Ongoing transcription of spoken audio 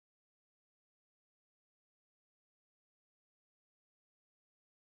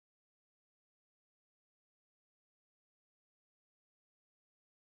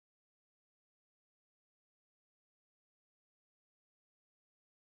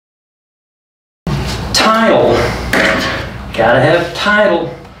Gotta have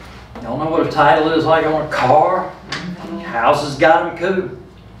title. Y'all know what a title is like on a car? Houses got them too.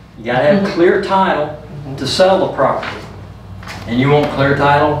 You gotta have clear title to sell the property. And you want clear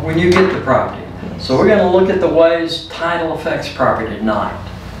title when you get the property. So we're gonna look at the ways title affects property tonight.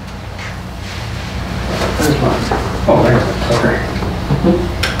 There's mine. Oh, there's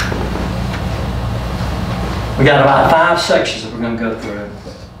it. We got about 5 sections that we're going to go through.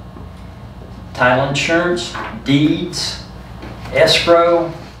 Title insurance, deeds,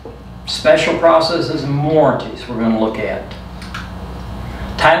 escrow, special processes, and warranties we're going to look at.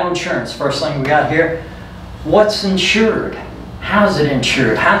 Title insurance, first thing we got here. What's insured? How's it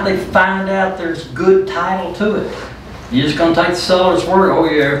insured? How do they find out there's good title to it? You're just going to take the seller's word, oh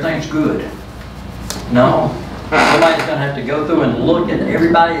yeah, everything's good. No. Somebody's going to have to go through and look at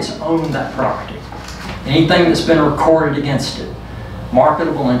everybody that's owned that property. Anything that's been recorded against it.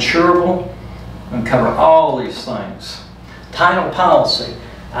 Marketable, insurable, and cover all these things. Title policy.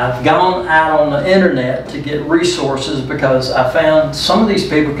 I've gone out on the internet to get resources because I found some of these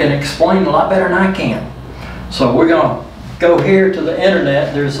people can explain a lot better than I can. So we're going to go here to the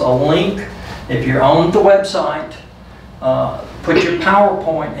internet. There's a link. If you're on the website, put your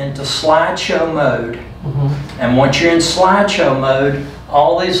PowerPoint into slideshow mode. And once you're in slideshow mode,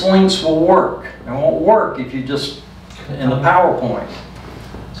 all these links will work. It won't work if you just in the PowerPoint.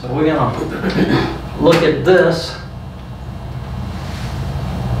 So we're going to look at this.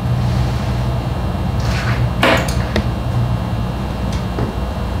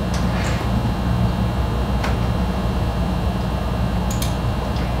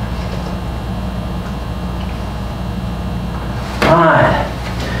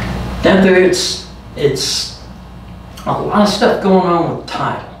 Down there, it's a lot of stuff going on with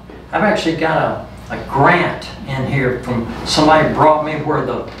title. I've actually got a grant in here from somebody brought me where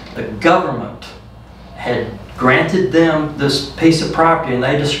the government had granted them this piece of property, and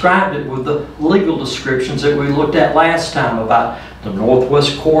they described it with the legal descriptions that we looked at last time about the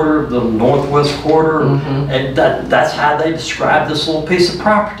northwest quarter, the northwest quarter, and that's how they describe this little piece of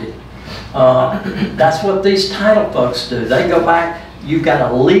property. That's what these title folks do. They go back. You've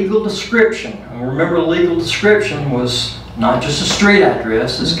got a legal description. And remember, legal description was not just a street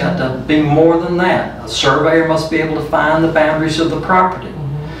address. It's got to be more than that. A surveyor must be able to find the boundaries of the property.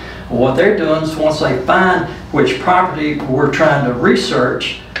 Well, what they're doing is once they find which property we're trying to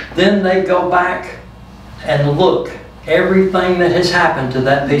research, then they go back and look everything that has happened to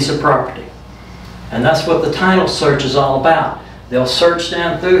that piece of property. And that's what the title search is all about. They'll search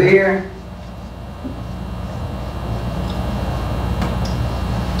down through here,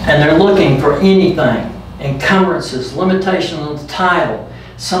 and they're looking for anything, encumbrances, limitation on the title,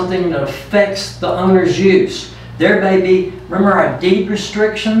 something that affects the owner's use. There may be, remember our deed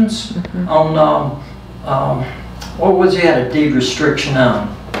restrictions on, what was he had a deed restriction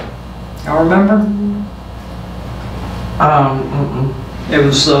on? Y'all remember? It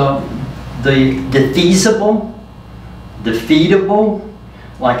was the defeatable,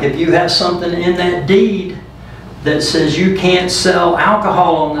 like if you have something in that deed that says you can't sell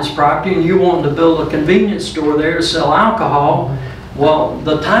alcohol on this property and you want to build a convenience store there to sell alcohol, well,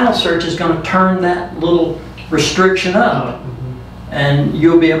 the title search is going to turn that little restriction up. And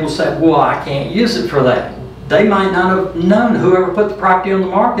you'll be able to say, well, I can't use it for that. They might not have known, whoever put the property on the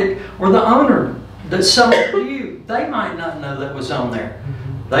market or the owner that sold it to you, they might not know that was on there.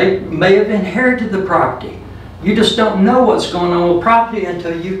 They may have inherited the property. You just don't know what's going on with property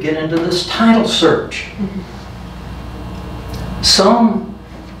until you get into this title search. Some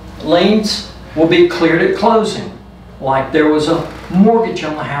liens will be cleared at closing, like there was a mortgage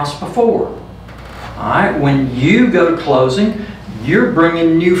on the house before. All right, when you go to closing, you're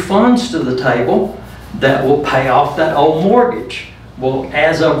bringing new funds to the table that will pay off that old mortgage. Well,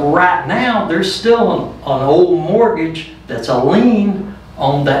 as of right now, there's still an old mortgage that's a lien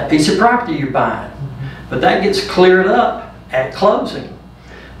on that piece of property you're buying. But that gets cleared up at closing.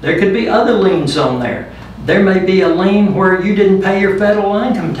 There could be other liens on there. There may be a lien where you didn't pay your federal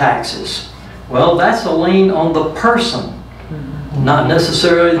income taxes. Well, that's a lien on the person, not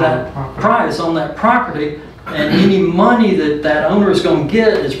necessarily that price on that property. And any money that that owner is going to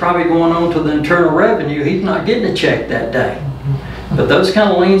get is probably going on to the Internal Revenue. He's not getting a check that day. But those kind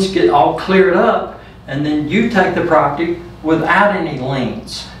of liens get all cleared up, and then you take the property without any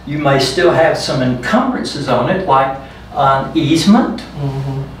liens. You may still have some encumbrances on it, like an easement.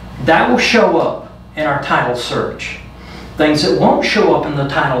 That will show up in our title search. Things that won't show up in the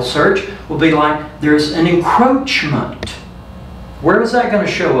title search will be like there's an encroachment. Where is that going to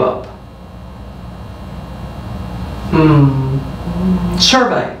show up?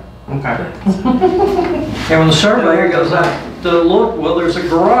 Survey. Okay. And when the surveyor goes out to look, well, there's a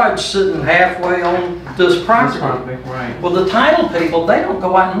garage sitting halfway on this property. Right. Well, the title people, they don't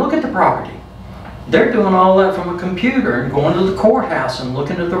go out and look at the property. They're doing all that from a computer and going to the courthouse and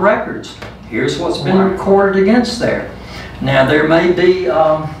looking at the records. Here's what's been recorded against there. Now, there may be,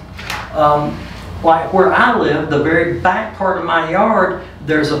 like where I live, the very back part of my yard,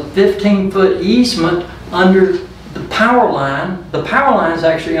 there's a 15-foot easement under the power line. The power line is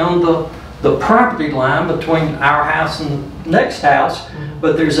actually on the property line between our house and the next house,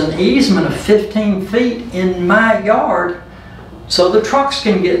 but there's an easement of 15 feet in my yard so the trucks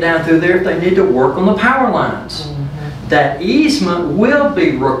can get down through there if they need to work on the power lines. That easement will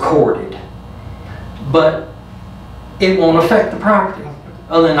be recorded, but it won't affect the property.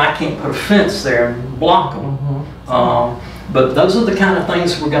 Other than I can't put a fence there and block them. But those are the kind of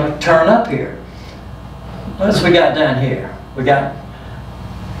things we're going to turn up here. What else we got down here? We got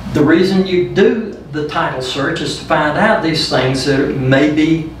the reason you do the title search is to find out these things that may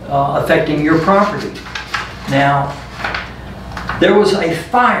be affecting your property. Now, there was a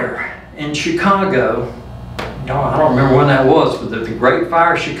fire in Chicago. I don't remember when that was, but the Great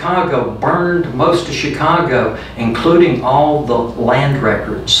Fire of Chicago burned most of Chicago, including all the land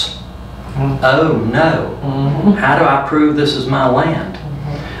records. Oh no, how do I prove this is my land?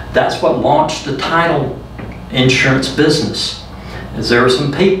 That's what launched the title insurance business. Is there were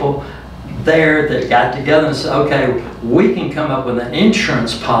some people there that got together and said, okay, we can come up with an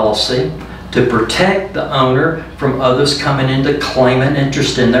insurance policy to protect the owner from others coming in to claim an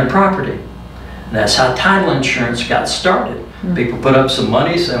interest in their property. And that's how title insurance got started. People put up some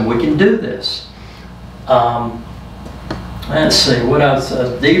money and we can do this. Let's see, what else?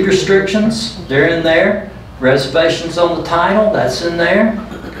 Deed restrictions, they're in there. Reservations on the title, that's in there.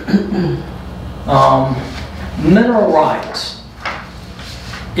 Mineral rights.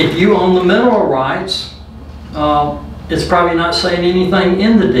 If you own the mineral rights, it's probably not saying anything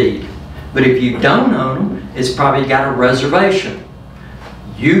in the deed. But if you don't own them, it's probably got a reservation.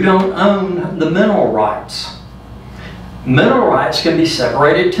 You don't own the mineral rights. Mineral rights can be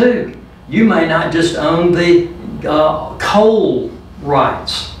separated too. You may not just own the coal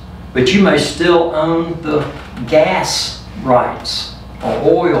rights, but you may still own the gas rights or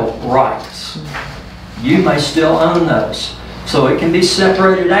oil rights. You may still own those. So it can be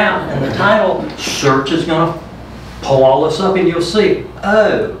separated out, and the title search is going to pull all this up and you'll see,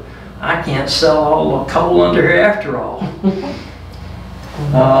 oh, I can't sell all the coal under here after all.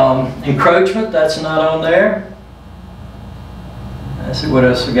 Encroachment, that's not on there. Let's see what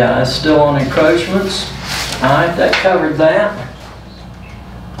else we got. That's still on encroachments. All right, that covered that.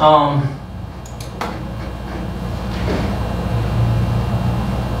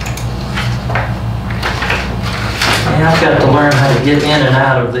 Yeah, I've got to learn how to get in and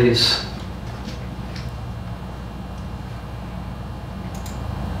out of these.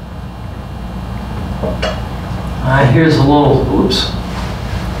 All right, here's a little, oops.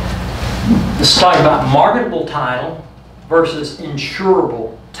 Let's talk about marketable title versus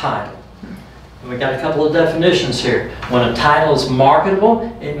insurable title. And we got a couple of definitions here. When a title is marketable,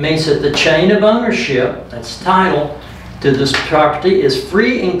 it means that the chain of ownership, that's title, to this property is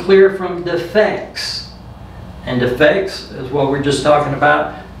free and clear from defects. And defects is what we're just talking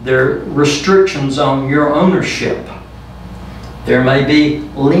about. They're restrictions on your ownership. There may be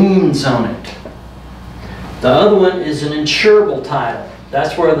liens on it. The other one is an insurable title.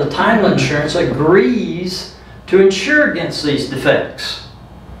 That's where the title insurance agrees to insure against these defects.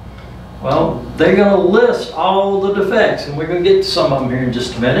 Well, they're going to list all the defects, and we're going to get to some of them here in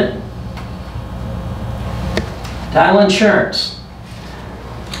just a minute. Title insurance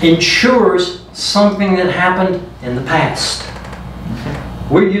insures something that happened in the past.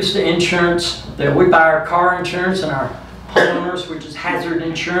 We're used to insurance, that we buy our car insurance and our homeowners, which is hazard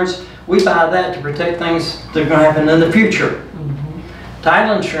insurance. We buy that to protect things that are going to happen in the future.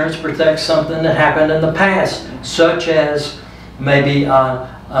 Title insurance protects something that happened in the past, such as maybe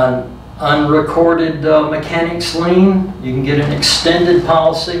an unrecorded mechanic's lien. You can get an extended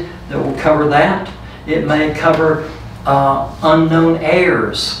policy that will cover that. It may cover unknown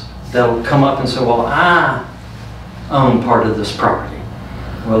heirs that will come up and say, well, I own part of this property.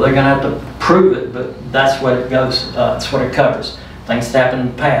 Well, they're going to have to prove it, but that's what it goes. That's what it covers. Things that happened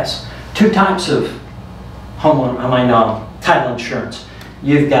in the past. Two types of title insurance.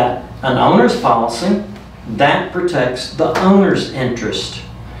 You've got an owner's policy that protects the owner's interest,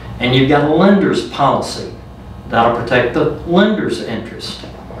 and you've got a lender's policy that'll protect the lender's interest.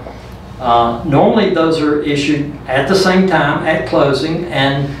 Normally, those are issued at the same time at closing,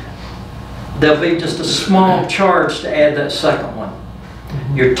 and there'll be just a small charge to add that second one.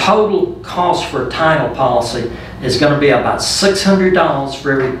 Your total cost for a title policy is going to be about $600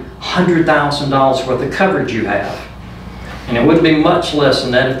 for every $100,000 worth of coverage you have. And it wouldn't be much less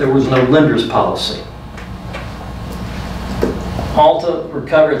than that if there was no lender's policy. Alta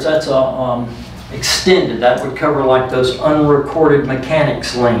recoveries, that's a extended. That would cover like those unrecorded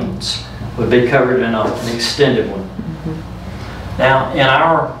mechanics liens would be covered in an extended one. Now, in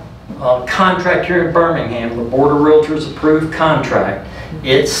our contract here in Birmingham, the Board of Realtors approved contract,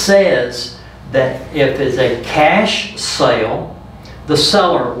 it says that if it's a cash sale, the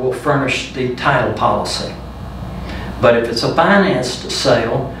seller will furnish the title policy. But if it's a financed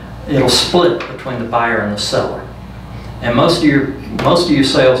sale, it'll split between the buyer and the seller. And most of your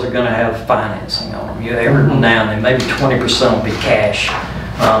sales are going to have financing on them. Every now and then, maybe 20% will be cash,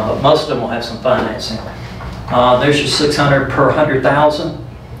 but most of them will have some financing. There's your $600 per 100,000,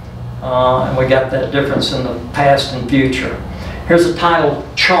 and we got that difference in the past and future. Here's a title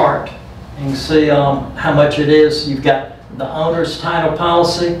chart. You can see how much it is. You've got the owner's title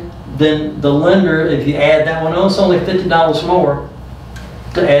policy, then the lender. If you add that one on, it's only $50 more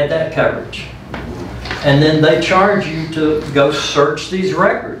to add that coverage. And then they charge you to go search these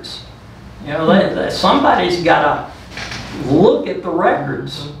records. You know, somebody's got to look at the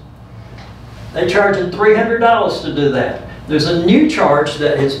records. They charge them $300 to do that. There's a new charge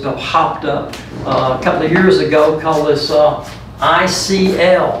that has popped up a couple of years ago called this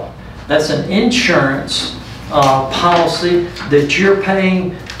ICL. That's an insurance policy that you're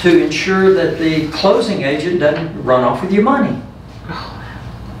paying to ensure that the closing agent doesn't run off with your money.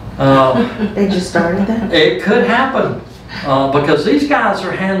 They just started that? It could happen because these guys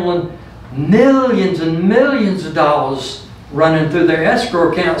are handling millions and millions of dollars running through their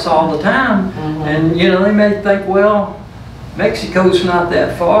escrow accounts all the time. And you know, they may think, well, Mexico's not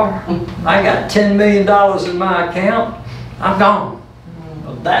that far. I got $10 million in my account. I'm gone.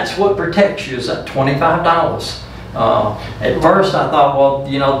 Well, that's what protects you, is that $25. At first I thought,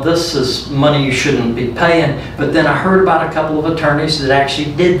 well, you know, this is money you shouldn't be paying, but then I heard about a couple of attorneys that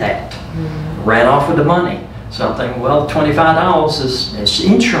actually did that, ran off with the money. So I'm thinking, well, $25 is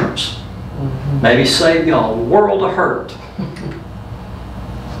insurance. Maybe save y'all a world of hurt.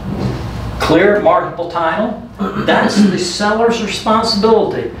 Clear marketable title, that's the seller's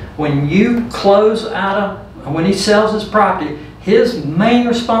responsibility. When you close when he sells his property, his main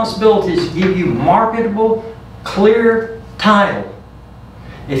responsibility is to give you marketable, clear title.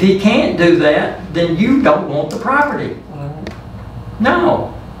 If he can't do that, then you don't want the property.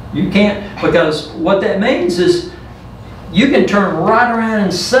 No, you can't, because what that means is you can turn right around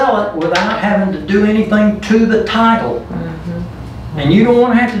and sell it without having to do anything to the title. And you don't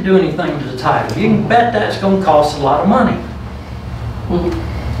want to have to do anything to the title. You can bet that's going to cost a lot of money.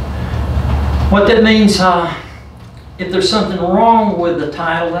 What that means, if there's something wrong with the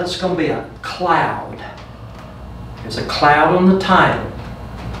title, that's going to be a cloud. There's a cloud on the title.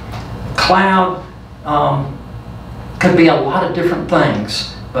 Cloud could be a lot of different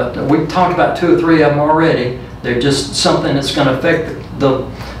things, but we've talked about 2 or 3 of them already. They're just something that's going to affect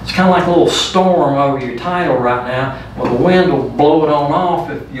it's kind of like a little storm over your title right now. Well, the wind will blow it on off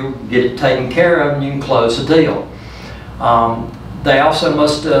if you get it taken care of and you can close the deal. They also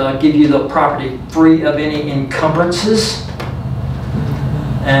must give you the property free of any encumbrances.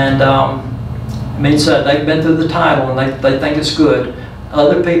 And it means that they've been through the title and they think it's good.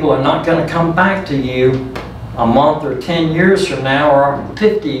 Other people are not going to come back to you a month or 10 years from now or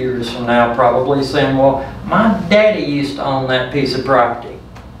 50 years from now probably saying, well, my daddy used to own that piece of property.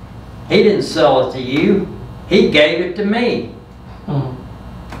 He didn't sell it to you. He gave it to me.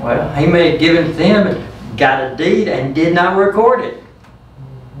 Well, he may have given it to him and got a deed and did not record it.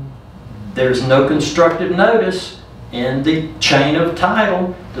 There's no constructive notice in the chain of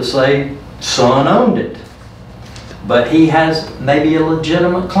title to say son owned it. But he has maybe a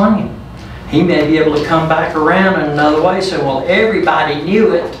legitimate claim. He may be able to come back around in another way and say, well, everybody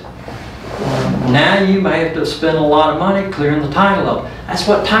knew it. Now you may have to spend a lot of money clearing the title up. That's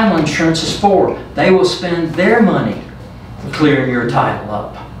what title insurance is for. They will spend their money clearing your title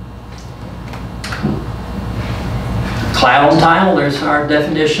up. Cloud on title, there's our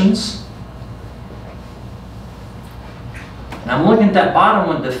definitions. Now I'm looking at that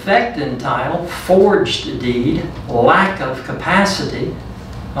bottom one, defect in title, forged deed, lack of capacity.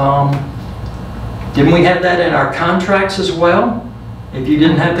 Didn't we have that in our contracts as well? If you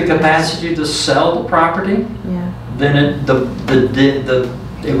didn't have the capacity to sell the property, then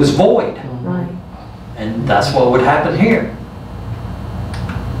it was void. Right. And that's what would happen here.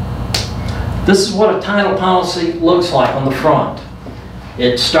 This is what a title policy looks like on the front.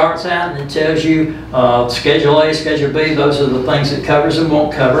 It starts out and it tells you Schedule A, Schedule B, those are the things it covers and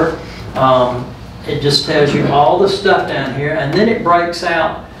won't cover. It just tells you all the stuff down here, and then it breaks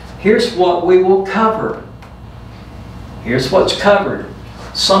out, here's what we will cover. Here's what's covered.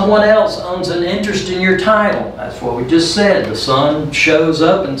 Someone else owns an interest in your title. That's what we just said. The son shows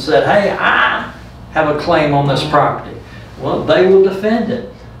up and said, hey, I have a claim on this property. Well, they will defend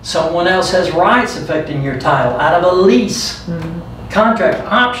it. Someone else has rights affecting your title out of a lease. Contract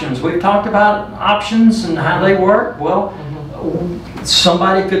options. We've talked about options and how they work. Well,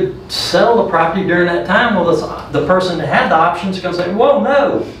 somebody could sell the property during that time. Well, the person that had the options is going to say, whoa,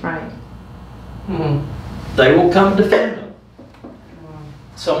 no. Right. They will come defend them.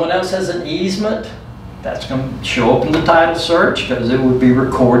 Someone else has an easement. That's going to show up in the title search because it would be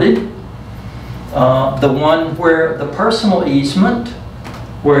recorded. The one where the personal easement,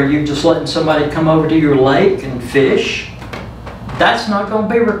 where you're just letting somebody come over to your lake and fish, that's not going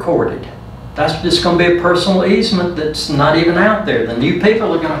to be recorded. That's just going to be a personal easement that's not even out there. The new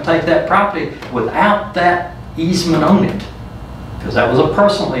people are going to take that property without that easement on it, because that was a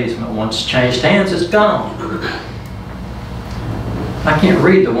personal easement. Once it changed hands, it's gone. I can't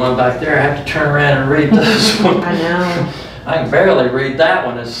read the one back there. I have to turn around and read this one. I know. I can barely read that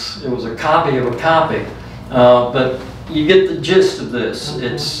one. It was a copy of a copy. But you get the gist of this.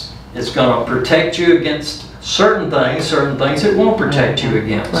 It's going to protect you against certain things it won't protect you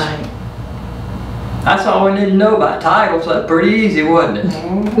against. Right. That's all we need to know about titles. That's pretty easy, wasn't it?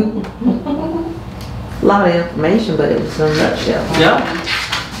 A lot of information, but it was in a nutshell.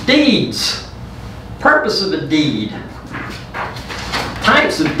 Yeah. Deeds. Purpose of a deed.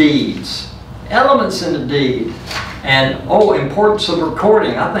 Types of deeds. Elements in a deed. And, importance of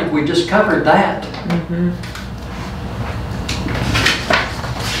recording. I think we just covered that.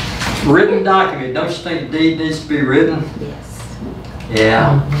 Written document. Don't you think a deed needs to be written? Yes.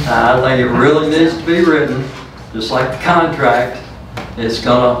 Yeah, I think it really needs to be written, just like the contract. It's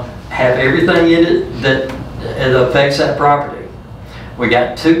going to have everything in it that it affects that property. We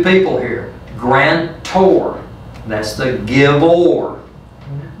got two people here. Grantor, that's the giveor.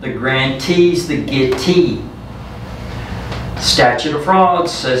 The grantee's the getee. Statute of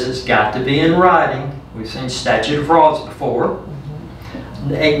frauds says it's got to be in writing. We've seen statute of frauds before.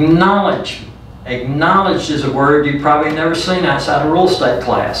 Acknowledge. Acknowledged is a word you've probably never seen outside of real estate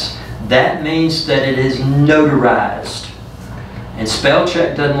class. That means that it is notarized. And spell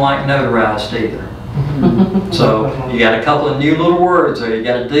check doesn't like notarized either. So you got a couple of new little words there you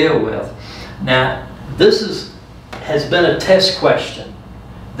got to deal with. Now, this has been a test question.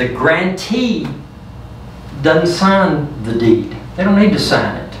 The grantee doesn't sign the deed. They don't need to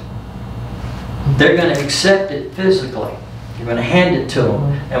sign it. They're going to accept it physically. You're going to hand it to them.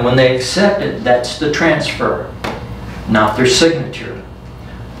 And when they accept it, that's the transfer, not their signature.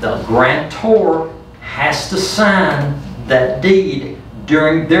 The grantor has to sign that deed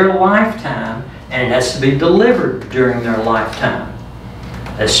during their lifetime, and it has to be delivered during their lifetime.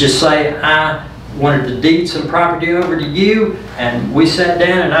 Let's just say I wanted to deed some property over to you, and we sat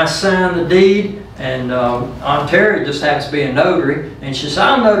down and I signed the deed, and Aunt Terry just happens to be a notary, and she said,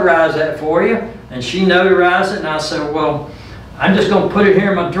 I'll notarize that for you. And she notarized it, and I said, well, I'm just going to put it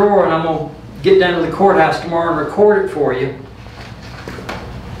here in my drawer, and I'm going to get down to the courthouse tomorrow and record it for you.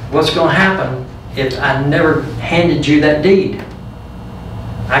 What's going to happen if I never handed you that deed?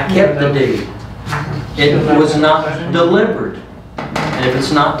 I kept the deed. It was not delivered. And if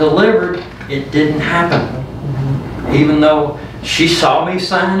it's not delivered, it didn't happen. Even though she saw me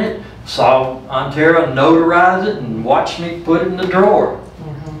sign it, saw Ontario notarize it, and watched me put it in the drawer.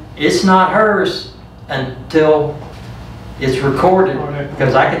 It's not hers until it's recorded,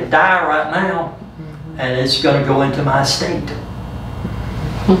 because I could die right now and it's going to go into my estate.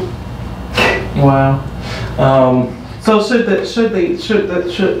 Wow. So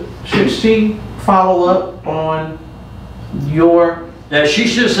should she follow up on your? Now she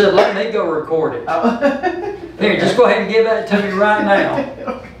should have said, "Let me go record it." Here, just go ahead and give that to me right now,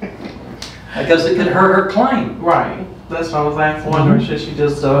 because it could hurt her claim. Right. That's what I was actually wondering. Should she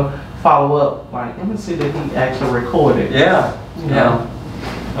just follow up? Like, let me see that he actually recorded. Yeah. Yeah.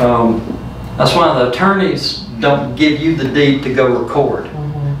 That's why the attorneys don't give you the deed to go record.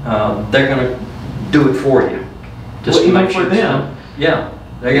 They're going to do it for you. Just to make sure them. Yeah.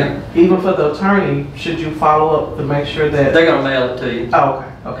 Even for the attorney, should you follow up to make sure that they're going to mail it to you? Oh, okay.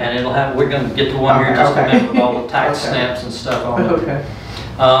 Okay. And it'll have. We're going to get to one here in just a minute with all the tax stamps and stuff on it. Okay.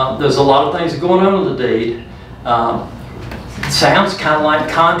 There's a lot of things going on with the deed. It sounds kind of like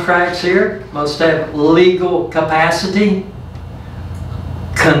contracts here. Most have legal capacity,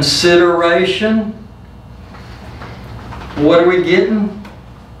 consideration. What are we getting?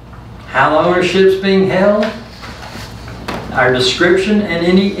 how the ownership's being held, our description, and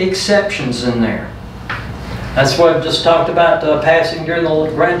any exceptions in there. That's what I've just talked about, passing during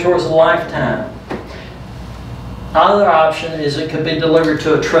the grantor's lifetime. Other option is it could be delivered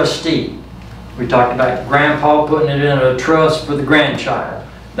to a trustee. We talked about grandpa putting it in a trust for the grandchild.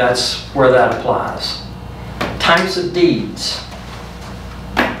 That's where that applies. Types of deeds.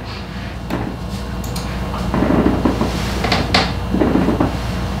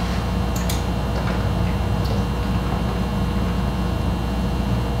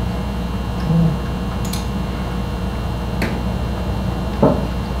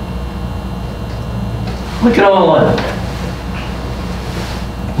 Look at all of that.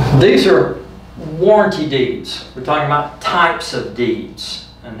 These are warranty deeds. We're talking about types of deeds,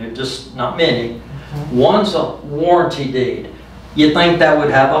 and they're just not many. One's a warranty deed. You think that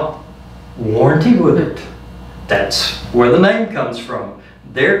would have a warranty with it? That's where the name comes from.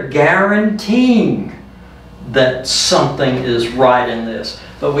 They're guaranteeing that something is right in this.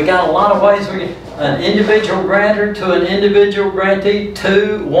 But we got a lot of ways. We an individual grantor to an individual grantee,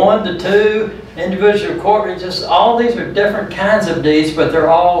 1 to 2, individual corporate. Just all these are different kinds of deeds, but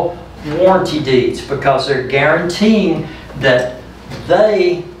they're all warranty deeds because they're guaranteeing that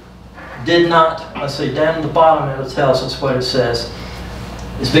they did not. Let's see, down at the bottom it tells us what it says.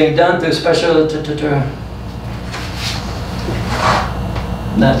 It's being done through special.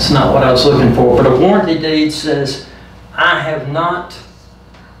 That's not what I was looking for. But a warranty deed says, I have not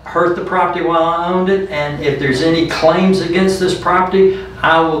hurt the property while I owned it, and if there's any claims against this property,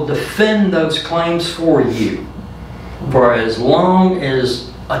 I will defend those claims for you for as long as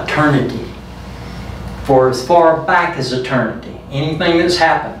eternity, for as far back as eternity. Anything that's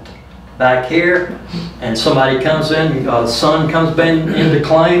happened back here, and somebody comes in, the son comes into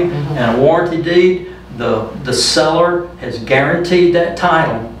claim, and a warranty deed, the seller has guaranteed that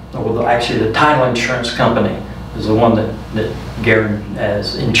title, or actually the title insurance company is the one that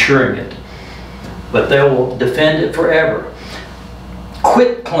as insuring it, but they will defend it forever.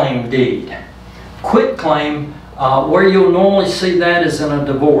 Quit claim deed. Quit claim, where you'll normally see that is in a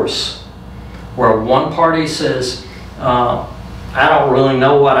divorce, where one party says, I don't really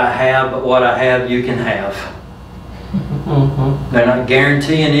know what I have, but what I have you can have. They're not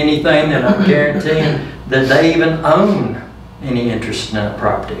guaranteeing anything. They're not guaranteeing that they even own any interest in that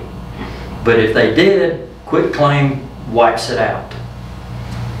property. But if they did, quit claim wipes it out.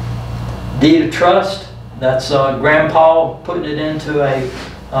 Deed of trust, that's grandpa putting it into a,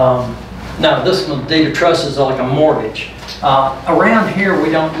 no, this one, deed of trust is like a mortgage. Around here we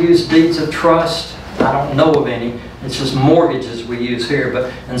don't use deeds of trust. I don't know of any. It's just mortgages we use here.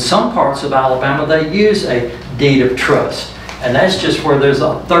 But in some parts of Alabama they use a deed of trust. And that's just where there's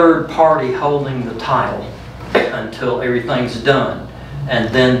a third party holding the title until everything's done. And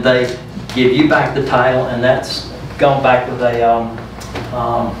then they give you back the title, and that's gone back with a,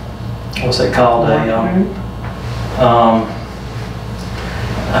 what's it called?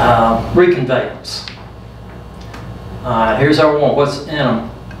 Reconveyance. Here's our one. What's in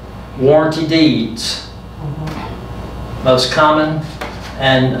them? Warranty deeds. Most common,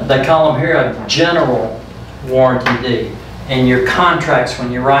 and they call them here a general warranty deed. In your contracts,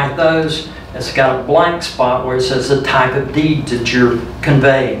 when you write those, it's got a blank spot where it says the type of deed that you're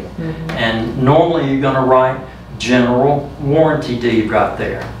conveying. And normally you're going to write general warranty deed right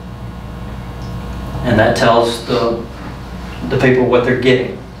there. And that tells the people what they're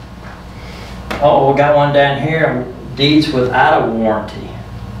getting. Oh, we got one down here, deeds without a warranty.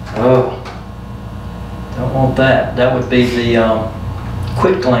 Oh, don't want that. That would be the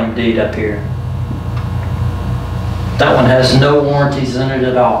quitclaim deed up here. That one has no warranties in it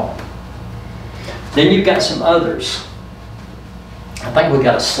at all. Then you've got some others. I think we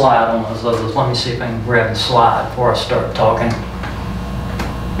got a slide on those others. Let me see if I can grab the slide before I start talking.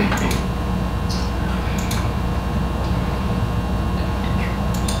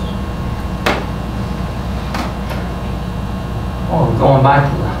 Oh, we're going back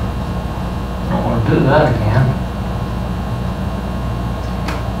to the, I don't want to do that again.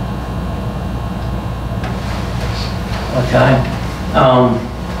 Okay.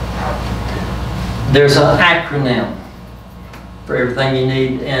 There's an acronym for everything you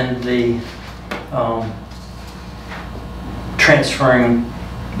need in the transferring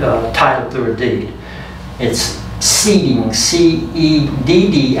title through a deed. It's seeding, C-E-D-D-I-N-G.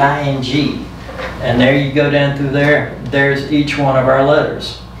 And there you go down through there, there's each one of our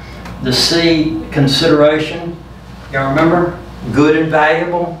letters. The C, consideration, y'all remember? Good and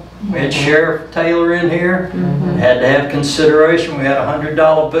valuable. We had Sheriff Taylor in here, had to have consideration. We had a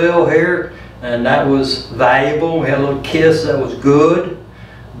 $100 bill here, and that was valuable. We had a little kiss, that was good.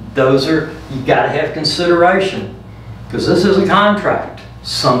 Those are, you gotta have consideration, because this is a contract,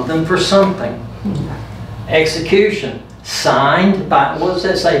 something for something. Execution, signed by, what does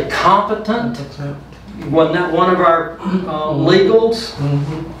that say, competent? Wasn't that one of our legals?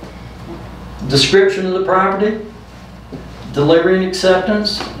 Description of the property, delivery and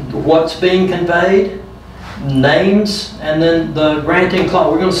acceptance, what's being conveyed, names, and then the granting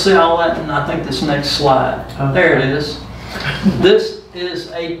clause. We're going to see all that in, I think, this next slide. Okay. There it is. This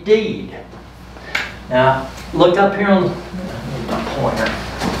is a deed. Now, look up here on my pointer.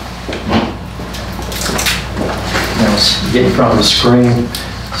 Now, get in front of the screen.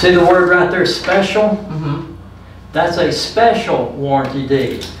 See the word right there, special? That's a special warranty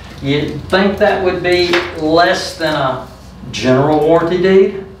deed. You'd think that would be less than a general warranty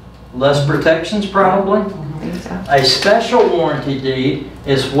deed? Less protections, probably? A special warranty deed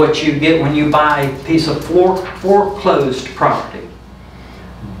is what you get when you buy a piece of foreclosed property.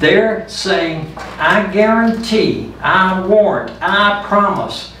 They're saying, I guarantee, I warrant, I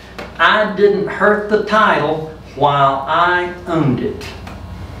promise, I didn't hurt the title while I owned it.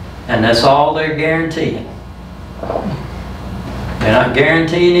 And that's all they're guaranteeing. They're not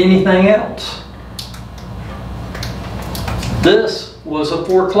guaranteeing anything else. This was a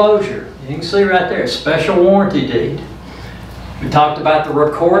foreclosure. You can see right there, special warranty deed. We talked about the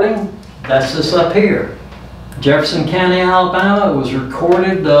recording. That's this up here. Jefferson County, Alabama. It was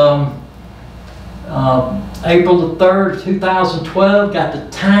recorded April the 3rd, 2012. Got the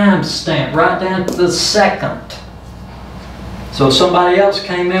time stamp right down to the second. So if somebody else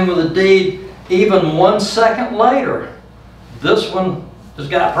came in with a deed even 1 second later, this one has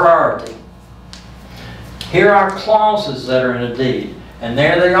got priority. Here are clauses that are in a deed. And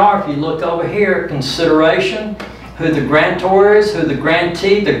there they are. If you look over here, consideration, who the grantor is, who the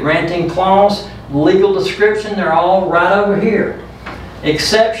grantee, the granting clause, legal description, they're all right over here.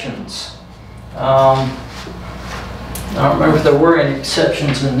 Exceptions. I don't remember if there were any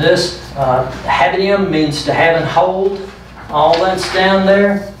exceptions in this. Habedium means to have and hold. All that's down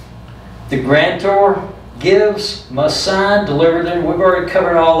there. The grantor gives, must sign, delivered in. We've already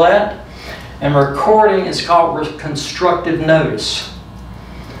covered all that. And recording is called constructive notice.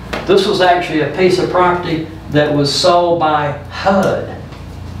 This was actually a piece of property that was sold by HUD.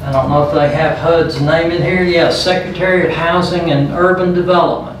 I don't know if they have HUD's name in here. Yeah, Secretary of Housing and Urban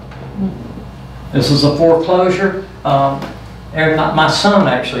Development. This is a foreclosure. My son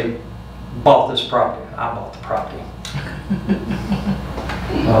actually bought this property. I bought the property.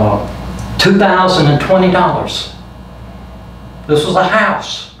 $2,020. This was a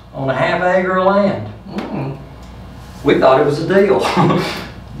house on a half-acre of land. We thought it was a deal.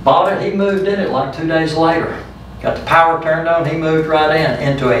 Bought it, he moved in it like 2 days later. Got the power turned on, he moved right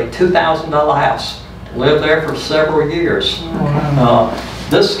into a $2,000 house. Lived there for several years.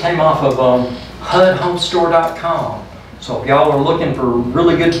 This came off of HUDHomestore.com. So if y'all are looking for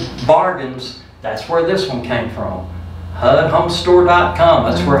really good bargains, that's where this one came from. HUDHomestore.com.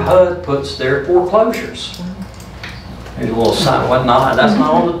 That's where HUD puts their foreclosures. Here's a little sign. That's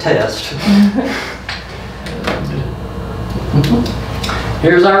not on the test.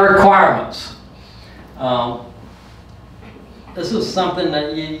 Here's our requirements. This is something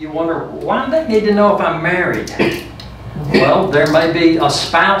that you wonder, why do they need to know if I'm married? Well, there may be a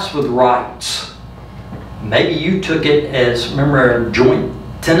spouse with rights. Maybe you took it as, remember, joint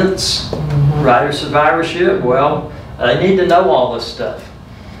tenants, right, or survivorship. Well, they need to know all this stuff.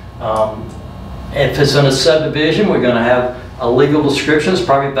 If it's in a subdivision, we're going to have a legal description. It's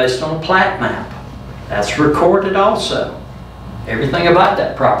probably based on a plat map. That's recorded also. Everything about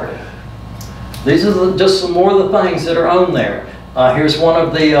that property. These are just some more of the things that are on there. Here's one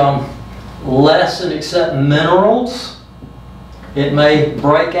of the less and accept minerals. It may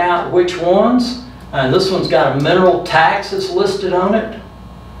break out which ones. This one's got a mineral tax that's listed on it.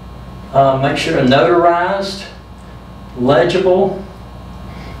 Make sure it's notarized, legible,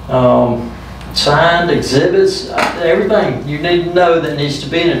 signed, exhibits, everything you need to know that needs to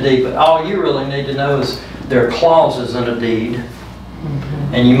be in a deed. But all you really need to know is there are clauses in a deed.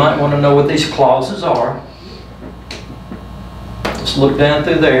 And you might want to know what these clauses are. Just look down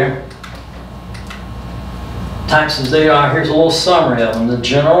through there. Taxes there are. Here's a little summary of them. The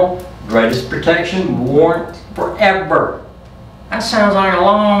general, greatest protection, warrant forever. That sounds like a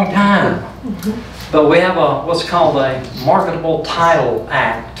long time. But we have what's called a Marketable Title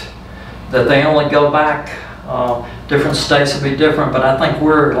Act that they only go back, different states will be different, but I think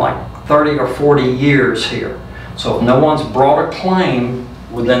we're like 30 or 40 years here. So if no one's brought a claim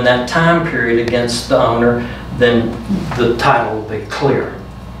within that time period against the owner, then the title will be clear.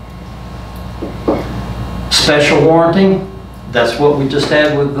 Special warranty, That's what we just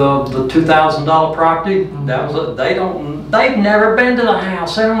had with the $2,000 property. That was they've never been to the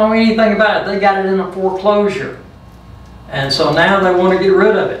house. They don't know anything about it. They got it in a foreclosure. And so now they want to get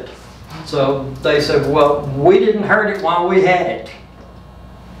rid of it. So they said, well, we didn't hurt it while we had it.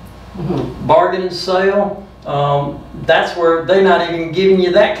 Bargain and sale, that's where they're not even giving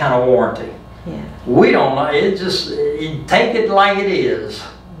you that kind of warranty. Yeah. We don't know, it just, you take it like it is.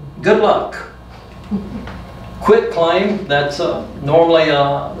 Good luck. Quit claim, that's normally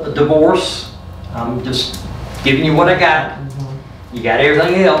a divorce. I'm just giving you what I got. You got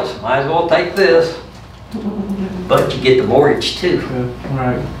everything else, might as well take this. But you get the mortgage too.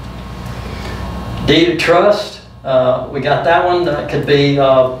 Right. Deed of trust, we got that one. That could be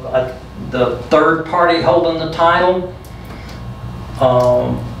the third party holding the title.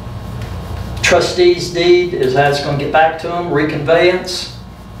 Trustee's deed is how it's going to get back to them. Reconveyance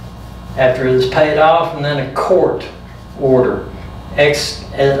after it's paid off, and then a court order.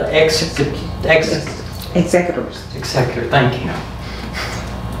 Executors. Executor, thank you.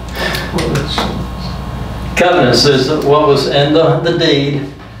 Covenants is what was in the deed.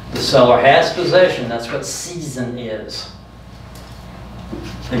 The seller has possession. That's what season is.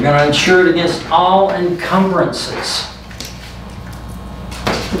 They're going to insure it against all encumbrances.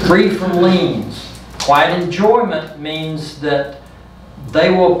 Free from liens. Quiet enjoyment means that they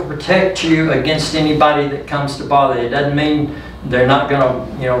will protect you against anybody that comes to bother you. It doesn't mean they're not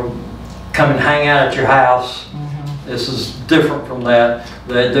going to, come and hang out at your house. This is different from that.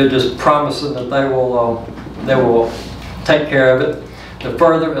 They're just promising that they will take care of it. The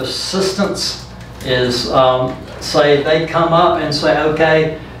further assistance is, say they come up and say,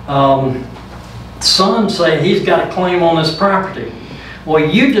 okay, son say he's got a claim on this property. Well,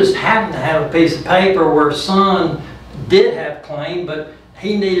 you just happen to have a piece of paper where son did have claim, but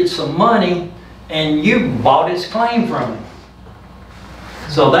he needed some money and you bought his claim from him.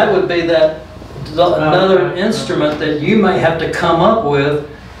 So that would be another instrument that you may have to come up with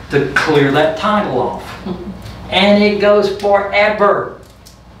to clear that title off. And it goes forever.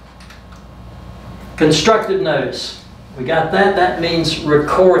 Constructive notice. We got that. That means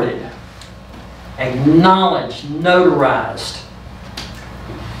recorded, acknowledged, notarized.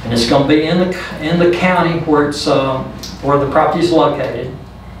 And it's going to be in the county where it's where the property is located.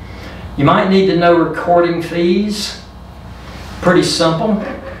 You might need to know recording fees. Pretty simple.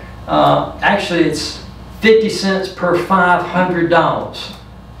 Actually, it's 50 cents per $500.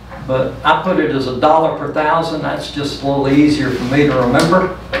 But I put it as $1 per thousand. That's just a little easier for me to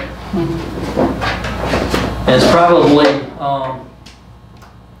remember. It's probably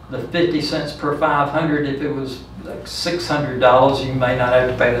the 50 cents per 500. If it was like $600, you may not have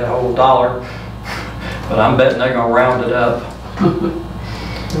to pay that whole dollar. But I'm betting they're going to round it up.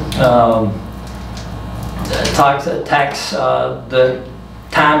 The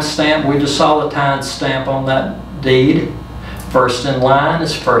time stamp. We just saw the time stamp on that deed. First in line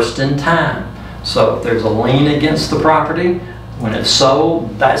is first in time. So if there's a lien against the property, when it's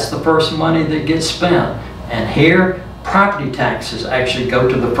sold, that's the first money that gets spent. And here, property taxes actually go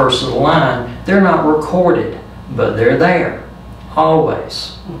to the first of the line. They're not recorded, but they're there,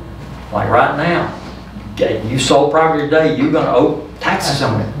 always. Like right now, you sold property today, you're going to owe taxes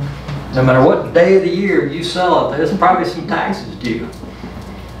on it. No matter what day of the year you sell it, there's probably some taxes due.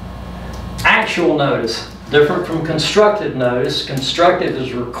 Actual notice. Different from constructive notice. Constructive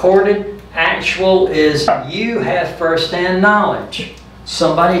is recorded. Actual is you have first-hand knowledge.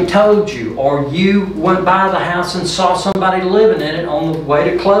 Somebody told you, or you went by the house and saw somebody living in it on the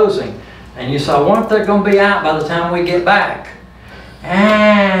way to closing. And you said, I wonder if they're going to be out by the time we get back.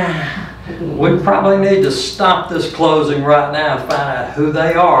 We probably need to stop this closing right now and find out who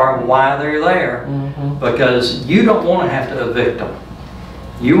they are and why they're there. Because you don't want to have to evict them.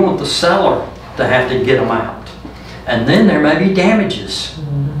 You want the seller to have to get them out. And then there may be damages.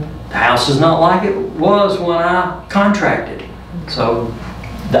 The house is not like it was when I contracted. So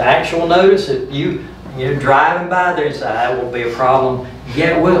the actual notice, if you're driving by there and say, that won't be a problem.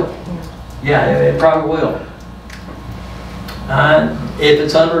 Yeah, it will. Yeah, it probably will. If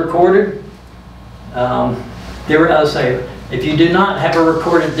it's unrecorded, I'll say, if you do not have a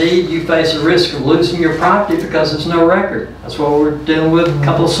recorded deed, you face a risk of losing your property because there's no record. That's what we're dealing with a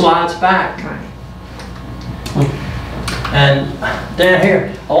couple of slides back. And down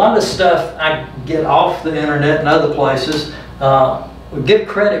here, a lot of stuff I get off the internet and other places. We give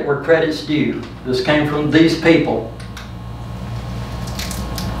credit where credit's due. This came from these people.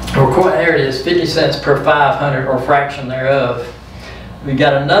 There it is, 50 cents per 500 or fraction thereof. We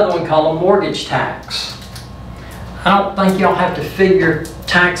got another one called a mortgage tax. I don't think y'all have to figure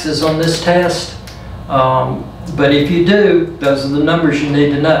taxes on this test. But if you do, those are the numbers you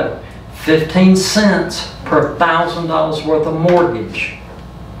need to know. 15 cents per $1,000 worth of mortgage.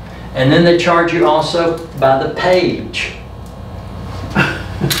 And then they charge you also by the page.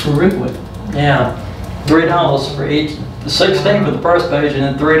 Really? Yeah, $3 for each, 16 for the first page and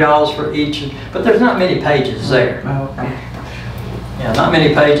then $3 for each. But there's not many pages there. Okay. Yeah, not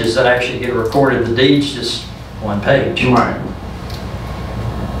many pages that actually get recorded. The deed's just one page. Right.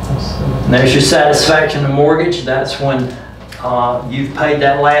 And there's your satisfaction of mortgage. That's when you've paid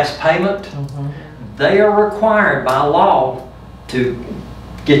that last payment. They are required by law to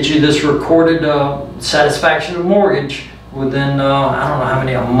get you this recorded satisfaction of mortgage within, I don't know how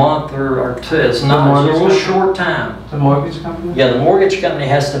many, a month or two. It's not, it's a real short time. The mortgage company? Yeah, the mortgage company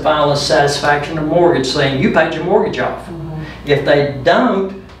has to file a satisfaction of mortgage saying you paid your mortgage off. If they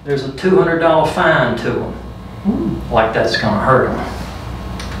don't, there's a $200 fine to them. Like that's going to hurt them.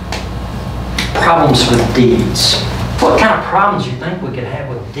 Problems with deeds. What kind of problems do you think we could have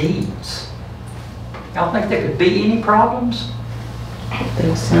with deeds? Y'all think there could be any problems? I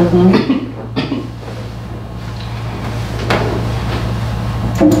think so.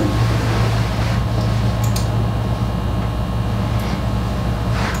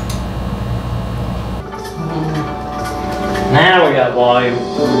 Now we got volume.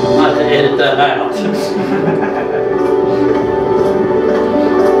 I'll have to edit that out.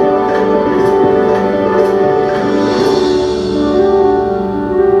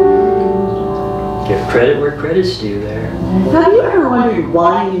 Give credit where credit's due there. Have you ever wondered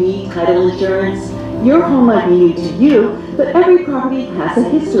why you need title insurance? Your home might be new to you, but every property has a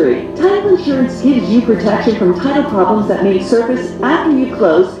history. Title insurance gives you protection from title problems that may surface after you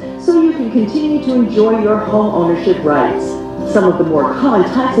close, so you can continue to enjoy your home ownership rights. Some of the more common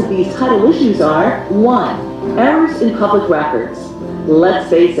types of these title issues are: 1. Errors in public records. Let's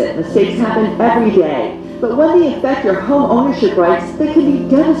face it, mistakes happen every day, but when they affect your home ownership rights, they can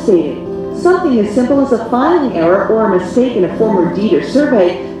be devastating. Something as simple as a filing error or a mistake in a former deed or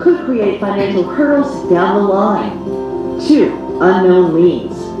survey could create financial hurdles down the line. 2. Unknown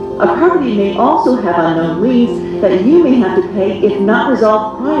liens. A property may also have unknown liens that you may have to pay if not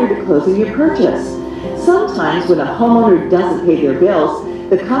resolved prior to closing your purchase. Sometimes when a homeowner doesn't pay their bills,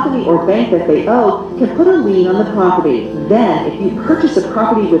 the company or bank that they owe can put a lien on the property. Then, if you purchase a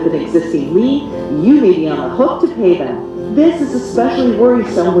property with an existing lien, you may be on the hook to pay them. This is especially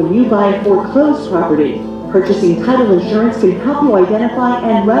worrisome when you buy a foreclosed property. Purchasing title insurance can help you identify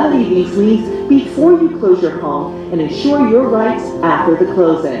and remedy these liens before you close your home and ensure your rights after the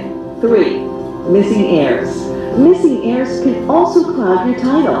closing. 3. Missing heirs. Missing heirs can also cloud your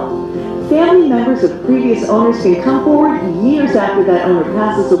title. Family members of previous owners can come forward years after that owner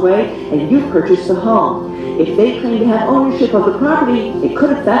passes away and you purchased the home. If they claim to have ownership of the property, it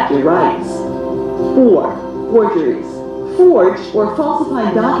could affect your rights. 4. Forgeries. Forged or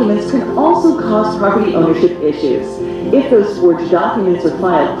falsified documents can also cause property ownership issues. If those forged documents are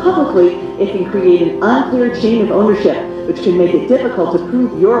filed publicly, it can create an unclear chain of ownership, which can make it difficult to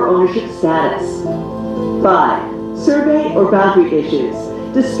prove your ownership status. 5. Survey or boundary issues.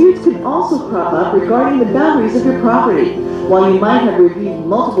 Disputes can also crop up regarding the boundaries of your property. While you might have reviewed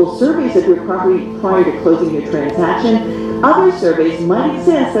multiple surveys of your property prior to closing your transaction, other surveys might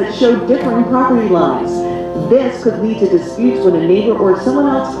exist that show differing property lines. This could lead to disputes when a neighbor or someone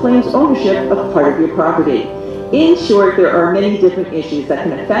else claims ownership of part of your property. In short, there are many different issues that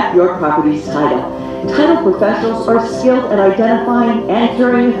can affect your property's title. Title professionals are skilled at identifying and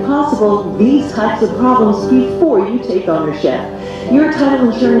curing, if possible, these types of problems before you take ownership. Your title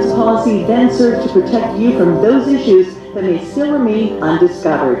insurance policy then serves to protect you from those issues that may still remain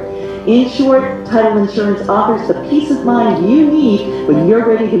undiscovered. In short, title insurance offers the peace of mind you need when you're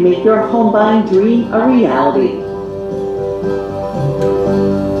ready to make your home buying dream a reality.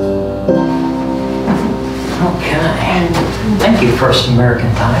 Okay. Thank you, First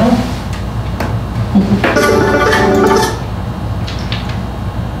American Title.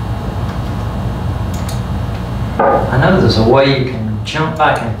 I know there's a way you can jump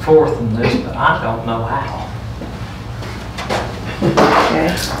back and forth in this, but I don't know how.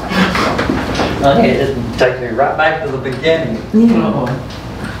 Okay. I think it takes me right back to the beginning. Uh-oh.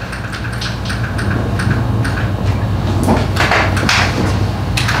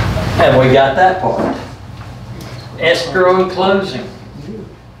 And we got that part. Escrow and closing.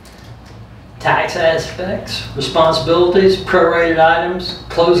 Tax aspects, responsibilities, prorated items,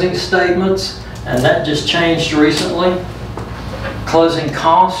 closing statements, and that just changed recently. Closing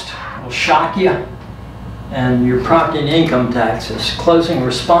cost will shock you. And your property and income taxes, closing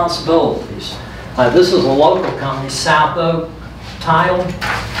responsibilities. This is a local company, South Oak Title.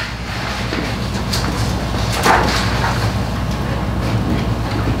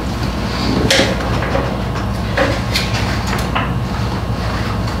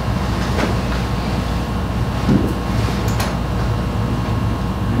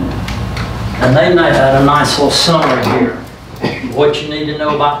 And they had a nice little summary here. What you need to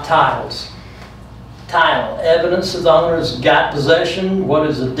know about titles. Title, evidence that the owner's got possession. What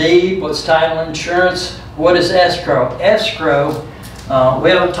is a deed? What's title insurance? What is escrow? Escrow, we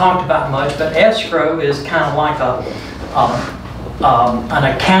haven't talked about much, but escrow is kind of like an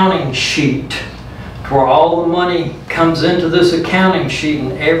accounting sheet where all the money comes into this accounting sheet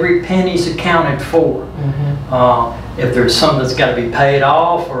and every penny's accounted for. If there's something that's got to be paid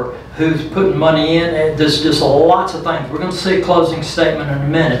off or who's putting money in, there's just lots of things. We're going to see a closing statement in a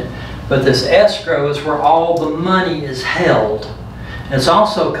minute. But this escrow is where all the money is held. It's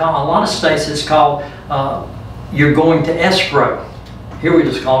also called, a lot of states it's called, you're going to escrow. Here we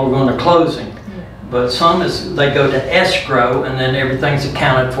just call it, we're going to closing. But some is, they go to escrow and then everything's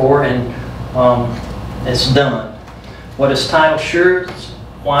accounted for and it's done. What is title insurance?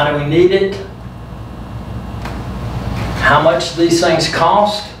 Why do we need it? How much do these things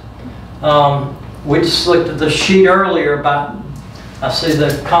cost? We just looked at the sheet earlier about, I see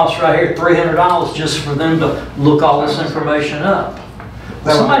the cost right here, $300 just for them to look all this information up.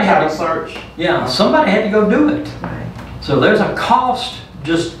 Somebody had to search. Yeah, somebody had to go do it. So there's a cost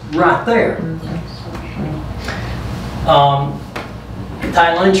just right there.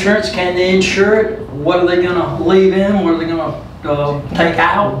 Title insurance, can they insure it? What are they going to leave in? What are they going to take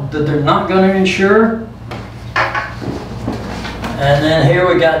out that they're not going to insure? And then here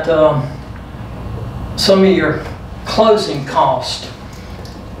we got some of your closing cost.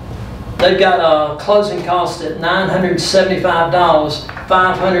 They've got a closing cost at $975,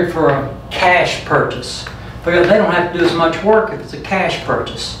 $500 for a cash purchase. Because they don't have to do as much work if it's a cash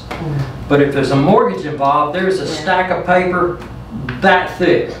purchase. But if there's a mortgage involved, there's a stack of paper that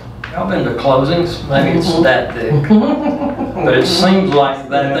thick. Y'all been to closings? Maybe it's that thick. But it seems like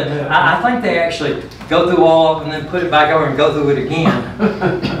that. I think they actually go through all of it and then put it back over and go through it again.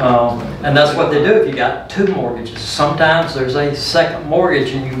 And that's what they do if you got two mortgages. Sometimes there's a second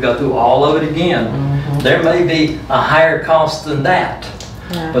mortgage and you can go through all of it again. There may be a higher cost than that.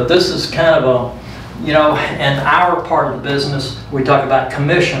 But this is kind of a, you know, in our part of the business, we talk about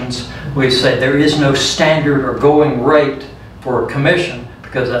commissions. We say there is no standard or going rate for a commission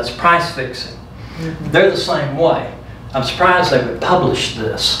because that's price fixing. They're the same way. I'm surprised they would publish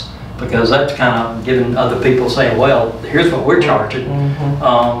this because that's kind of giving other people saying, well, here's what we're charging.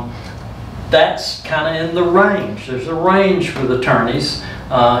 That's kind of in the range. There's a range with attorneys.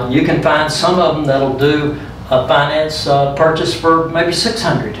 You can find some of them that'll do a finance purchase for maybe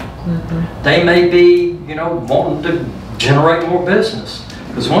 $600. They may be, you know, wanting to generate more business.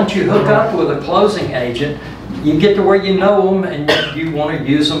 Because once you hook up with a closing agent, you get to where you know them and you want to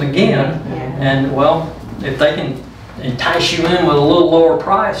use them again. And well, if they can entice you in with a little lower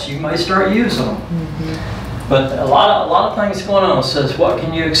price, you may start using them. But a lot of things going on. It says, what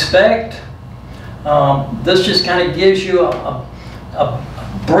can you expect? This just kind of gives you a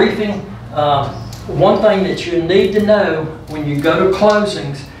briefing. One thing that you need to know when you go to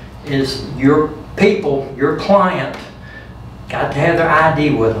closings is your people, your client, got to have their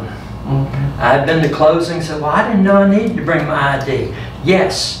ID with them. I've been to closings and said, well, I didn't know I needed to bring my ID.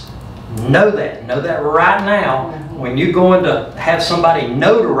 Yes, know that right now. When you're going to have somebody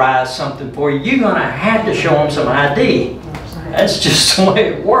notarize something for you, you're going to have to show them some ID. That's just the way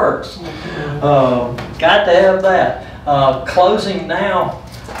it works. Got to have that. Closing now,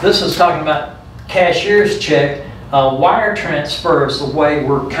 this is talking about cashier's check. Wire transfer is the way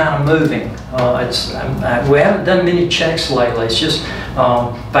we're kind of moving. We haven't done many checks lately. It's just,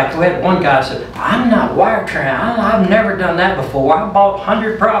 in fact, we had one guy said, I'm not wire transfer. I've never done that before. I bought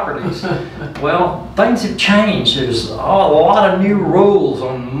 100 properties. Well, things have changed. There's a lot of new rules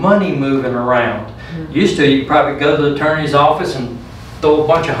on money moving around. Used to, you probably go to the attorney's office and throw a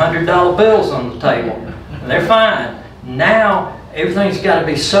bunch of $100 bills on the table. And they're fine. Now, everything's got to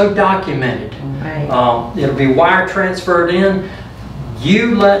be so documented. It'll be wire transferred in.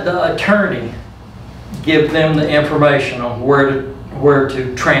 You let the attorney give them the information on where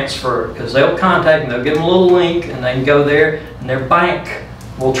to transfer it, because they'll contact them. They'll give them a little link, and they can go there, and their bank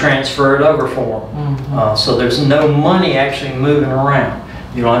will transfer it over for them. So there's no money actually moving around.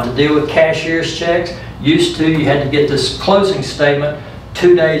 You don't have to deal with cashier's checks. Used to, you had to get this closing statement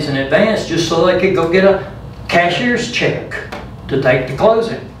 2 days in advance just so they could go get a cashier's check to take the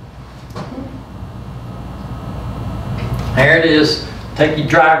closing. There it is. Take your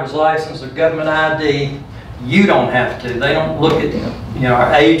driver's license or government ID. You don't have to. They don't look at, you know,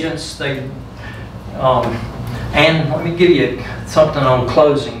 our agents. They and let me give you something on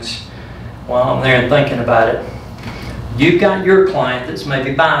closings while I'm there and thinking about it. You've got your client that's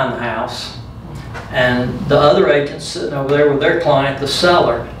maybe buying the house. and the other agent's sitting over there with their client, the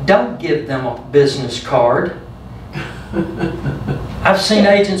seller, don't give them a business card. I've seen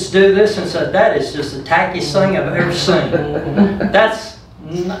agents do this and said, that is just the tackiest thing I've ever seen.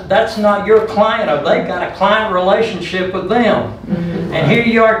 That's not your client. They've got a client relationship with them. And here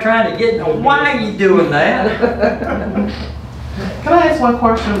you are trying to get, why are you doing that? Can I ask one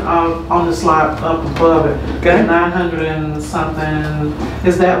question on the slide up above it? Okay. 900 and something,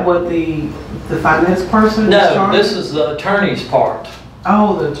 is that what the finance person is No, charging? this is the attorney's part.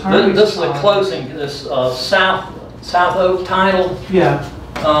 Oh, the attorney. This is the closing, this South Oak title Yeah,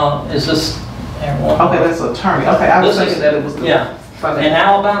 is this. okay, that's attorney. Okay, I was This thinking is- that it was the Yeah. finance. In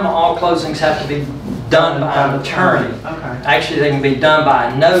Alabama, all closings have to be done by an attorney. Okay, Actually, they can be done by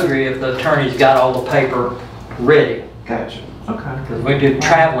a notary if the attorney's got all the paper ready. gotcha. Okay. Because we do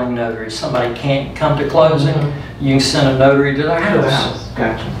traveling notaries. Somebody can't come to closing, you can send a notary to their To the house.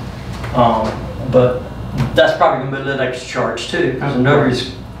 Gotcha. But that's probably gonna be a little extra charge too, because the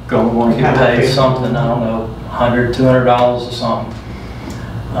notary's gonna want to get paid something, I don't know, $100, $200 or something.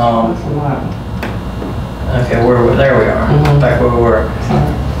 That's a lot. Okay, there we are, back where we were.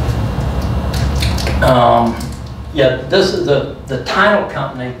 Yeah, this is the title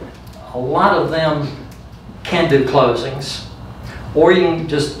company, a lot of them can do closings. Or you can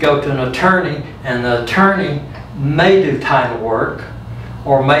just go to an attorney, and the attorney may do title work,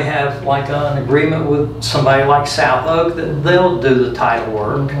 or may have like an agreement with somebody like South Oak that they'll do the title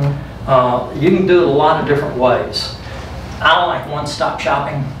work. You can do it a lot of different ways. I don't like one-stop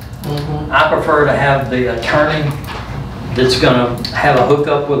shopping. I prefer to have the attorney that's going to have a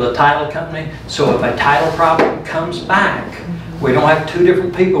hookup with a title company, so if a title problem comes back, we don't have two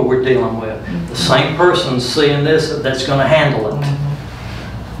different people we're dealing with. The same person's seeing this that's going to handle it.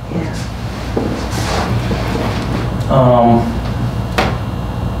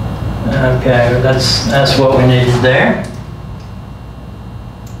 Okay, that's what we needed there.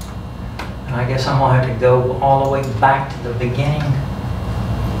 I guess I'm going to have to go all the way back to the beginning.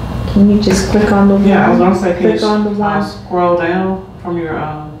 Can you just click on the one? Yeah, I was gonna say, can Click on the you one. scroll down from your,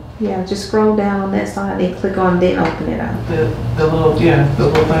 Yeah, just scroll down on that side and click on, then open it up. the little thing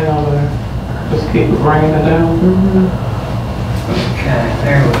over there? Just keep bringing it down. Okay,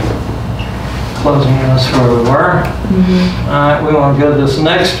 there we go. Closing us where we were. All right, we want to go to this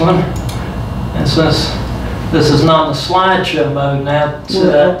next one. And since this is not in the slideshow mode now,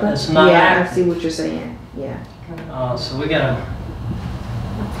 it's not Yeah, I active. see what you're saying, yeah. So we gotta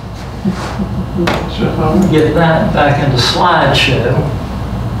Sure. get that back into slideshow.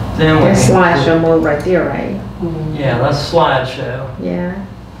 Then we That's can- slideshow mode right there, right? Yeah, that's slideshow. Yeah.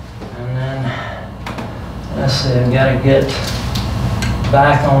 And then, let's see, I've got to get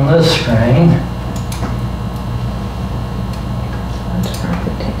back on this screen.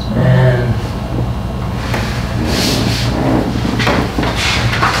 And,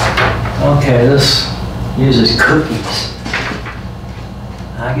 okay, this uses cookies.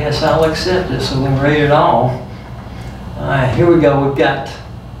 I guess I'll accept it so we can read it all. All right, here we go. We've got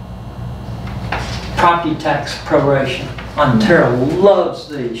property tax proration. Ontario loves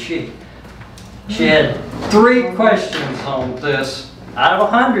these. She had 3 questions on this. Out of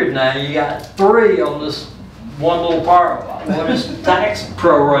 100 now, you got 3 on this one little part. What is tax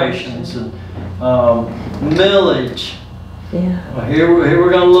prorations and millage? Yeah. Well, here we're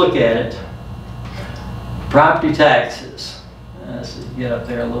going to look at it. Property taxes. Let's get up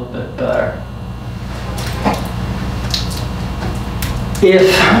there a little bit better.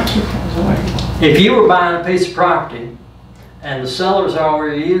 If you were buying a piece of property and the seller's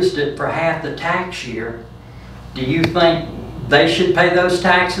already used it for half the tax year, do you think they should pay those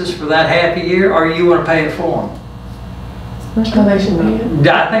taxes for that half a year, or you want to pay it for them? They should be.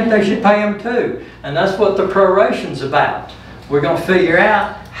 I think they should pay them too. And that's what the proration's about. We're going to figure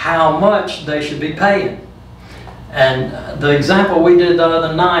out how much they should be paying. And the example we did the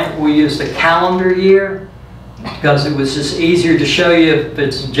other night, we used a calendar year because it was just easier to show you if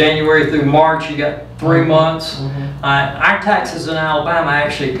it's January through March, you got 3 months. Our taxes in Alabama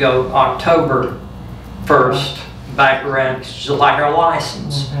actually go October 1st back around, just like our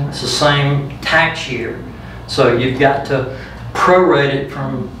license. It's the same tax year. So you've got to prorate it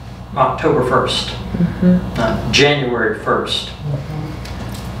from October 1st, not January 1st.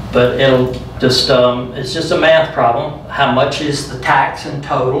 But it'll just, it's just a math problem. How much is the tax in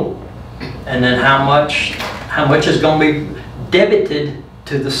total? And then how much is going to be debited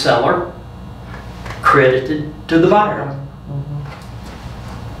to the seller, credited to the buyer.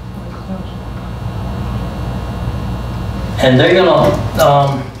 And they're going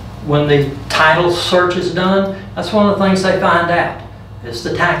to, when the title search is done, that's one of the things they find out, is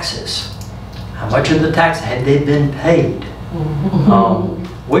the taxes. How much of the tax had they been paid?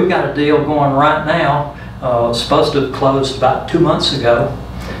 We've got a deal going right now, supposed to have closed about 2 months ago,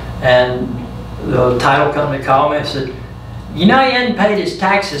 and the title company called me and said, you know, he hadn't paid his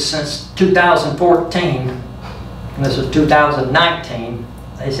taxes since 2014, and this is 2019.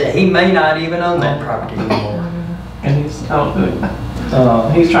 They said he may not even own that property anymore. And he's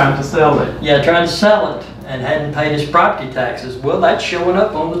he's trying to sell it. Yeah, trying to sell it and hadn't paid his property taxes. Well, that's showing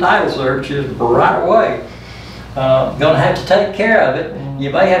up on the title searches right away. Gonna have to take care of it. You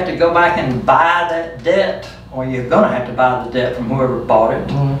may have to go back and buy that debt, or you're gonna have to buy the debt from whoever bought it.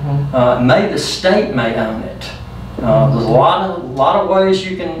 Maybe the state may own it. There's a lot of ways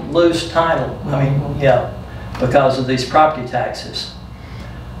you can lose title. I mean, yeah, because of these property taxes.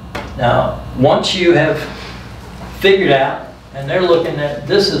 Now, once you have figured out, and they're looking at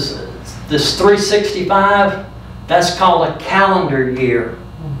this 365, that's called a calendar year.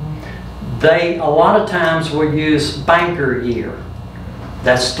 They a lot of times will use banker year.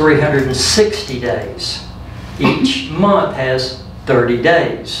 That's 360 days. Each month has 30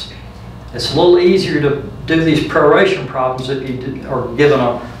 days. It's a little easier to do these proration problems if you are given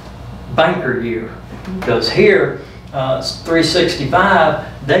a banker year. Because here, it's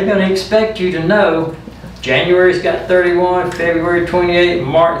 365, they're going to expect you to know January's got 31, February 28,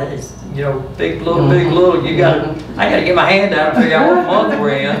 March, it's, you know, big, little, I got to get my hand out and figure out what month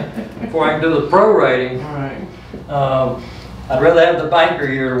we're in before I can do the prorating. I'd rather have the banker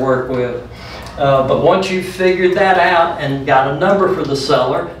year to work with. But once you've figured that out and got a number for the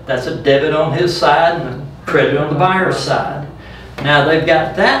seller, that's a debit on his side and a credit on the buyer's side. Now they've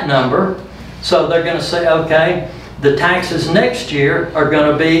got that number, so they're going to say, okay, the taxes next year are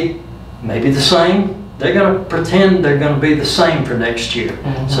going to be maybe the same. They're going to pretend they're going to be the same for next year.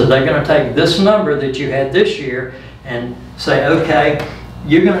 So they're going to take this number that you had this year and say, okay,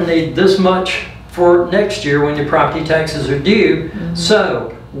 you're going to need this much for next year when your property taxes are due.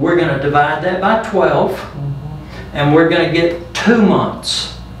 So we're going to divide that by 12, and we're going to get 2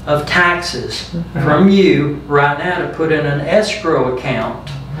 months of taxes from you right now to put in an escrow account,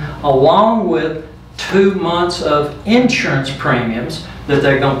 along with 2 months of insurance premiums that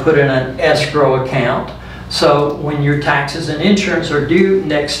they're going to put in an escrow account. So when your taxes and insurance are due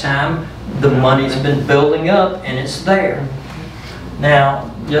next time, the money's been building up and it's there.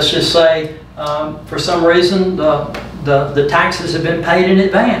 Now, let's just say for some reason the taxes have been paid in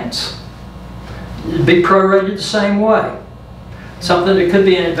advance. It'd be prorated the same way. Something that could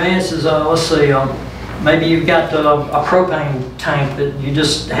be in advance is, let's see, maybe you've got a propane tank that you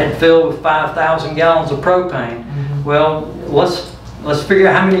just had filled with 5,000 gallons of propane. Well, let's figure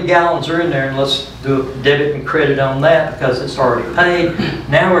out how many gallons are in there, and let's do a debit and credit on that because it's already paid.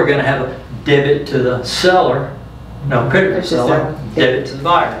 Now we're going to have a debit to the seller, no, credit to the seller, debit to the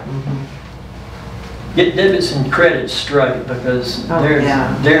buyer. Get debits and credits straight, because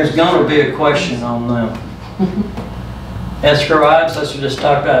there's going to be a question on them. Escrow items, let's just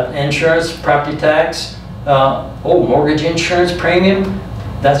talk about insurance, property tax, mortgage insurance premium.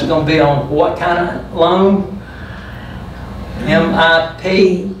 That's going to be on what kind of loan?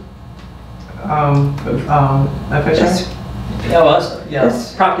 MIP? FHA? Yeah,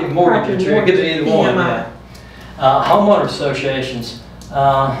 property mortgage insurance, give it either one. Homeowner associations.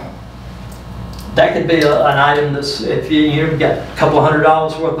 That could be an item that's, if you've got a couple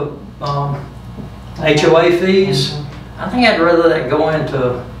 $100 worth of HOA fees, I think I'd rather that go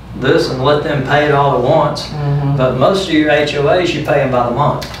into this and let them pay it all at once. But most of your HOAs, you pay them by the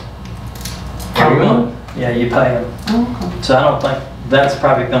month. Every month. Yeah, you pay them. So I don't think that's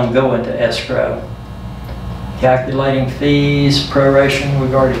probably going to go into escrow. Calculating fees, proration,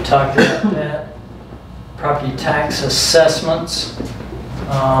 we've already talked about that. Property tax assessments.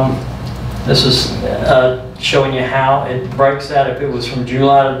 This is showing you how it breaks out. If it was from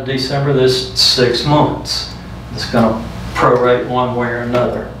July to December, this 6 months. It's going to prorate one way or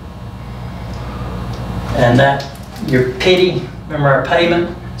another. And that, your pity, remember our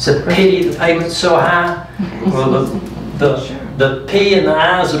payment? It's a pity, the payment's so high. Well, the P and the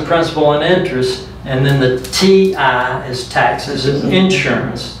I is the principal and interest, and then the TI is taxes and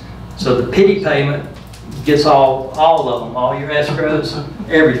insurance. So the pity payment gets all of them, all your escrows,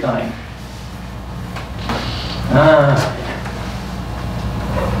 everything.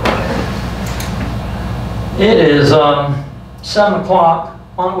 It is 7 o'clock.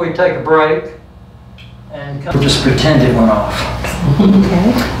 Why don't we take a break and just pretend it went off. Okay.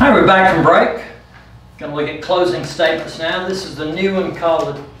 All right, we're back from break. Going to look at closing statements now. This is the new one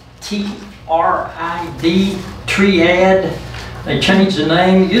called the TRID, Triad. They changed the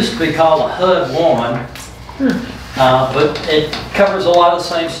name. It used to be called a HUD-1. But it covers a lot of the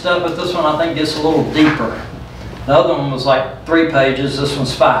same stuff, but this one I think gets a little deeper. The other one was like 3 pages, this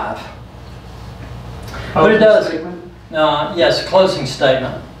one's 5. But it does, yes, a closing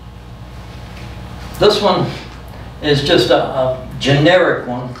statement. This one is just a generic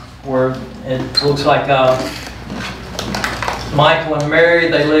one where it looks like Michael and Mary,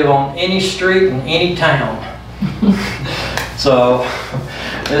 they live on any street in any town. So,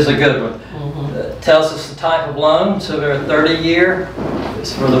 this is a good one. It tells us the type of loan, so they're a 30-year.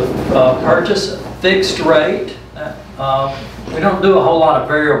 It's for the purchase, fixed rate. We don't do a whole lot of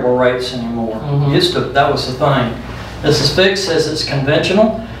variable rates anymore. Used to, that was the thing. This is fixed, says it's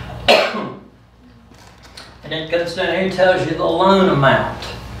conventional. And it goes down here and tells you the loan amount.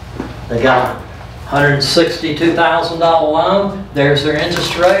 They got a $162,000 loan, there's their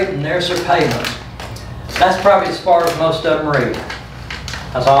interest rate, and there's their payment. That's probably as far as most of them read.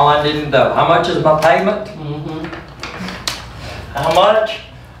 That's all I didn't know. How much is my payment? How much?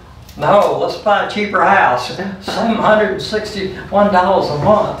 No, let's buy a cheaper house. $761 a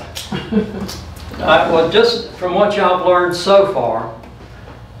month. Well, just from what y'all have learned so far,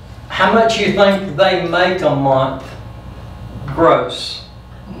 how much you think they make a month gross?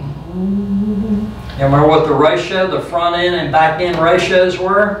 You remember what the ratio, the front end and back end ratios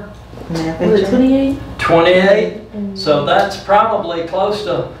were? Was it 28? 28. So that's probably close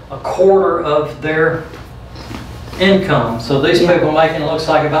to a quarter of their income. So these people making, looks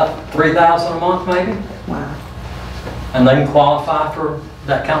like about $3,000 a month maybe. Wow. And they can qualify for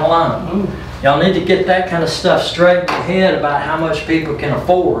that kind of loan. Y'all need to get that kind of stuff straight in your head about how much people can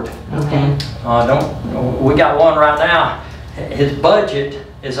afford. Okay. We got one right now. His budget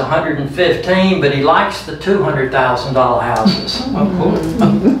is $115, but he likes the $200,000 houses. Of course.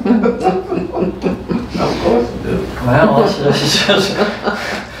 Of course it do. Well, it's just,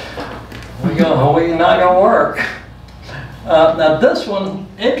 we're not going to work. Now this one,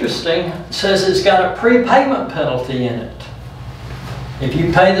 interesting, says it's got a prepayment penalty in it. If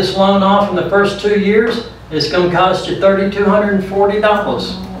you pay this loan off in the first 2 years, it's going to cost you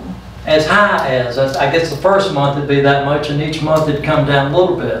 $3,240. As high as, I guess the first month it'd be that much, and each month it'd come down a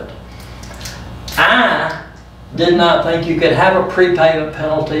little bit. I did not think you could have a prepayment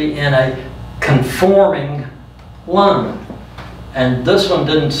penalty in a conforming loan. And this one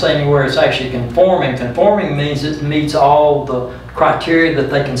didn't say anywhere it's actually conforming. Conforming means it meets all the criteria that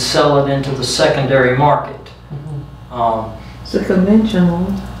they can sell it into the secondary market. It's a conventional.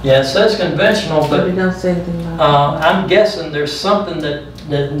 Yeah, it says conventional, But but it don't say anything about I'm guessing there's something that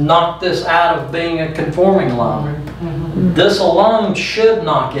knocked this out of being a conforming loan. This alone should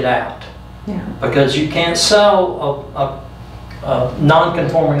knock it out. Yeah. Because you can't sell a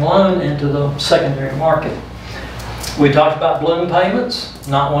non-conforming loan into the secondary market. We talked about balloon payments,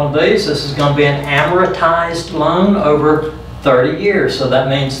 not one of these. This is going to be an amortized loan over 30 years. So that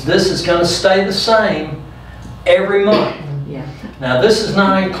means this is going to stay the same every month. Yeah. Now this is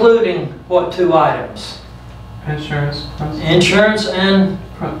not including what 2 items? Insurance. Insurance and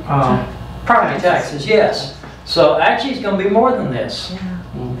property taxes, yes. So actually it's going to be more than this.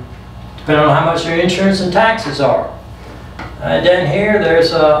 Depending on how much your insurance and taxes are. Down here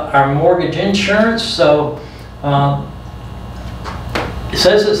there's our mortgage insurance. So it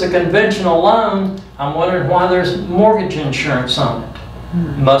says it's a conventional loan. I'm wondering why there's mortgage insurance on it.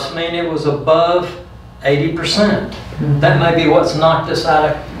 Must mean it was above 80%. That may be what's knocked us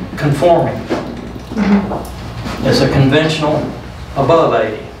out of conforming. It's a conventional above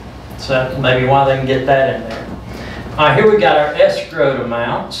 80. So that may be why they can get that in there. All right, here we got our escrowed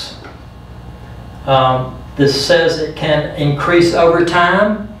amounts. This says it can increase over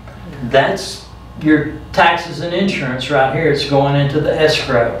time. That's your taxes and insurance right here. It's going into the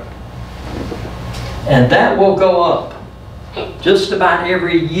escrow. And that will go up. Just about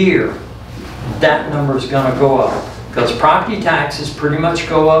every year, that number is going to go up. Because property taxes pretty much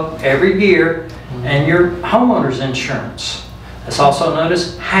go up every year, and your homeowner's insurance. It's also known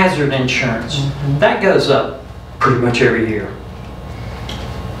as hazard insurance. That goes up pretty much every year.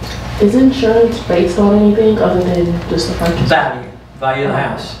 Is insurance based on anything other than just the purchase? Value of the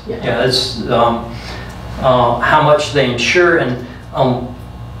house. Yeah. It's how much they insure. And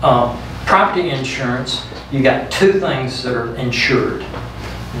property insurance, you got 2 things that are insured.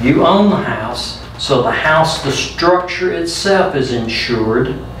 You own the house, so the house, the structure itself is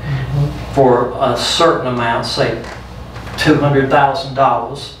insured for a certain amount, say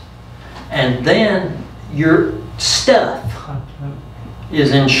 $200,000. And then your stuff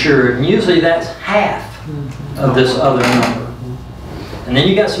is insured, and usually that's half of this other number. And then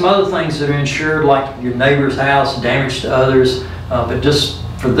you got some other things that are insured, like your neighbor's house, damage to others, but just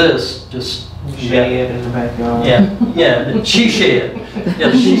for this, just Shed in the backyard. Yeah, the she shed. Yeah,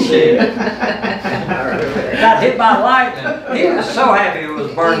 the she shed. Got hit by lightning. He was so happy it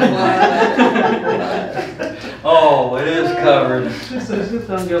was burning. Oh, it is covered. She said she's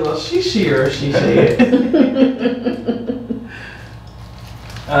gonna get a little she shed.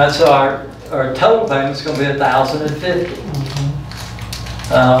 So our total payment's gonna be $1,050.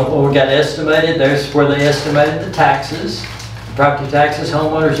 Well, we got estimated, there's where they estimated the taxes, property taxes,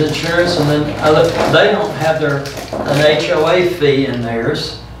 homeowners insurance, and then they don't have an HOA fee in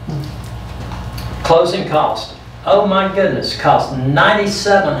theirs. Closing cost. Oh my goodness, cost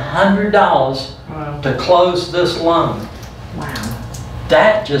 $9,700 to close this loan. Wow.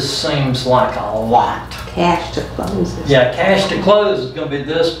 That just seems like a lot. Cash to close this. Yeah, cash to close is going to be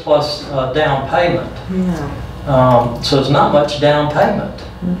this plus down payment. Yeah. So it's not much down payment.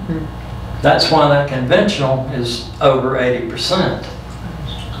 Mm-hmm. That's why that conventional is over 80%.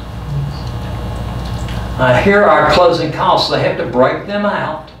 Here are our closing costs. They have to break them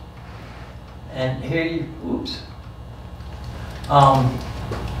out. And here you, oops.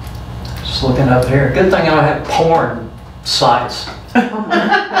 Just looking up here. Good thing I don't have porn sites.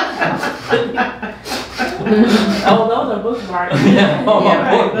 Oh, those are bookmarks. Yeah,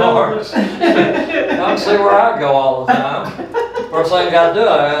 bookmarks. I'll see where I go all the time. First thing I got to do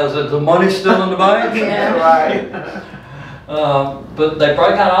is the money still in the bank? Yeah. Right. But they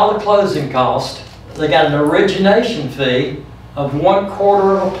break out all the closing costs. They got an origination fee of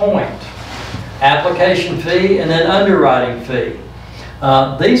 1/4 of a point, application fee, and then underwriting fee.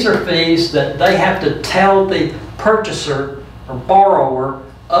 These are fees that they have to tell the purchaser or borrower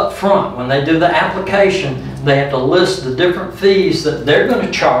up front. When they do the application, they have to list the different fees that they're going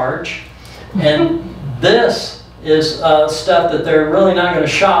to charge, and this is stuff that they're really not going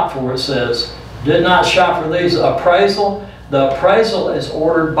to shop for. It says, did not shop for these. Appraisal. The appraisal is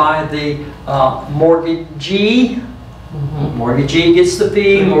ordered by the mortgagee. Mortgagee gets the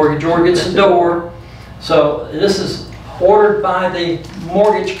fee, mortgagor gets the door. So this is ordered by the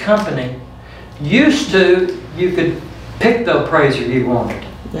mortgage company. Used to, you could pick the appraiser you wanted.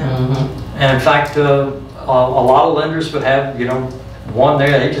 And in fact, a lot of lenders would have, one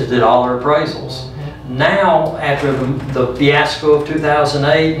there, they just did all their appraisals. Now, after the fiasco of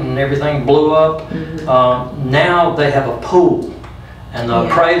 2008 and everything blew up, now they have a pool. And the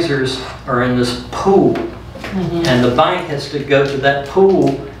appraisers are in this pool. And the bank has to go to that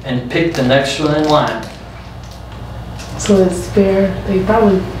pool and pick the next one in line. So it's fair. They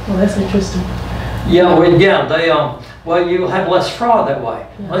probably, well, that's interesting. Yeah, well, you'll have less fraud that way.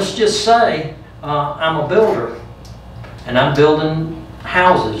 Yeah. Let's just say I'm a builder and I'm building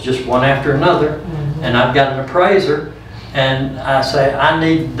houses just one after another, and I've got an appraiser, and I say I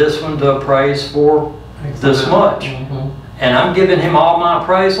need this one to appraise for this much, and I'm giving him all my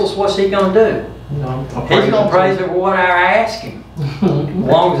appraisals. What's he going to do? He's going to appraise it for what I ask him, as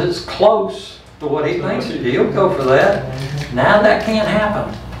long as it's close to what he thinks it is. He'll go for that. Now that can't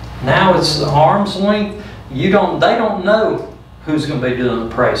happen. Now it's arm's length. They don't know who's going to be doing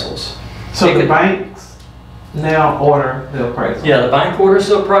the appraisals. So the banks now order the appraisal. Yeah, the bank orders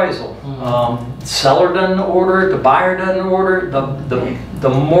the appraisal. Seller doesn't order it. The buyer doesn't order it. The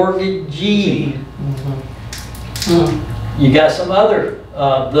mortgagee. You got some other.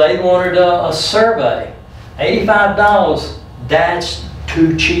 They wanted a survey. $85. That's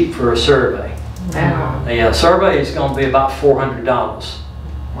too cheap for a survey. Wow. The survey is going to be about $400.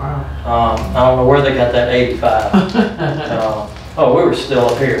 Wow. I don't know where they got that 85. Oh, we were still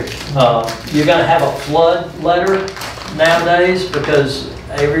up here. You're going to have a flood letter nowadays because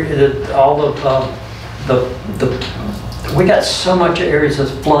we got so much areas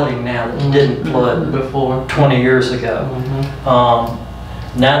that's flooding now that didn't flood before 20 years ago.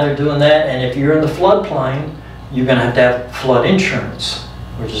 Now they're doing that, and if you're in the floodplain, you're going to have flood insurance,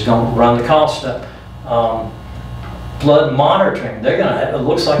 which is going to run the cost up. Flood monitoring, it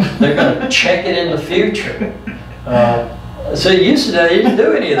looks like they're going to check it in the future. So used to they didn't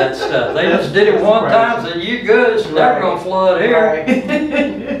do any of that stuff. They just did it one time, said you good, it's never going to flood here.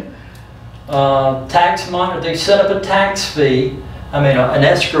 Tax monitor, they set up a tax fee, an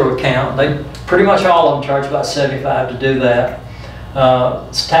escrow account. They pretty much all of them charge about $75 to do that.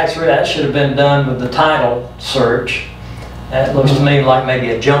 Tax rate, that should have been done with the title search. That looks to me like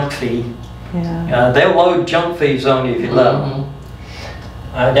maybe a junk fee. Yeah. They'll load junk fees on you if you let them.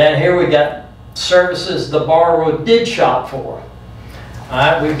 Down here we got services the borrower did shop for.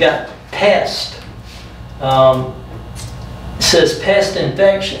 We've got pest. It says pest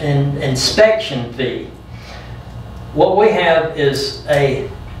inspection fee. What we have is a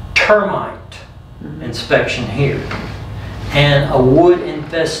termite inspection here. and a wood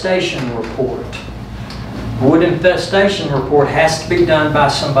infestation report. Wood infestation report has to be done by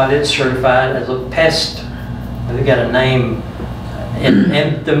somebody that's certified as a pest. They got a name,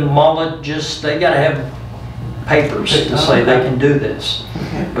 entomologist. They got to have papers to say they can do this.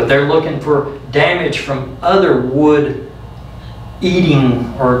 But they're looking for damage from other wood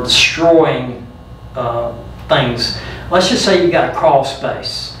eating or destroying things. Let's just say you got a crawl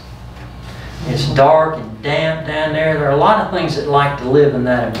space. It's dark and damp down there. There are a lot of things that like to live in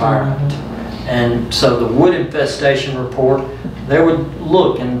that environment. And so the wood infestation report, they would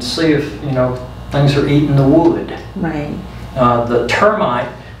look and see if, you know, things are eating the wood. Right. The termite,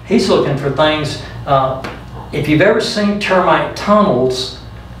 he's looking for things, if you've ever seen termite tunnels,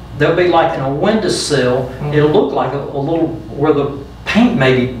 they'll be like in a windowsill. It'll look like a little, where the paint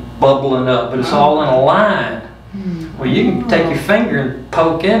may be bubbling up, but it's all in a line. Well, you can take your finger and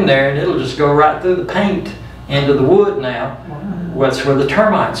poke in there and it'll just go right through the paint into the wood now. That's where the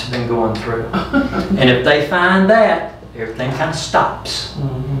termites have been going through. And if they find that, everything kind of stops.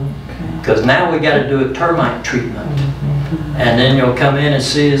 Because now we got to do a termite treatment. And then you'll come in and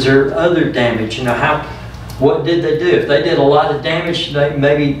see, is there other damage? You know, what did they do? If they did a lot of damage, they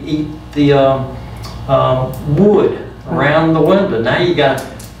maybe eat the wood around the window. Now you got to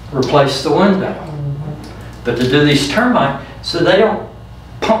replace the window. But to do these termite, so they don't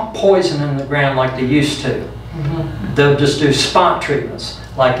pump poison in the ground like they used to. They'll just do spot treatments.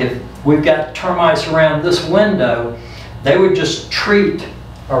 Like if we've got termites around this window, they would just treat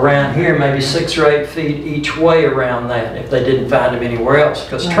around here, maybe 6 or 8 feet each way around that if they didn't find them anywhere else.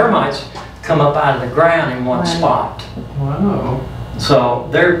 Because termites come up out of the ground in one spot. Wow. So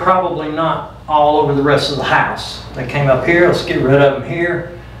they're probably not all over the rest of the house. They came up here, let's get rid of them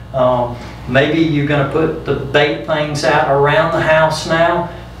here. Maybe you're going to put the bait things out around the house now.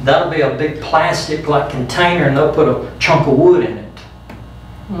 That'll be a big plastic like container and they'll put a chunk of wood in it.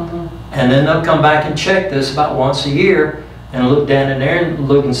 And then they'll come back and check this about once a year and look down in there and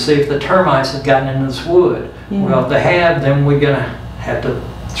look and see if the termites have gotten into this wood. Well, if they have, then we're going to have to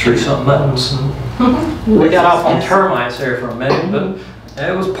treat something else. We got off on termites there for a minute, but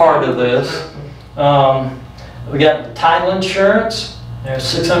it was part of this. We got title insurance. There's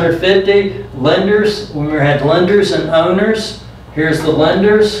 $650. Lenders, we had lenders and owners. Here's the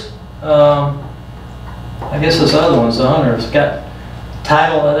lenders. I guess this other one's the owners. Got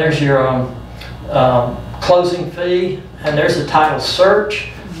title, there's your closing fee, and there's the title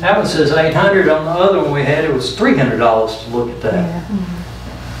search. That one says $800. On the other one we had, it was $300 to look at that.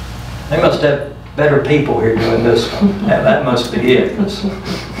 They must have better people here doing this one. That must be it.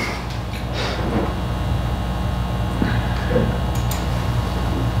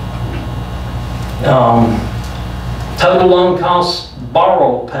 Total loan costs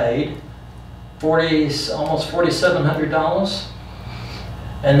borrow paid, almost $4,700.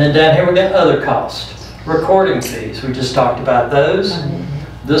 And then down here we got other costs. Recording fees, we just talked about those.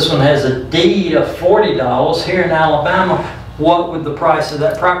 This one has a deed of $40. Here in Alabama, what would the price of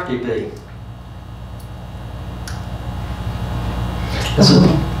that property be? It's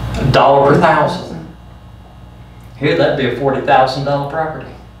 $1 per thousand. Here that'd be a $40,000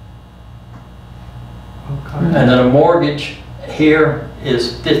 property. And then a mortgage here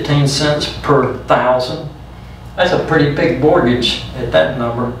is 15 cents per thousand. That's a pretty big mortgage at that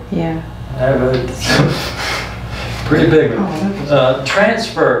number. Yeah. Pretty big.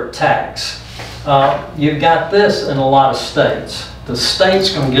 Transfer tax. You've got this in a lot of states. The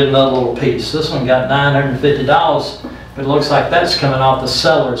state's going to get another little piece. This one got $950, but it looks like that's coming off the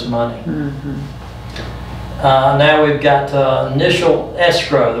seller's money. Now we've got initial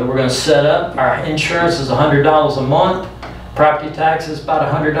escrow that we're going to set up. Our insurance is $100 a month. Property tax is about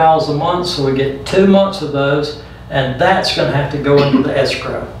 $100 a month, so we get 2 months of those, and that's going to have to go into the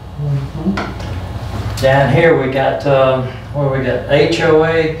escrow. Down here we got,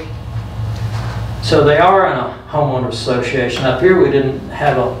 HOA. So they are in a homeowner association. Up here we didn't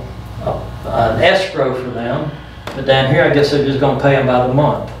have an escrow for them, but down here I guess they're just going to pay them by the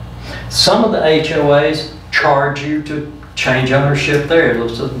month. Some of the HOAs charge you to change ownership there.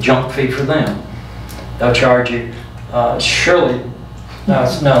 It's a junk fee for them. They'll charge you, surely, no,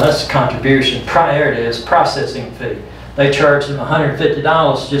 that's a contribution. There it is, processing fee. They charge them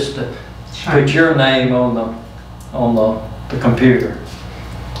 $150 just to put your name on the computer.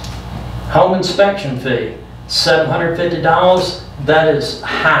 Home inspection fee, $750. That is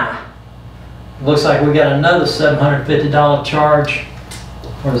high. Looks like we got another $750 charge.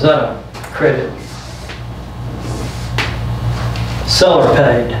 Or is that a credit? Seller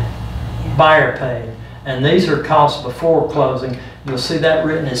paid, buyer paid, and these are costs before closing. You'll see that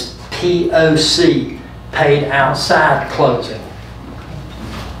written as POC, paid outside closing.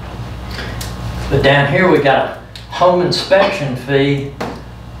 But down here we got a home inspection fee,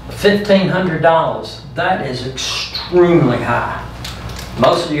 $1,500. That is extremely high.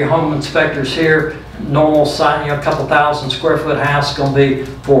 Most of your home inspectors here, normal size, a couple thousand square foot house, going to be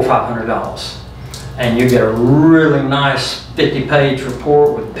 $400 or $500. And you get a really nice 50-page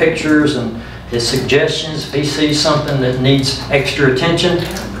report with pictures and his suggestions if he sees something that needs extra attention,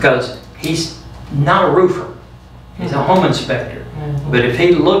 because he's not a roofer, he's a home inspector. But if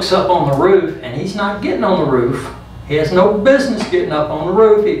he looks up on the roof and he's not getting on the roof, he has no business getting up on the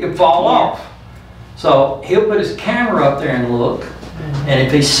roof, he could fall off. So he'll put his camera up there and look, and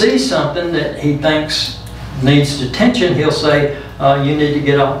if he sees something that he thinks needs attention, he'll say, you need to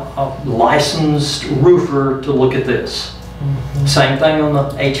get a licensed roofer to look at this. Same thing on the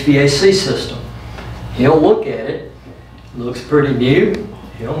HVAC system. He'll look at it, looks pretty new,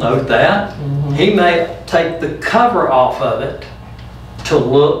 he'll note that. He may take the cover off of it to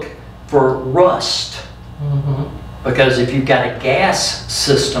look for rust. Because if you've got a gas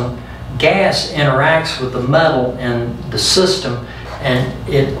system, gas interacts with the metal in the system and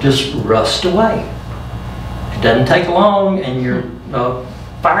it just rusts away. It doesn't take long and your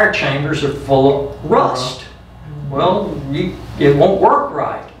fire chambers are full of rust. Well, it won't work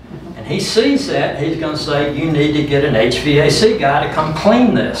right. And he sees that, he's going to say, you need to get an HVAC guy to come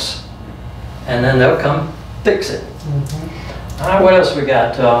clean this. And then they'll come fix it. All right, what else we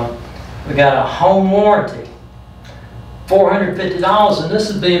got? We got a home warranty. $450, and this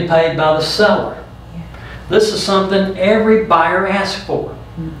is being paid by the seller. This is something every buyer asks for.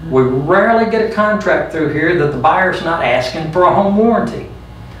 We rarely get a contract through here that the buyer's not asking for a home warranty.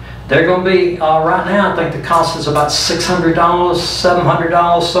 They're going to be, right now, I think the cost is about $600,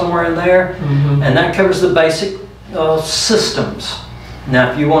 $700, somewhere in there. And that covers the basic systems.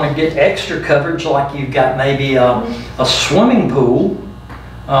 Now, if you want to get extra coverage, like you've got maybe a swimming pool,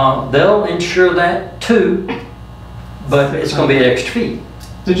 they'll insure that too, but it's going to be an extra fee.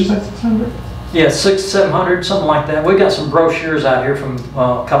 Did you say 600? Yeah, 600, 700, something like that. We got some brochures out here from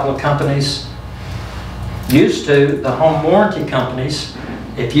a couple of companies. Used to, the home warranty companies,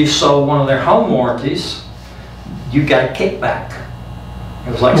 if you sold one of their home warranties, you got a kickback.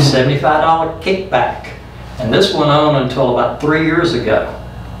 It was like $75 kickback. And this went on until about 3 years ago.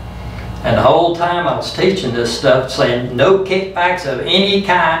 And the whole time I was teaching this stuff, saying no kickbacks of any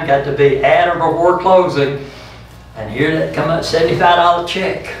kind, got to be at or before closing. And here that come up $75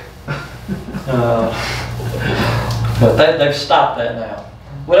 check. But they've stopped that now.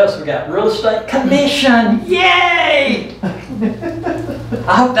 What else we got? Real estate commission, yay!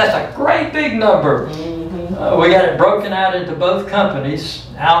 I hope that's a great big number. We got it broken out into both companies,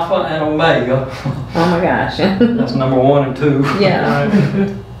 Alpha and Omega. Oh my gosh. That's number 1 and 2. Yeah.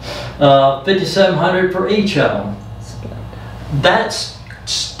 $5,700 for each of them. That's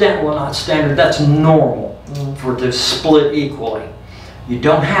well, not standard. That's normal for it to split equally. You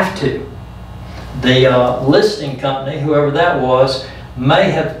don't have to. The listing company, whoever that was, may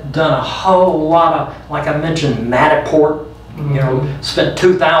have done a whole lot of, like I mentioned, Matterport. You know, spent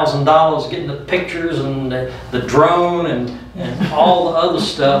 $2,000 getting the pictures and the drone and all the other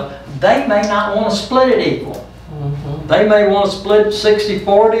stuff. They may not want to split it equal. They may want to split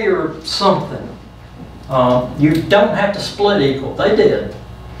 60-40 or something. You don't have to split equal. They did.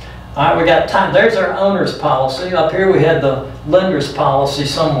 All right, we got time. There's our owner's policy. Up here we had the lender's policy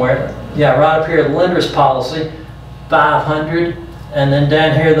somewhere. Yeah, right up here, the lender's policy, $500. And then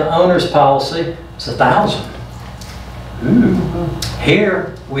down here, the owner's policy, it's $1,000.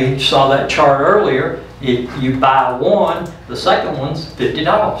 Here, we saw that chart earlier. If you buy one, the second one's $50.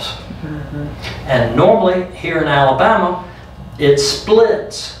 And normally, here in Alabama, it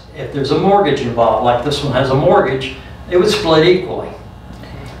splits. If there's a mortgage involved, like this one has a mortgage, it would split equally.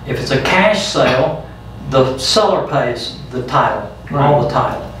 If it's a cash sale, the seller pays the title, all the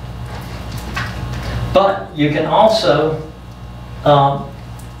title. But you can also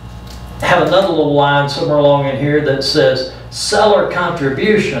have another little line somewhere along in here that says seller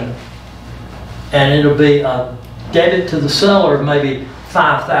contribution, and it'll be a debit to the seller of maybe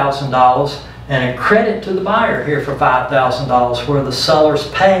 $5,000 and a credit to the buyer here for $5,000, where the seller's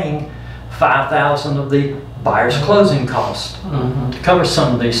paying $5,000 of the buyer's closing cost to cover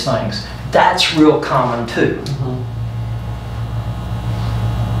some of these things. That's real common too.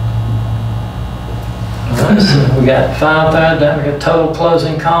 Alright, so we got $5,000, we got total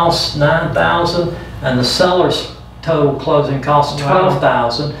closing costs $9,000, and the seller's total closing costs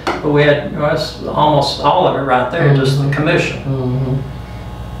 $12,000. But we had almost all of it right there, just the commission.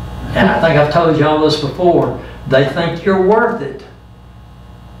 And I think I've told you all this before. They think you're worth it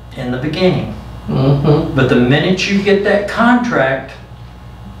in the beginning. Mm-hmm. But the minute you get that contract,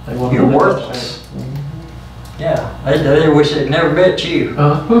 They want you're to worthless. Yeah, they wish they'd never met you.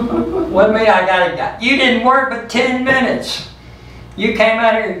 What do you mean you didn't work but 10 minutes. You came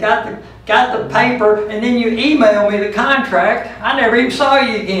out here and got the paper, and then you emailed me the contract. I never even saw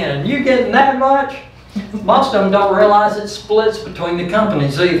you again. You getting that much? Most of them don't realize it splits between the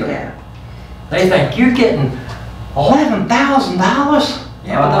companies either. Yeah. They think you're getting $11,000.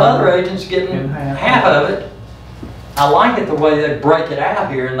 Yeah, but the other agent's getting half of it. I like it the way they break it out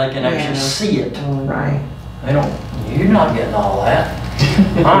here and they can actually see it. Right. They don't, you're not getting all that.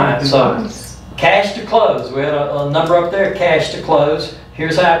 All right, so cash to close. We had a number up there, cash to close.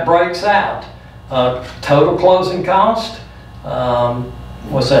 Here's how it breaks out. Total closing cost.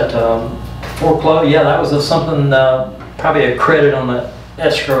 What's that? Foreclose? Yeah, that was something, probably a credit on the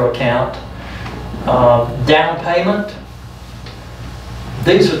escrow account. Down payment.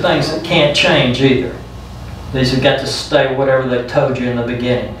 These are things that can't change either. These have got to stay whatever they told you in the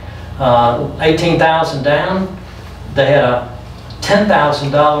beginning. $18,000 down. They had a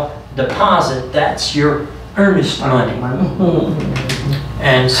 $10,000 deposit. That's your earnest money.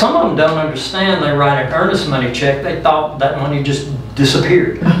 And some of them don't understand. They write an earnest money check. They thought that money just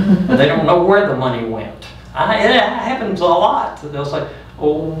disappeared. They don't know where the money went. It happens a lot. They'll say,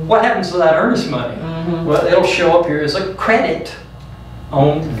 well, what happens to that earnest money? Well, it'll show up here as a credit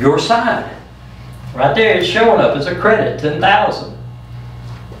on your side. Right there, it's showing up as a credit, $10,000.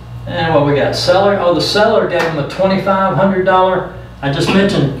 And what we got? Seller. Oh, the seller gave them a $2,500. I just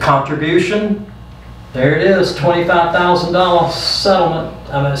mentioned contribution. There it is, $25,000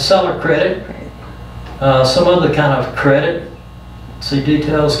 settlement. Seller credit. Some other kind of credit. See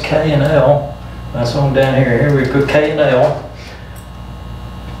details K and L. That's on down here. Here we put K and L.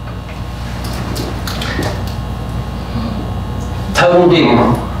 Total due.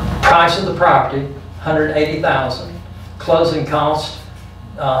 Price of the property, $180,000. Closing cost,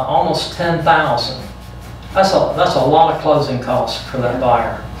 almost $10,000. That's a lot of closing costs for that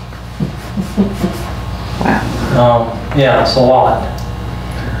buyer. Wow. Yeah, that's a lot.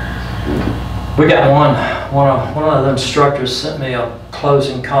 We got one of the instructors sent me a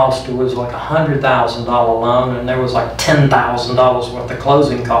closing cost. It was like a $100,000 loan, and there was like $10,000 worth of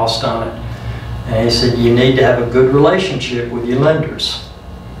closing cost on it. And he said you need to have a good relationship with your lenders,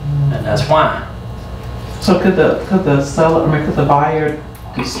 and that's why. So could the seller, could the buyer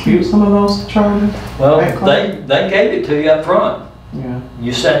dispute some of those charges? Well, they gave it to you up front. Yeah.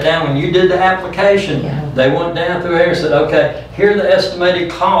 You sat down when you did the application. Yeah. They went down through here and said, okay, here are the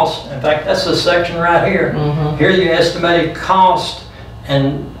estimated costs. In fact, that's the section right here. Here are your estimated costs,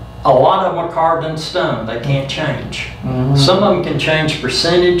 and a lot of them are carved in stone. They can't change. Some of them can change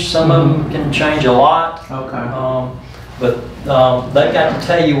percentage. Some of them can change a lot. Okay. But they got to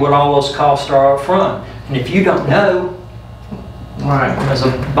tell you what all those costs are up front. And if you don't know, Right. as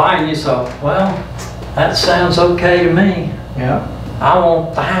a buyer, you say, well, that sounds okay to me. Yeah. I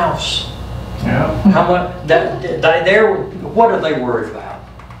want the house. Yeah. How much? What are they worried about?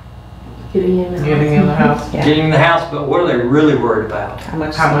 Getting in the house. Yeah. Getting the house, but what are they really worried about? How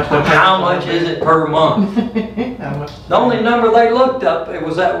much? How much is it per month? How much? The only number they looked up, it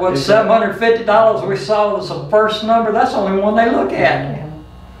was that what $750 we saw was the first number. That's the only one they look at.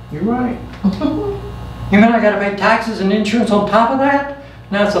 You're right. You mean I got to pay taxes and insurance on top of that?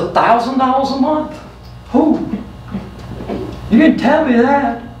 Now it's $1,000 a month. Who? You didn't tell me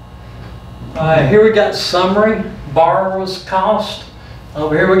that. Here we got summary, borrower's cost.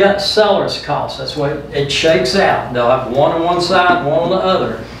 Over here we got seller's cost. That's what it shakes out. They'll have one on one side, one on the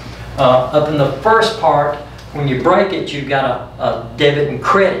other. Up in the first part, when you break it, you've got a debit and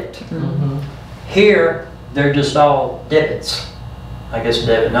credit. Here, they're just all debits. I guess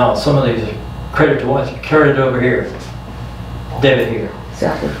debit. No, some of these are credit to what? Credit over here. Debit here.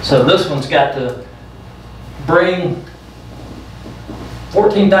 So this one's got to bring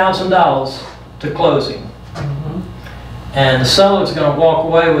 $14,000 to closing. And the seller's going to walk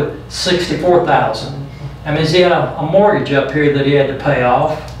away with $64,000. That means he had a mortgage up here that he had to pay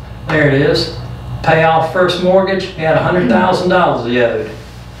off. There it is. Pay off first mortgage. He had $100,000 he owed.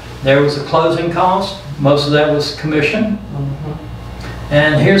 There was the closing cost. Most of that was commission.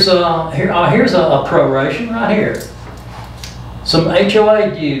 And here's a proration right here. Some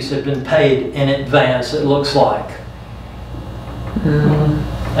HOA dues have been paid in advance, it looks like.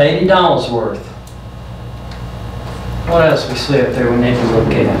 $80 worth. What else we see up there we need to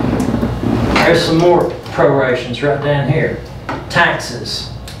look at? There's some more prorations right down here.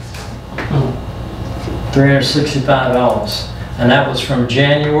 Taxes. $365. And that was from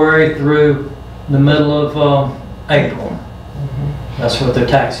January through the middle of April. That's what their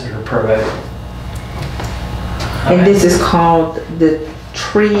taxes are prorated. And this is called, the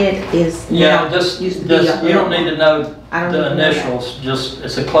TRID is Yeah, now, just, used to be a- you don't need to know I don't the need to know that. initials, just,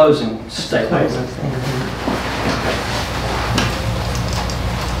 it's a closing statement.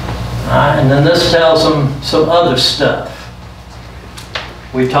 And then this tells them some other stuff.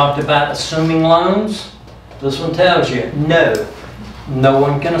 We talked about assuming loans. This one tells you, no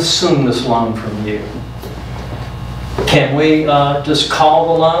one can assume this loan from you. Can we just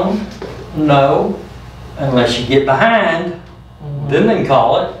call the loan? No, unless you get behind, then they can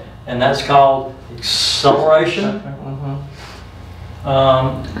call it, and that's called acceleration.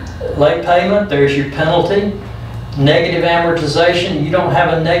 Late payment, there's your penalty. Negative amortization, you don't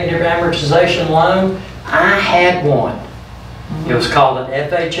have a negative amortization loan. I had one. It was called an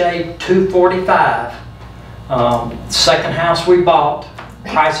FHA 245. Second house we bought,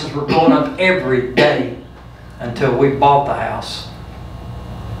 prices were going up every day until we bought the house.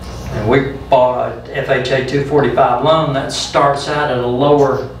 And we bought a FHA 245 loan that starts out at a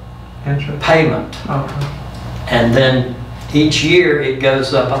lower Interest. payment. Okay. And then each year it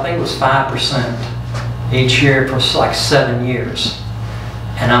goes up, I think it was 5% each year for like 7 years.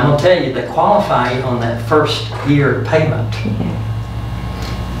 And I'm gonna tell you, they qualify you on that first year payment.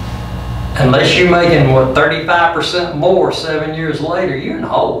 Unless you're making, what, 35% more 7 years later, you're in the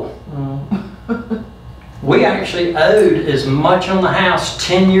hole. We actually owed as much on the house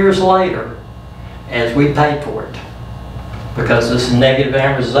 10 years later as we paid for it. Because this negative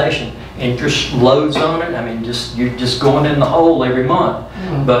amortization, interest loads on it. I mean, you're just going in the hole every month.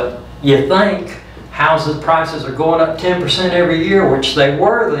 But you think housing prices are going up 10% every year, which they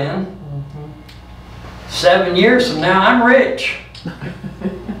were then. 7 years from now, I'm rich.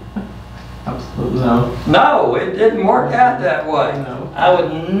 Absolutely no. No, it didn't work out that way. No. I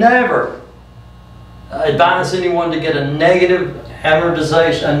would never advise anyone to get a negative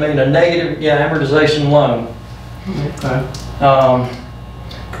amortization, amortization loan.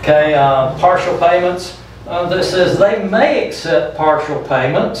 Okay. Partial payments. That says they may accept partial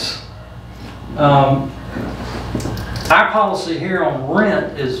payments. Our policy here on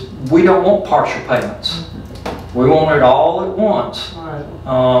rent is we don't want partial payments. We want it all at once.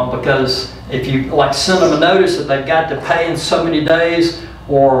 Right. Because if you like send them a notice that they've got to pay in so many days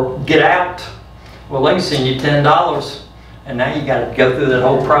or get out, well, they can send you $10 and now you got to go through that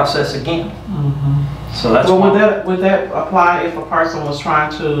whole process again. So that's Well, why. would that apply if a person was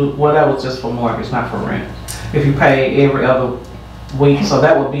trying to, well, that was just for mortgage, not for rent. If you pay every other week, so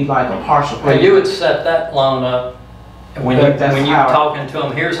that would be like a partial Well, payment. you would set that loan up when you're talking to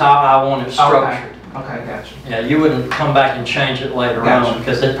them, here's how I want it structured. Okay, gotcha. Yeah, you wouldn't come back and change it later Gotcha. on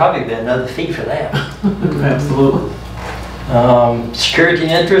because there'd probably be another fee for that. Absolutely. Security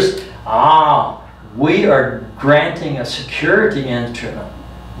interest, we are granting a security instrument.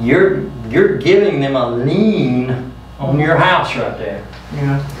 You're giving them a lien on your house right there.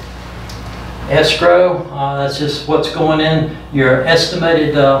 Yeah. Escrow, that's just what's going in. Your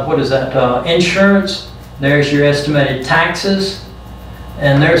estimated, insurance. There's your estimated taxes.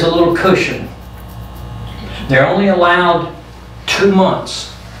 And there's a little cushion. They're only allowed 2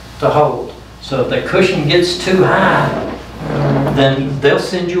 months to hold. So if the cushion gets too high, then they'll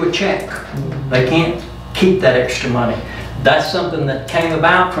send you a check. They can't keep that extra money. That's something that came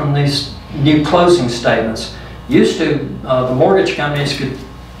about from these new closing statements. Used to, the mortgage companies could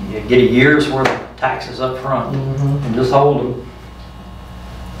get a year's worth of taxes up front and just hold them.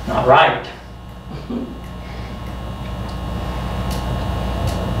 Not right.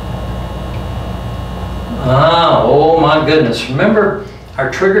 Oh my goodness. Remember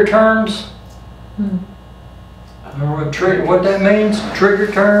our trigger terms? Remember what that means?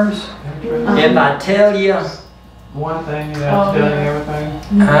 Trigger terms? If I tell you, One thing, you have to tell you everything.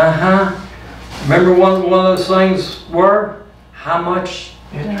 Remember what one of those things were? How much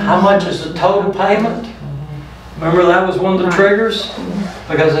is the total payment? Remember that was one of the triggers?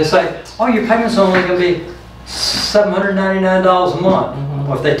 Because they say, oh, your payment's only going to be $799 a month.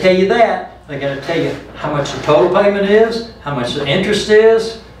 Well, if they tell you that, they got to tell you how much the total payment is, how much the interest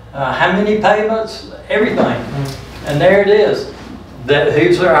is, how many payments, everything. And there it is.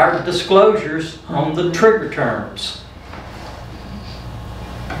 These are our disclosures on the trigger terms.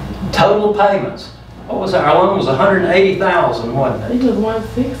 Total payments. What was our loan? Was $180,000, wasn't I it? think it was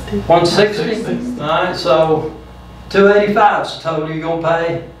 160. 160. All right, so 285 is the total you're gonna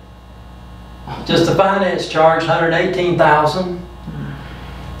pay. Just the finance charge, $118,000.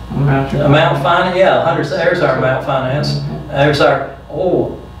 Amount finance, yeah, there's our amount finance. There's our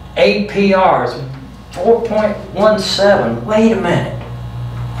APR is 4.17. Wait a minute.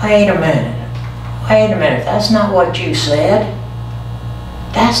 That's not what you said.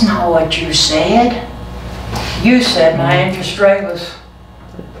 You said my interest rate was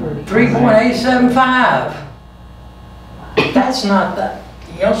 3.875. That's not that.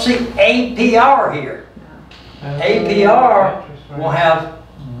 You don't see APR here. APR will have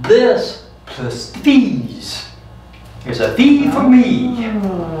this plus fees. There's a fee for me.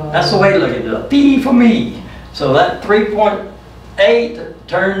 That's the way to look at it, a fee for me. So that 3.8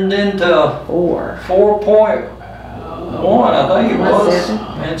 turned into 4.1, I think it was,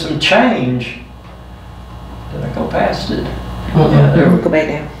 and some change. Did I go past it? Yeah, there. Go back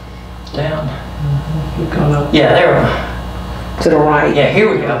down. Down. Keep going up. Yeah, there. To the right. Yeah, here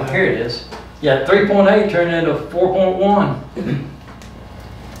we go. Here it is. Yeah, 3.8 turned into 4.1.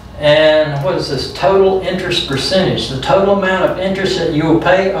 And what is this? Total interest percentage. The total amount of interest that you will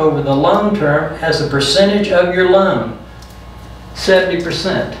pay over the loan term as a percentage of your loan.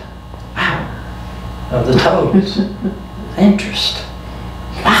 70%. Wow. Of the totals. Interest.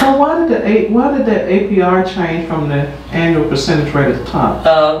 So why did that APR change from the annual percentage rate at the top?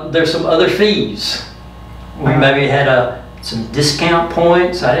 There's some other fees. We maybe had some discount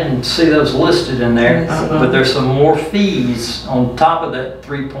points. I didn't see those listed in there, but there's some more fees on top of that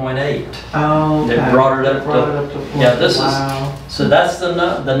 3.8. Oh, okay. That brought it up to yeah. This is so that's the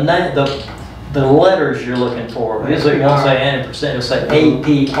letters you're looking for. Usually you don't say annual percent, you'll say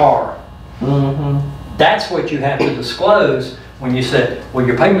APR. That's what you have to disclose when you say, well,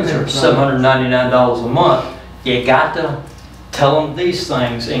 your payments are $799 a month. You got to tell them these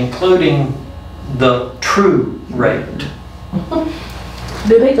things, including the true rate.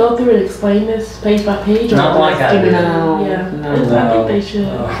 Do they go through and explain this page by page? Or Not like I do. No. Yeah, No. I think they should.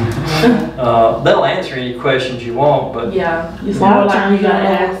 They'll answer any questions you want, but Yeah, it's Well, more I'm like trying you to gotta know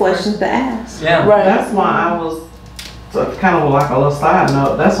what ask questions to ask. yeah. Right. That's why I was, so kind of like a little side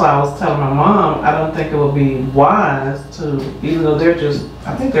note, that's why I was telling my mom, I don't think it would be wise to, even though they're just,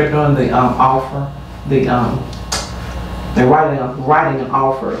 I think they're doing the offer, they're writing an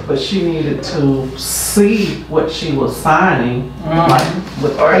offer, but she needed to see what she was signing, like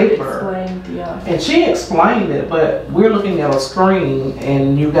with paper. Explained, yeah. And she explained it, but we're looking at a screen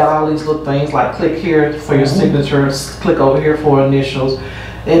and you got all these little things like click here for your signatures, click over here for initials.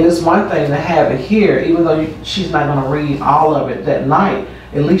 And it's one thing to have it here, even though she's not going to read all of it that night,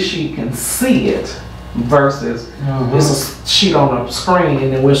 at least she can see it versus it's a sheet on a screen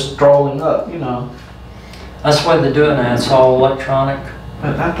and then we're scrolling up, you know. That's why they do it now. It's all electronic.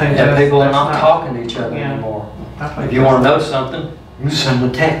 But I think And people are that's not talking to each other Yeah. anymore. I think If you want to know something, you send a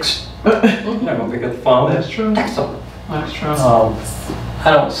text. You're not going to pick up the phone. That's true. Text them. That's true.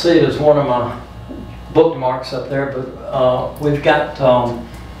 I don't see it as one of my bookmarks up there, but we've got,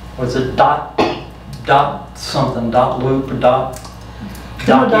 what's it, dot something, dot loop or DocuSign.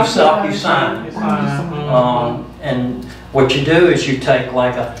 And what you do is you take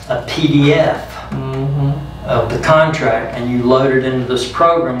like a PDF of the contract and you load it into this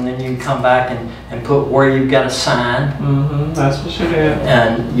program, and then you can come back and put where you've got to sign. That's what she did.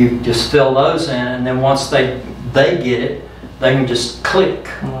 And you just fill those in, and then once they get it, they can just click,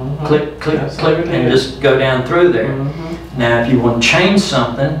 click, That's click, what it and is. just go down through there. Now, if you want to change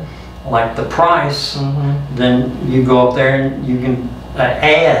something, like the price, then you go up there and you can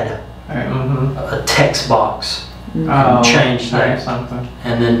add a text box, change that, something.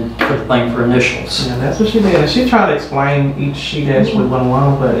 and then put the thing for initials. Yeah, that's what she did. And she tried to explain each sheet as we went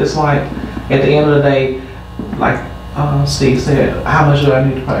along, but it's like, at the end of the day, like Steve said, how much do I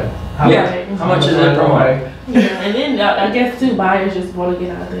need to pay? How much is it per month? Yeah, and then I guess too, buyers just want to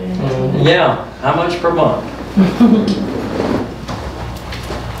get out there. Yeah, how much per month?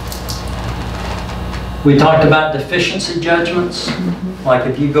 We talked about deficiency judgments, like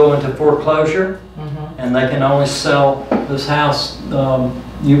if you go into foreclosure and they can only sell this house,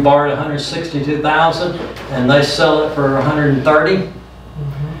 you borrowed $162,000 and they sell it for $130,000,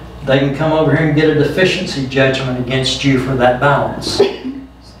 they can come over here and get a deficiency judgment against you for that balance.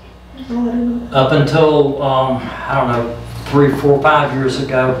 Up until, I don't know, 3, 4, 5 years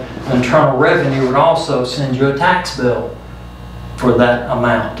ago, the Internal Revenue would also send you a tax bill for that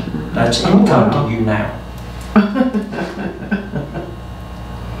amount. That's income to you now.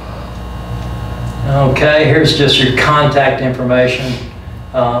 Okay, here's just your contact information.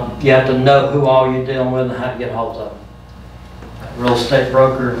 You have to know who all you're dealing with and how to get a hold of them. Real estate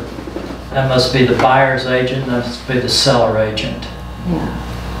broker, that must be the buyer's agent, that must be the seller agent. Yeah.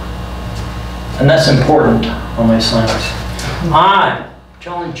 And that's important on these things. Did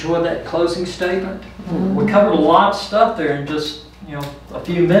y'all enjoy that closing statement? We covered a lot of stuff there in just, a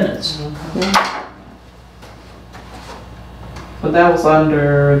few minutes. But that was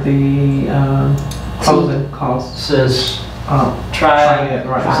under the closing costs. Says, Try try it,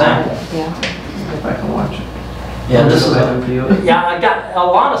 right. example. Yeah. If I can watch it. Yeah, this is, a view. yeah, I got a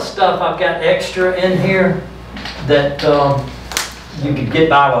lot of stuff I've got extra in here that you could get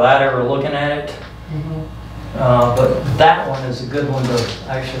by without ever looking at it. But that one is a good one to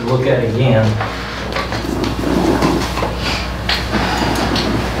actually look at again.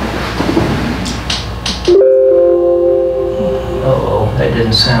 Uh-oh, that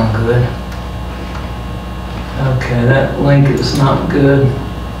didn't sound good. Okay, that link is not good.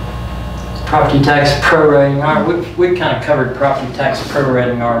 Property tax prorating. All right, we kind of covered property tax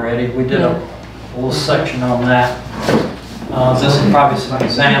prorating already. We did a little section on that. This is probably some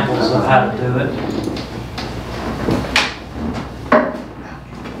examples of how to do it.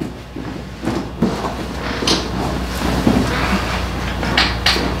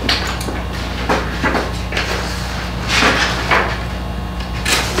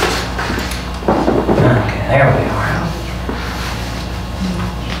 There we are.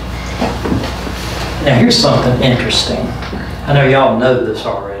 Now here's something interesting. I know y'all know this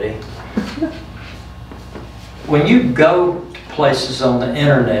already. When you go to places on the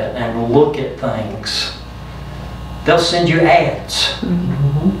internet and look at things, they'll send you ads.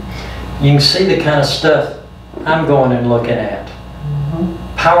 You can see the kind of stuff I'm going and looking at.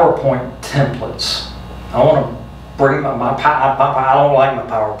 PowerPoint templates. I want to bring I don't like my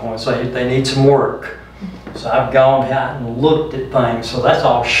PowerPoint, so they need some work. So I've gone out and looked at things, so that's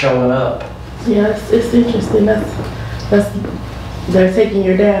all showing up. Yeah, it's interesting. That's they're taking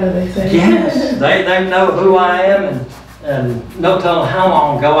your data, they say. Yes, they know who I am, and no telling how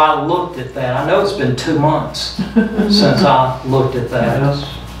long ago I looked at that. I know it's been 2 months since I looked at that. Yes.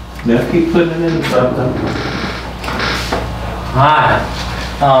 They'll keep putting it in the stuff though. Alright,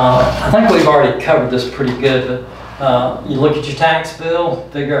 I think we've already covered this pretty good, but you look at your tax bill,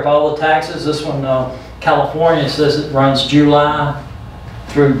 figure up all the taxes. This one, California says it runs July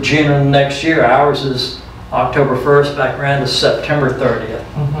through June of next year. Ours is October 1st back around to September 30th.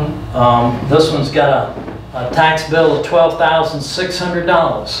 This one's got a tax bill of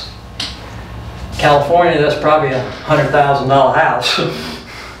 $12,600. California, that's probably a $100,000 house.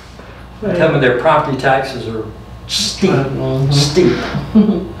 Some of their property taxes are steep, steep.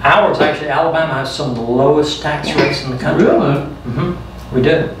 Ours, actually, Alabama has some of the lowest tax rates in the country. Really? We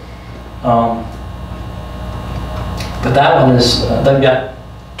do. But that one is, they've got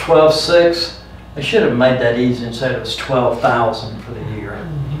 12.6. They should have made that easy and said it was 12,000 for the year.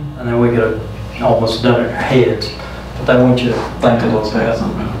 And then we could have almost done it in our heads. But they want you to think a little bit.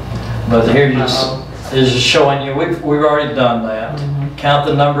 But here is just showing you, we've already done that. Count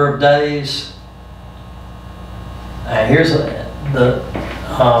the number of days. Here's the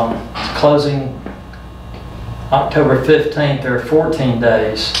closing October 15th, there are 14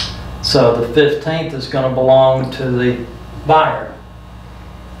 days. So the 15th is going to belong to the buyer.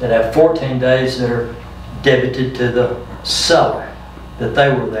 That have 14 days that are debited to the seller, that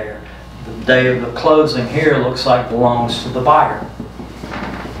they were there. The day of the closing here looks like belongs to the buyer.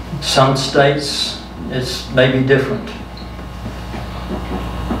 Some states it's maybe different.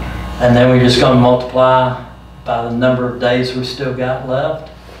 And then we're just going to multiply by the number of days we still got left.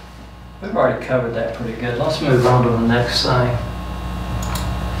 We've already covered that pretty good. Let's move on to the next thing.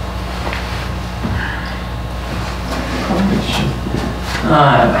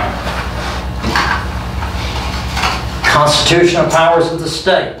 Constitutional powers of the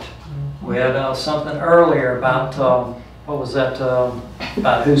state. We had something earlier about, what was that,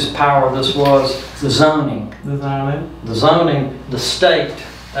 about whose power this was? The zoning. The zoning. The zoning, the state,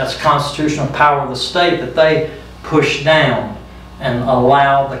 that's constitutional power of the state that they push down and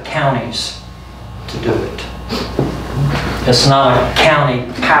allow the counties to do it. It's not a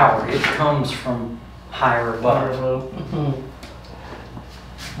county power, it comes from higher above.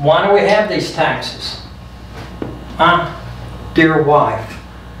 Why do we have these taxes? My dear wife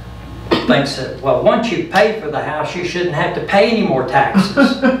thinks that, well, once you pay for the house, you shouldn't have to pay any more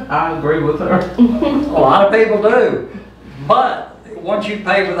taxes. I agree with her. A lot of people do. But once you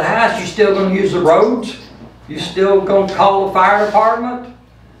pay for the house, you're still going to use the roads? You're still going to call the fire department?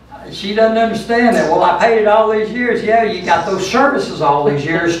 She doesn't understand that. Well, I paid it all these years. Yeah, you got those services all these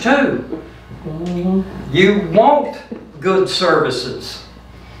years too. You want good services.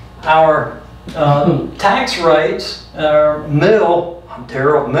 Our tax rates, our mill,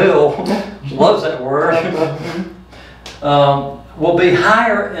 loves that word, will be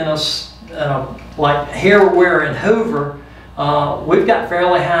higher in a, like here we're in Hoover, we've got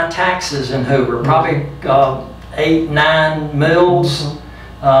fairly high taxes in Hoover, probably 8, 9 mills. We've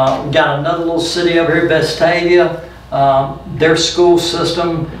got another little city over here, Vestavia, Their school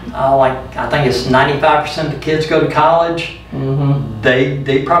system, I think it's 95% of the kids go to college.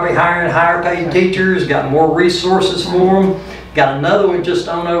 They probably hired higher paid teachers, got more resources for them. Got another one just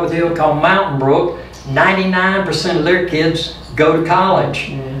on over the hill called Mountain Brook. 99% of their kids go to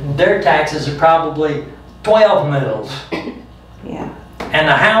college. Their taxes are probably 12 mils. Yeah. And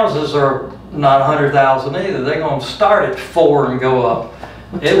the houses are not 100,000 either. They're going to start at 4 and go up.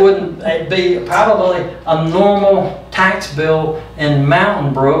 It'd be probably a normal tax bill in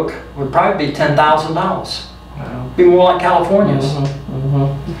Mountain Brook would probably be $10,000. Be more like California's.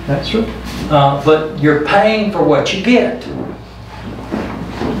 That's true. But you're paying for what you get.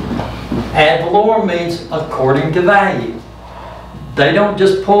 Ad valorem means according to value. They don't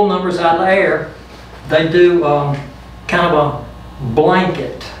just pull numbers out of the air. They do kind of a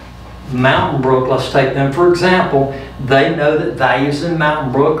blanket. Mountain Brook, let's take them for example. They know that values in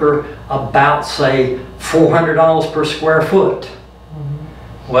Mountain Brook are about, say, $400 per square foot.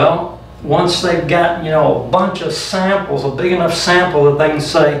 Well, once they've got, a bunch of samples, a big enough sample that they can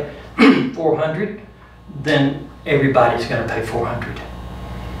say 400, then everybody's going to pay 400.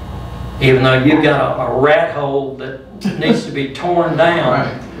 Even though you've got a rat hole that needs to be torn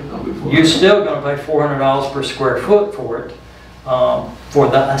down, you're still going to pay $400 per square foot for it, for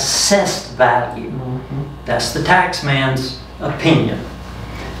the assessed value. That's the tax man's opinion.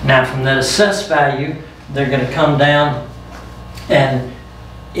 Now from that assessed value, they're going to come down, and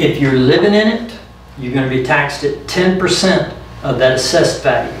if you're living in it, you're going to be taxed at 10% of that assessed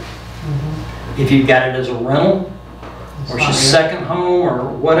value. If you've got it as a rental, or it's your second home, or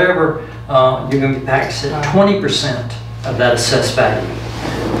whatever, you're going to be taxed at 20% of that assessed value.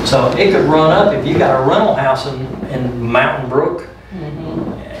 So it could run up if you got a rental house in Mountain Brook.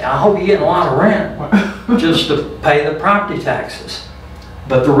 I hope you're getting a lot of rent just to pay the property taxes.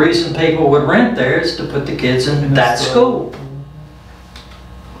 But the reason people would rent there is to put the kids in that school.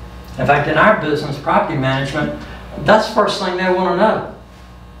 In fact, in our business, property management, that's the first thing they want to know.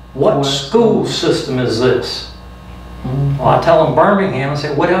 What school system is this? Well, I tell them Birmingham, I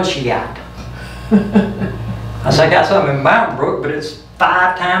say, what else you got? I say, I got something in Mountain Brook, but it's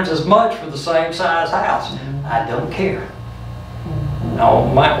 5 times as much for the same size house. I don't care. No,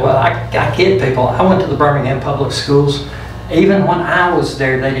 I kid people. I went to the Birmingham Public Schools. Even when I was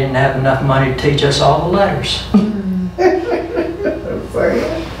there, they didn't have enough money to teach us all the letters.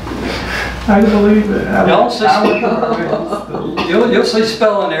 I believe it. You'll see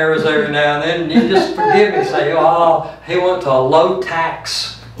spelling errors every now and then. You just forgive me. Say, oh, he went to a low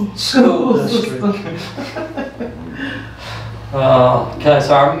tax school district. Okay,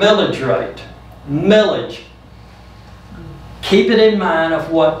 so our millage rate. Millage. Keep it in mind of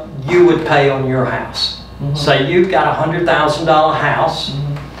what you would pay on your house. Say you've got a $100,000 house.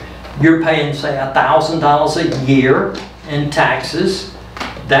 You're paying, say, $1,000 a year in taxes.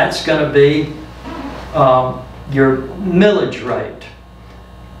 That's going to be your millage rate.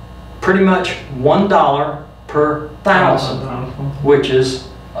 Pretty much $1 per thousand, which is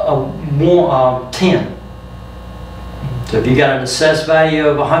 10. So if you got an assessed value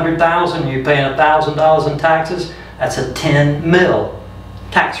of $100,000, you're paying $1,000 in taxes. That's a 10 mil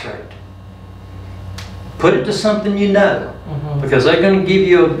tax rate. Put it to something you know, because they're going to give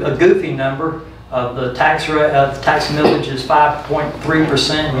you a goofy number. The tax rate of tax millage is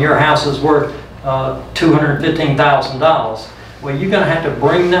 5.3%, and your house is worth $215,000. Well, you're going to have to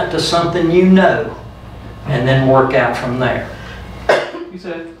bring that to something you know, and then work out from there. You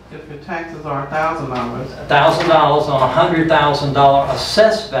said if your taxes are $1,000. $1,000 on a $100,000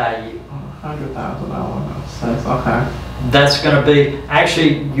 assessed value. $100,000 assessed. Okay. That's going to be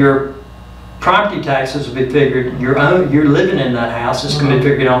actually your property taxes will be figured. You're living in that house. It's going to be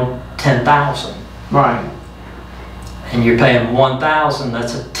figured on $10,000. Right. And you're paying $1,000.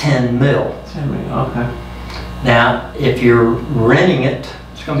 That's a 10 mil. 10 mil. Okay. Now, if you're renting it,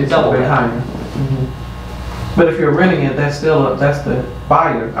 it's going to be double that. Higher. But if you're renting it, that's still that's the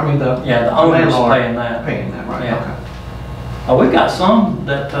buyer. I mean the owner's landlord paying that. Paying that, right? Yeah. Okay. We've got some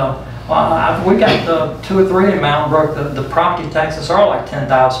that we got 2 or 3 in Mountain Brook. The property taxes are like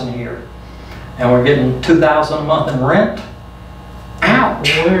 $10,000 a year, and we're getting $2,000 a month in rent. Ouch!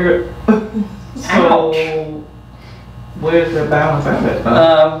 Where's the balance at it?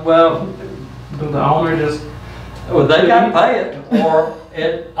 Well, do the owner just? Well, they got to pay it, or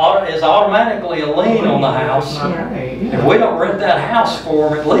it is automatically a lien on the house. If we don't rent that house for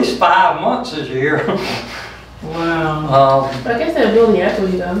them at least 5 months this year. Wow. I guess they're building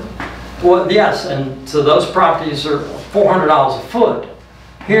equity though. Well, yes, and so those properties are $400 a foot.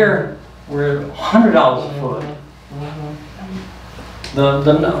 Here, we're $100 a foot.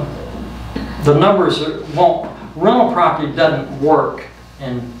 The numbers won't. rental property doesn't work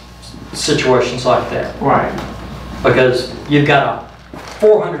in situations like that Right. because you've got a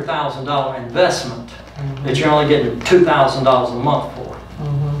 $400,000 investment that you're only getting $2,000 a month for.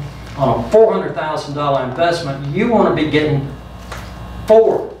 On a $400,000 investment, you want to be getting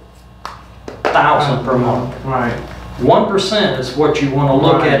 $4,000 per month. Right. 1% is what you want to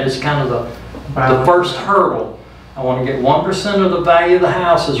look Right. at as kind of the first hurdle. I want to get 1% of the value of the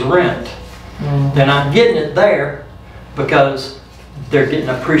house as rent. They're not getting it there because they're getting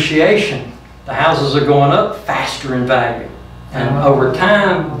appreciation. The houses are going up faster in value. And over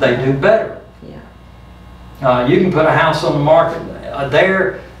time, they do better. You can put a house on the market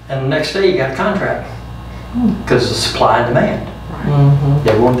there, and the next day you got a contract because of supply and demand.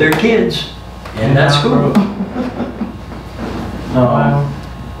 They want their kids in that school.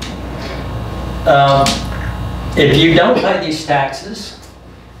 If you don't pay these taxes,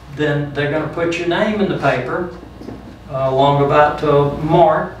 then they're going to put your name in the paper along about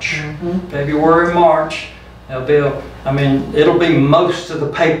March, February, March. It'll be most of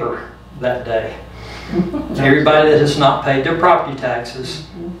the paper that day. Everybody that has not paid their property taxes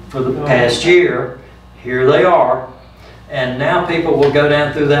for the past year, here they are. And now people will go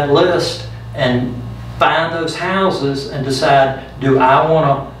down through that list and find those houses and decide, do I want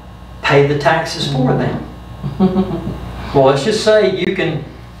to pay the taxes for them? Well, let's just say you've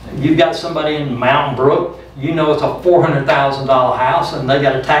got somebody in Mountain Brook, you know it's a $400,000 house and they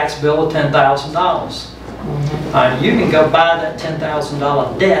got a tax bill of $10,000. You can go buy that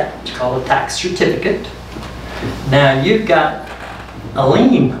 $10,000 debt, it's called a tax certificate. Now you've got a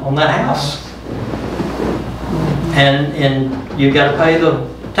lien on that house. And you've got to pay the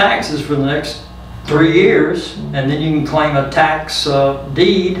taxes for the next 3 years, and then you can claim a tax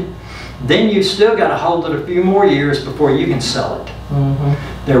deed. Then you've still got to hold it a few more years before you can sell it.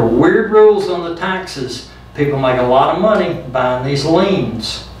 There are weird rules on the taxes. People make a lot of money buying these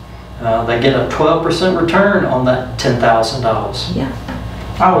liens. They get a 12% return on that $10,000. Yeah.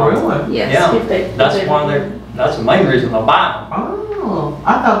 Oh, really? Yes. Yeah, If they- that's the main reason they'll buy them. Oh,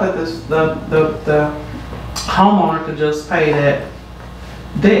 I thought that the homeowner could just pay that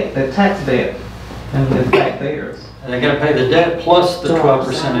debt, that tax debt, and it's back theirs. And they got to pay the debt plus the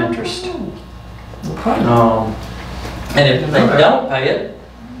 12% interest. Okay. And if they don't pay it,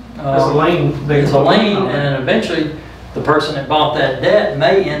 It's a lien. it's a lien, and then eventually the person that bought that debt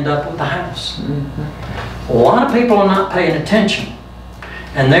may end up with the house. A lot of people are not paying attention.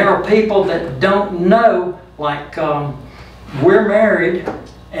 And there are people that don't know, like we're married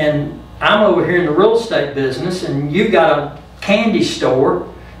and I'm over here in the real estate business and you've got a candy store.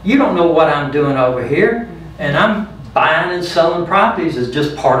 You don't know what I'm doing over here, and I'm buying and selling properties as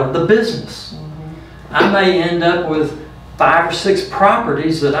just part of the business. I may end up with 5 or 6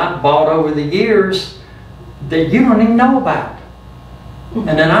 properties that I've bought over the years that you don't even know about.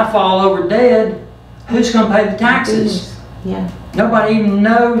 And then I fall over dead, who's going to pay the taxes? Yeah. Nobody even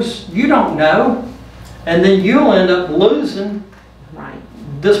knows, you don't know. And then you'll end up losing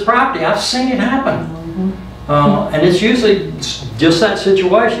this property. I've seen it happen. And it's usually just that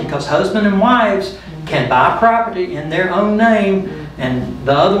situation, because husband and wives can buy property in their own name and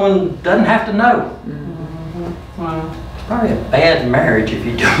the other one doesn't have to know. It's probably a bad marriage if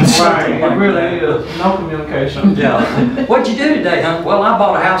you do something Right, like it really that. is. No communication. Yeah. What'd you do today, huh? Well, I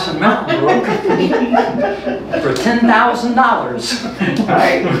bought a house in Mountain Brook for $10,000.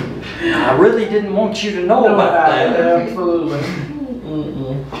 Right. I really didn't want you to know about that. Absolutely.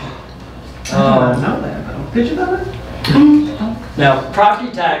 I didn't know that though. Did you know that? Now,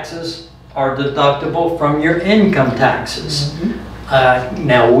 property taxes are deductible from your income taxes.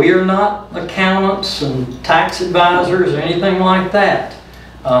 Now, we're not accountants and tax advisors or anything like that.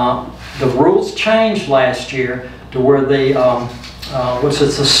 The rules changed last year to where the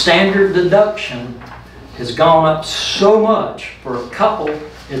standard deduction has gone up so much. For a couple,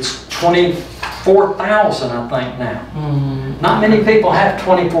 it's $24,000, I think now. Not many people have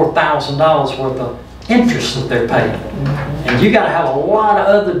 $24,000 worth of interest that they're paying. And you got to have a lot of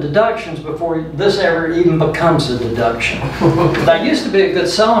other deductions before this ever even becomes a deduction. That used to be a good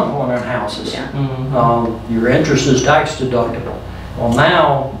selling point on houses. Your interest is tax deductible. Well,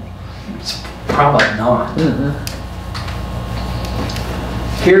 now it's probably not.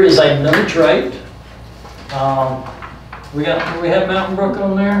 Here is a millage rate. We have Mountain Brook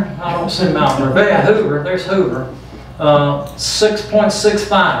on there. I don't see Mountain Brook. Yeah, Hoover. There's Hoover.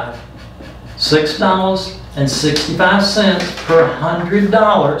 6.65. $6.65 per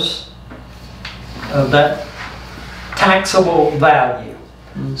 $100 of that taxable value.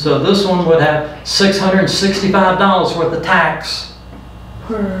 So this one would have $665 worth of tax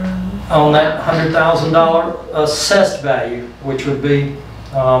on that $100,000 assessed value, which would be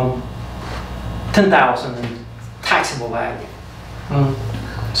 $10,000 in taxable value.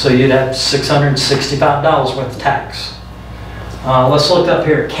 So you'd have $665 worth of tax. Let's look up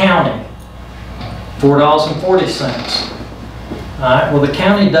here, county, $4.40. All right, well, the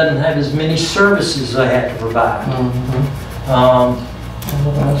county doesn't have as many services they have to provide.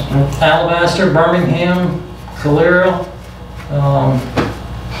 Alabaster, Birmingham, Calera.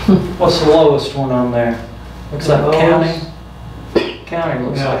 What's the lowest one on there? Looks like county. County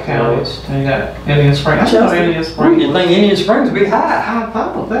looks like the lowest. And you got Indian Springs. I know Indian Springs. You think Indian Springs would be high? I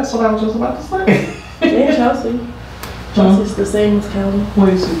thought that's what I was just about to say. And Chelsea. Chelsea's the same as county. What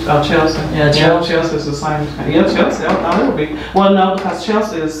is it? Chelsea. Yeah, Chelsea. Chelsea's the same. Yeah, Chelsea. I thought it would be. Well, no, because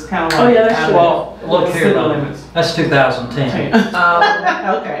Chelsea is kind of like. Oh, yeah, that's true. Well, look here, city though. limits. That's 2010.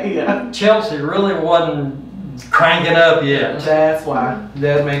 Okay, yeah. Chelsea really wasn't cranking up yet. That's why.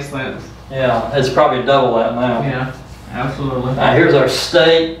 That makes sense. Yeah, it's probably double that now. Yeah, absolutely. Now, here's our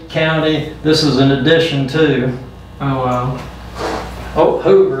state, county. This is in addition to. Oh, wow. Oh,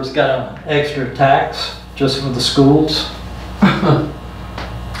 Hoover's got an extra tax just for the schools.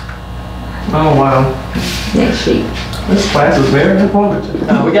 Oh, wow. Next sheet. This class is very informative.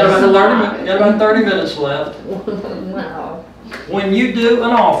 We got about 30 minutes left. Wow. When you do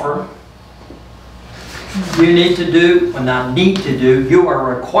an offer, you need to do, well, not need to do, you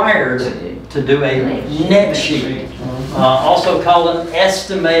are required to do a net sheet, also called an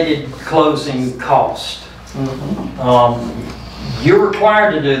estimated closing cost. You're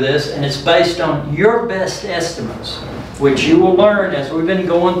required to do this, and it's based on your best estimates, which you will learn as we've been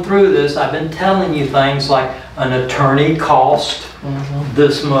going through this. I've been telling you things like an attorney cost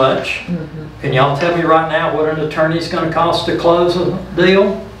this much. Can y'all tell me right now what an attorney's going to cost to close a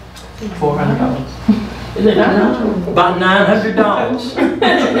deal? $400. Is it not? About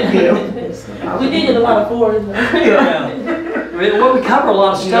 $900. We did get a lot of fours. Yeah. Well, we cover a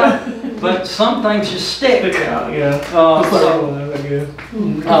lot of stuff, but some things just stick. Yeah.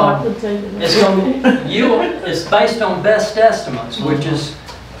 It's based on best estimates, which is,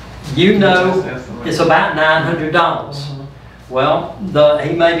 you know, it's about $900. Well,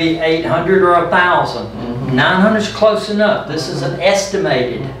 he may be 800 or 1,000. 900 is close enough. This is an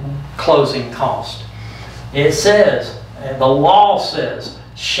estimated closing cost. It says, the law says,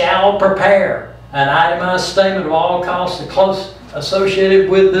 shall prepare an itemized statement of all costs associated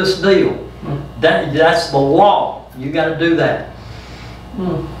with this deal. That's the law. You got to do that.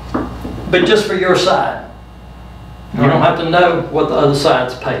 But just for your side. You don't have to know what the other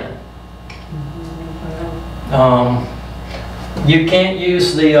side's paying. You can't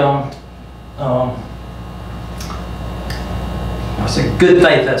use the what's a good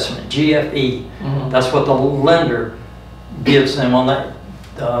faith estimate, GFE. That's what the lender gives them on that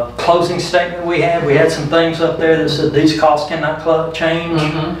closing statement we had. We had some things up there that said these costs cannot change.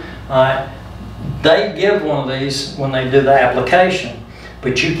 They give one of these when they do the application,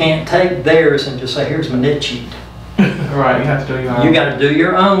 but you can't take theirs and just say, here's my net sheet. Right, you have to do your own. You got to do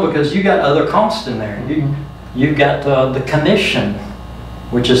your own because you got other costs in there. You've got the commission,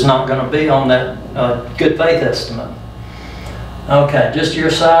 which is not going to be on that good faith estimate. Okay, just your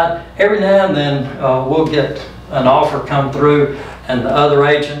side. Every now and then we'll get an offer come through and the other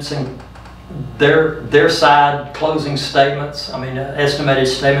agents and their side closing statements, estimated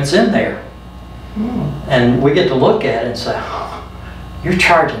statements in there. And we get to look at it and say, oh, you're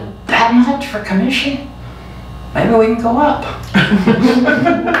charging that much for commission? Maybe we can go up.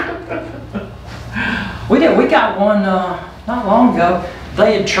 We got one not long ago.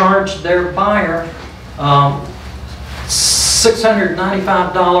 They had charged their buyer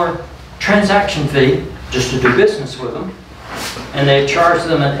 $695 transaction fee just to do business with them, and they charged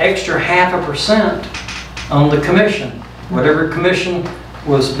them an extra 0.5% on the commission. Whatever commission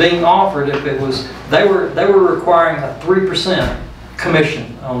was being offered, if it was, they were requiring a 3%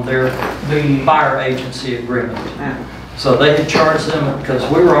 commission on their buyer agency agreement. So they had charged them, because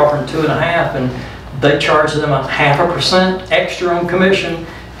we were offering 2.5%, and they charged them a 0.5% extra on commission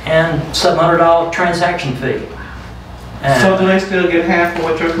and $700 transaction fee. So do they still get half of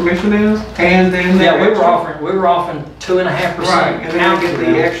what your commission is? And then we were offering 2.5%. Right, and then they get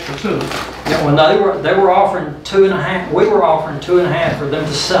the extra too. Yeah, well, no, they were offering 2.5%. We were offering 2.5% for them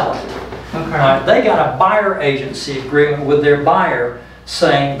to sell it. Okay. They got a buyer agency agreement with their buyer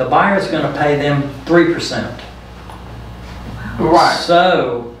saying the buyer is going to pay them 3%. Right.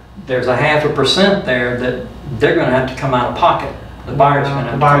 So there's a 0.5% there that they're going to have to come out of pocket. The buyer's going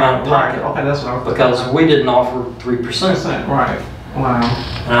to have to come out of pocket. Okay, that's what I was because we didn't offer 3%. Right. Wow.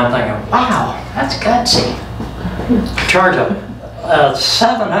 And I'm thinking, wow, that's gutsy. Charge a a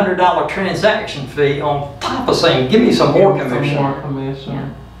 $700 transaction fee on top of saying, give me some more commission. Some more commission. Yeah.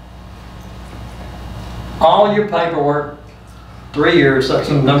 All your paperwork, 3 years, that's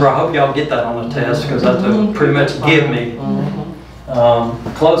a number, I hope y'all get that on the test, because that's a pretty much give me.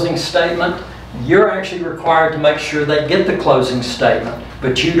 Closing statement, you're actually required to make sure they get the closing statement,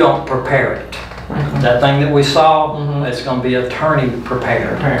 but you don't prepare it. That thing that we saw, it's going to be attorney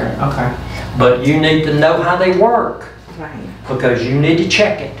prepared. Okay. But you need to know how they work, Right. because you need to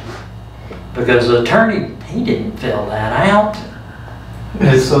check it. Because the attorney, he didn't fill that out.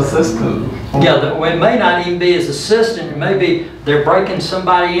 His assistant. Yeah, it may not even be his assistant. It may be they're breaking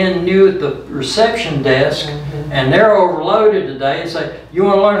somebody in new at the reception desk, and they're overloaded today and say, you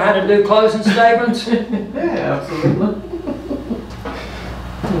want to learn how to do closing statements? Yeah, absolutely.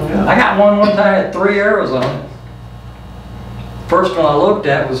 I got one time, I had 3 errors on it. First one I looked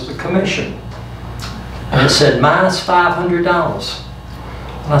at was the commission. And it said minus $500.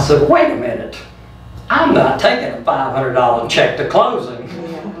 And I said, wait a minute. I'm not taking a $500 check to closing.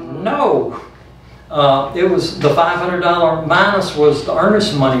 No. It was the $500 minus was the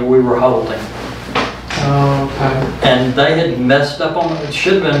earnest money we were holding. Okay. And they had messed up on it.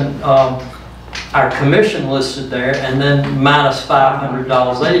 Should have been our commission listed there, and then minus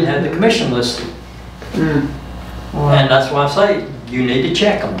 $500. They didn't have the commission listed. And that's why I say you need to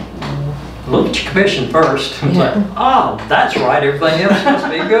check them. Look at your commission first. It's like, oh, that's right. Everything else must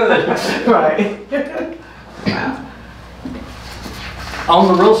be good. Right. On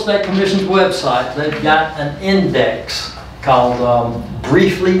the Real Estate Commission's website, they've got an index called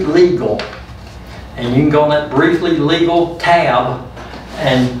Briefly Legal. And you can go on that Briefly Legal tab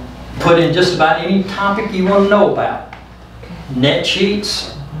and put in just about any topic you want to know about. Net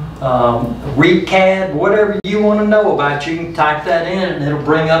sheets, RECAD, whatever you want to know about, you can type that in and it'll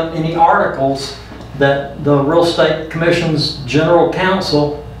bring up any articles that the Real Estate Commission's General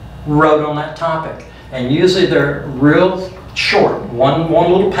Counsel wrote on that topic. And usually they're real short, one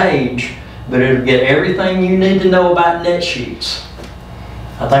little page, but it'll get everything you need to know about net sheets.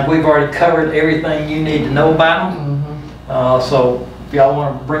 I think we've already covered everything you need to know about them. So if y'all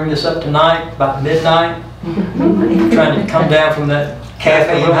want to bring this up tonight, about midnight, trying to come down from that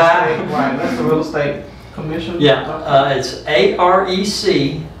caffeine high. Right, that's the Real Estate Commission? Yeah, it's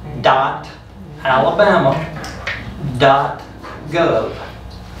arec.alabama.gov.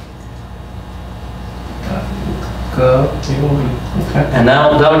 Okay. And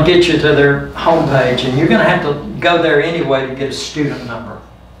that'll get you to their homepage, and you're going to have to go there anyway to get a student number.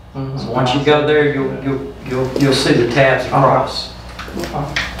 So once you go there, you'll see the tabs across.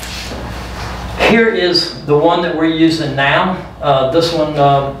 Here is the one that we're using now. This one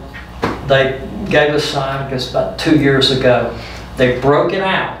they gave us, I guess, about 2 years ago. They broke it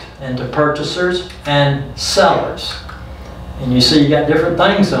out into purchasers and sellers. And you see you got different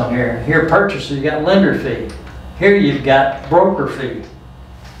things on here. Here, purchaser, you got lender fee. Here you've got broker fee.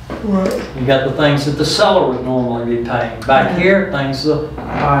 You got the things that the seller would normally be paying. Back here, things the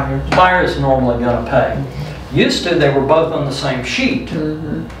buyer's normally going to pay. Used to, they were both on the same sheet.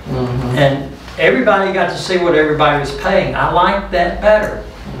 And everybody got to see what everybody was paying. I like that better.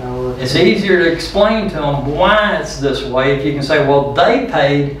 It's easier to explain to them why it's this way if you can say, well, they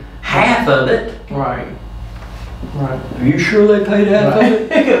paid half of it. Right. Right. Are you sure they paid half of it?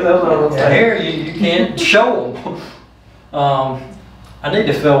 That's what I was saying. Here, you can't show them. I need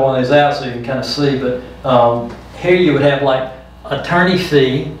to fill one of these out so you can kind of see, but here you would have like attorney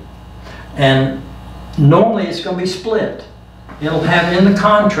fee, and normally it's going to be split. It'll have in the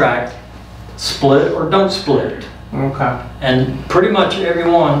contract, split or don't split. Okay. And pretty much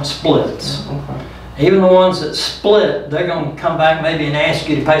everyone splits. Okay. Even the ones that split, they're going to come back maybe and ask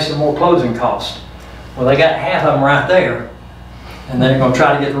you to pay some more closing costs. Well, they got half of them right there, and they're going to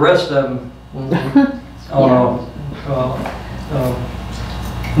try to get the rest of them on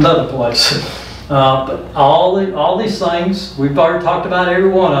another place. But all these things, we've already talked about every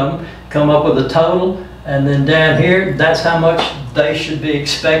one of them, come up with a total, and then down here, that's how much they should be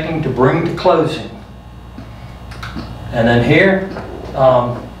expecting to bring to closing. And then here,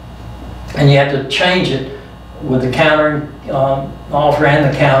 and you have to change it with the counter offer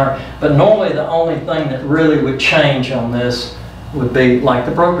and the counter, but normally the only thing that really would change on this would be like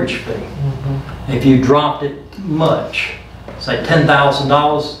the brokerage fee. If you dropped it much, say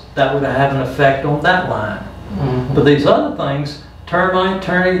 $10,000, that would have an effect on that line. But these other things, termite,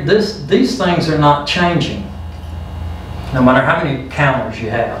 attorney, these things are not changing, no matter how many counters you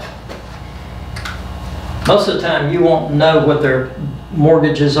have. Most of the time you won't know what their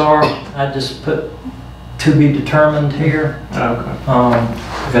mortgages are. I just put to be determined here. Okay.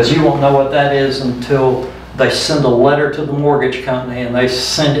 Because you won't know what that is until they send a letter to the mortgage company and they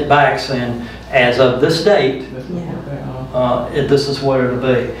send it back saying, as of this date, this is what it'll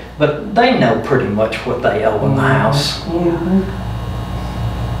be. But they know pretty much what they owe in the house.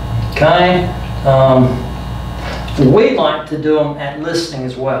 Okay? We like to do them at listing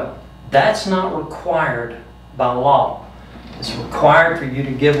as well. That's not required by law. It's required for you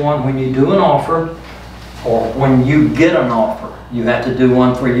to give one when you do an offer, or when you get an offer. You have to do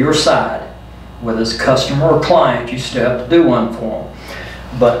one for your side. Whether it's customer or client, you still have to do one for them.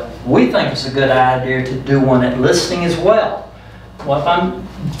 But we think it's a good idea to do one at listing as well. Well, if I'm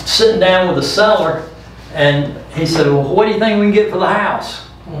sitting down with a seller and he said, well, what do you think we can get for the house?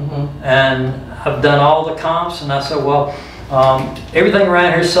 And I've done all the comps, and I said, well, everything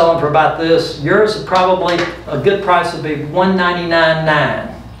around here is selling for about this. Yours is probably a good price would be $199.9.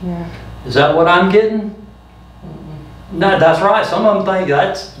 Yeah. Is that what I'm getting? No, that's right. Some of them think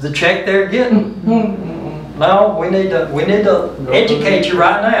that's the check they're getting. No, we need to educate you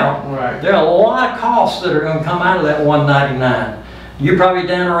right now. Right. There are a lot of costs that are going to come out of that $199. You're probably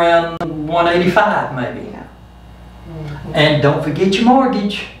down around $185 maybe. Yeah. And don't forget your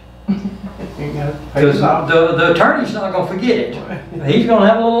mortgage. Because the attorney's not going to forget it. He's going to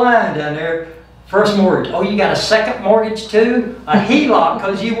have a little line down there. First mortgage. Oh, you got a second mortgage too? A HELOC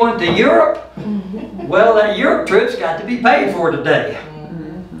because you went to Europe? Well, that Europe trip's got to be paid for today.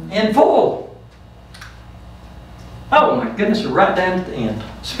 In full. Oh my goodness, we're right down at the end.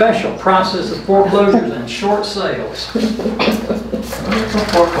 Special process of foreclosures and short sales.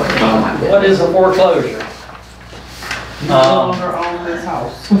 What is a foreclosure? You no longer own this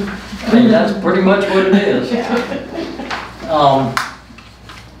house. That's pretty much what it is.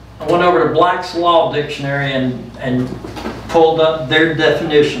 I went over to Black's Law Dictionary and pulled up their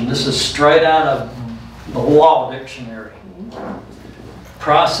definition. This is straight out of the Law Dictionary.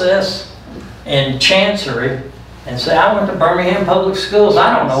 Process in chancery. And say, I went to Birmingham Public Schools.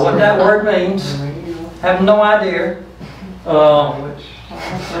 I don't know what that word means. Have no idea.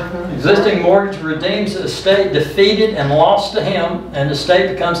 Existing mortgage redeems the estate defeated and lost to him, and the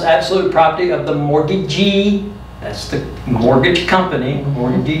estate becomes absolute property of the mortgagee. That's the mortgage company.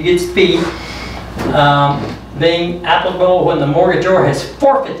 Mortgagee gets fee. Being applicable when the mortgagor has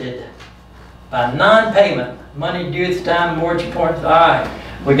forfeited by non-payment money due at the time of mortgage point. All right.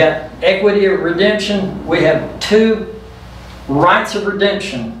 We got equity of redemption. We have two rights of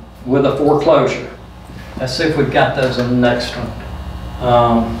redemption with a foreclosure. Let's see if we've got those in the next one.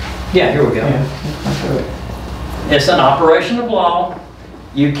 Yeah, here we go. It's an operation of law.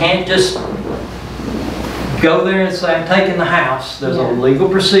 You can't just go there and say, I'm taking the house. There's a legal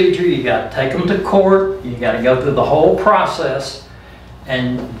procedure. You got to take them to court. You got to go through the whole process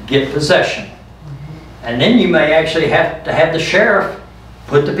and get possession. And then you may actually have to have the sheriff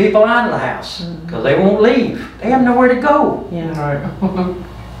put the people out of the house because they won't leave. They have nowhere to go.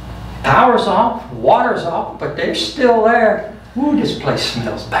 Power's off, water's off, but they're still there. Ooh, this place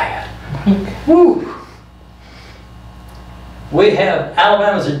smells bad. Woo. We have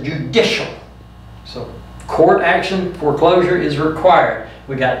Alabama's a judicial, so court action foreclosure is required.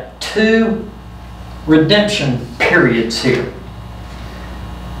 We got two redemption periods here.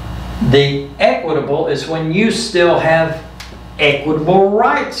 The equitable is when you still have equitable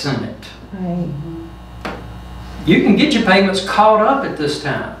rights in it. You can get your payments caught up at this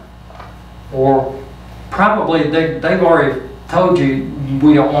time, or probably they've already told you,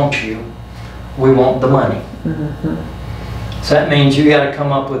 we don't want you, we want the money. So that means you got to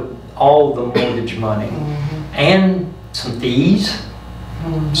come up with all the mortgage money and some fees,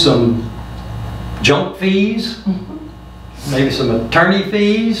 some junk fees, maybe some attorney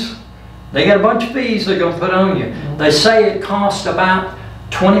fees. They got a bunch of fees they're going to put on you. They say it costs about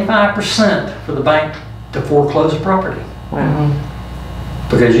 25% for the bank to foreclose a property.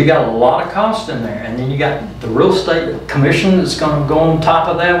 Because you got a lot of cost in there, and then you got the real estate commission that's going to go on top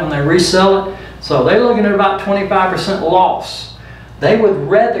of that when they resell it. So they're looking at about 25% loss. They would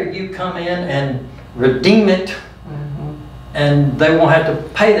rather you come in and redeem it, and they won't have to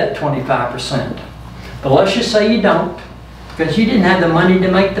pay that 25%. But let's just say you don't, because you didn't have the money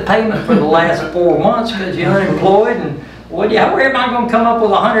to make the payment for the last 4 months because you're unemployed, and where am I going to come up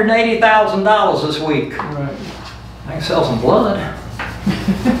with $180,000 this week? I can sell some blood.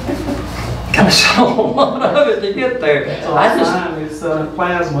 Gotta sell a lot of it to get there. So I just selling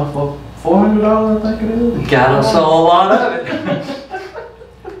plasma for $400, I think it is. Gotta sell a lot of it.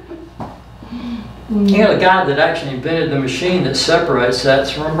 You know, the guy that actually invented the machine that separates that's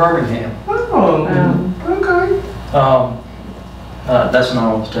from Birmingham. Oh, okay. That's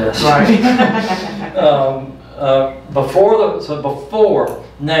not on the test. Right. Before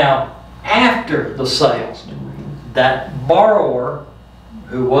now, after the sale, that borrower,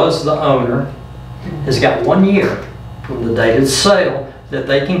 who was the owner, has got 1 year from the date of the sale that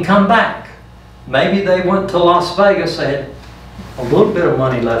they can come back. Maybe they went to Las Vegas, they had a little bit of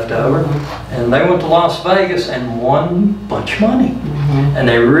money left over, and they went to Las Vegas and won a bunch of money. And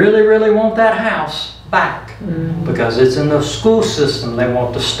they really, really want that house back because it's in the school system they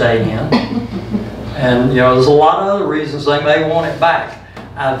want to stay in. And you know, there's a lot of other reasons they may want it back.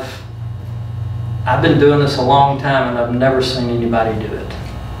 I've been doing this a long time and I've never seen anybody do it.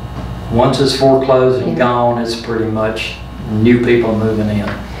 Once it's foreclosed and gone, it's pretty much new people moving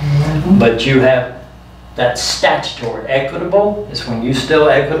in. But you have that statutory. Equitable is when you still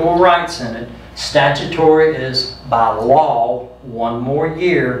have equitable rights in it. Statutory is by law, 1 more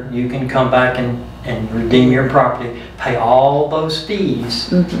year, you can come back and redeem your property, pay all those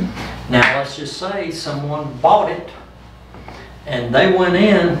fees. Now let's just say someone bought it and they went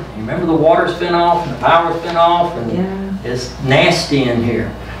in, you remember the water's been off and the power's been off and it's nasty in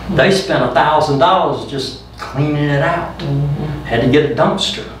here. They spent $1,000 just cleaning it out. Had to get a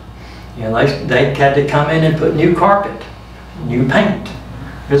dumpster. You know, they had to come in and put new carpet, new paint.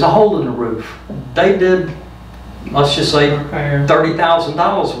 There's a hole in the roof. They did, let's just say,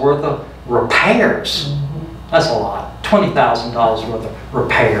 $30,000 worth of repairs. That's a lot. $20,000 worth of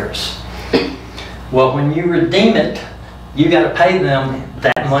repairs. Well, when you redeem it, you got to pay them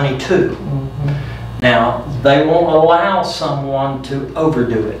that money too. Now, they won't allow someone to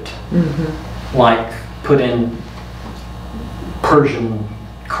overdo it, like put in Persian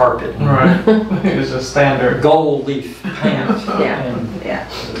carpet, Right. It's a standard. gold leaf paint.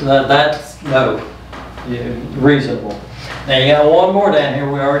 That's no, reasonable. Now you got one more down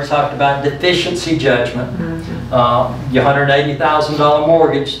here. We already talked about deficiency judgment. Your $180,000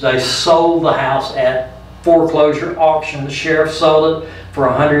 mortgage. They sold the house at foreclosure auction. The sheriff sold it for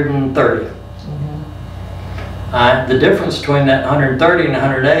 $130,000. The difference between that $130,000 and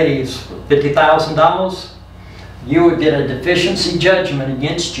 $180,000 is $50,000. You would get a deficiency judgment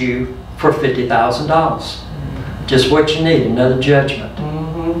against you for $50,000. Just what you need, another judgment.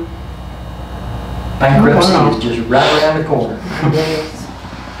 Bankruptcy is just right around the corner.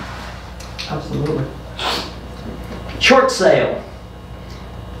 Absolutely. Short sale.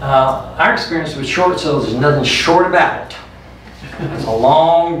 Our experience with short sales is nothing short about it. It's a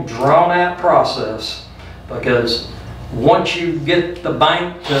long, drawn-out process because once you get the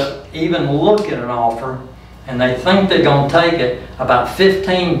bank to even look at an offer and they think they're going to take it, about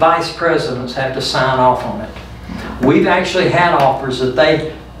 15 vice presidents have to sign off on it. We've actually had offers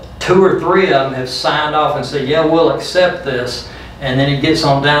that 2 or 3 of them have signed off and said, yeah, we'll accept this. And then it gets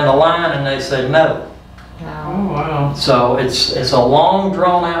on down the line and they say no. Oh, wow. So it's a long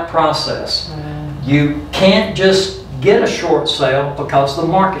drawn out process. You can't just get a short sale because the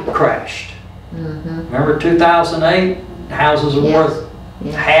market crashed. Remember 2008? Houses are worth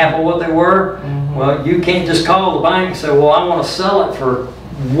half of what they were. Well, you can't just call the bank and say, well, I want to sell it for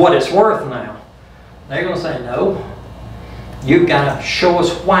what it's worth now. They're going to say no. You've got to show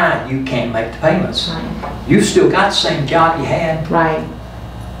us why you can't make the payments. You've still got the same job you had.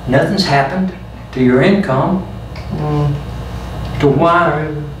 Nothing's happened to your income. To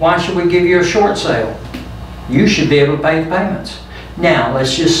why should we give you a short sale? You should be able to pay the payments. Now,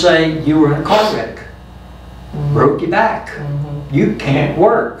 let's just say you were in a car wreck, broke your back. You can't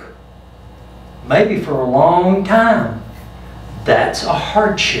work, maybe for a long time. That's a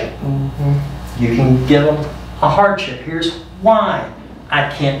hardship. You can give them a hardship. Here's why I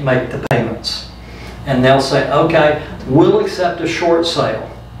can't make the payments. And they'll say, okay, we'll accept a short sale.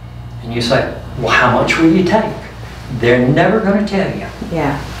 And you say, well, how much will you take? They're never going to tell you.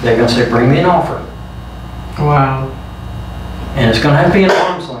 They're going to say, bring me an offer. Wow. And it's going to have to be an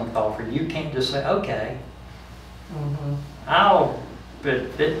arm's length offer. You can't just say, okay, I'll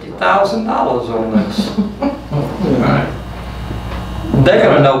bid $50,000 on this. They're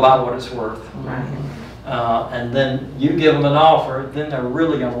going to know about what it's worth. And then you give them an offer, then they're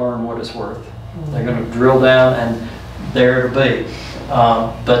really going to learn what it's worth. They're going to drill down and there it'll be.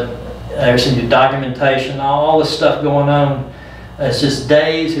 But there's your documentation, all this stuff going on. It's just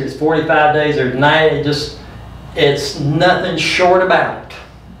days, here's 45 days, there's 90, it's nothing short about it.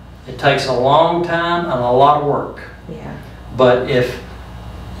 It takes a long time and a lot of work. But if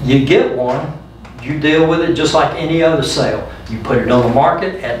you get one, you deal with it just like any other sale. You put it on the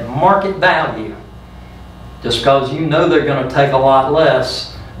market at market value. Just because you know they're going to take a lot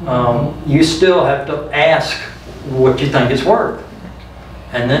less, you still have to ask what you think it's worth.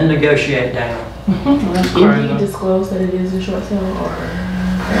 And then negotiate down. Do you disclose that it is a short sale, or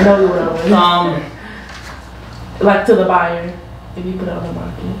I know you would always, like to the buyer if you put it on the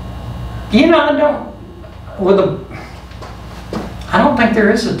market? You know, I don't think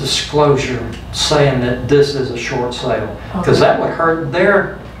there is a disclosure saying that this is a short sale, because that would hurt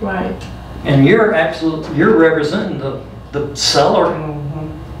their, Right. and you're representing the seller.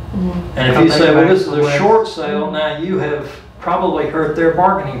 And if you say, well, this is a short sale, now you have probably hurt their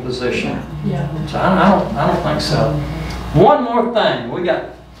bargaining position. Yeah. So I don't think so. One more thing, we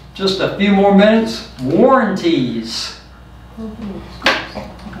got just a few more minutes. Warranties.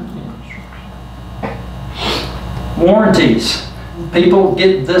 Warranties. People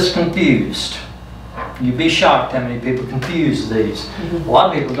get this confused. You'd be shocked how many people confuse these. A lot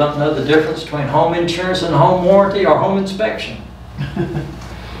of people don't know the difference between home insurance and home warranty or home inspection.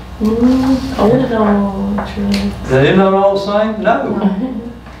 Hold on, true. They not all the same? No.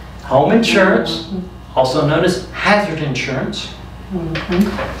 Home insurance, also known as hazard insurance,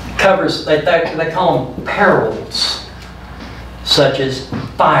 covers, they call them perils, such as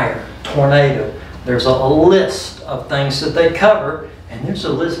fire, tornado. There's a list of things that they cover, and there's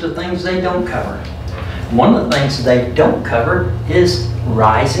a list of things they don't cover. One of the things they don't cover is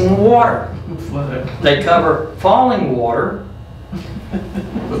rising water. Flood. They cover falling water.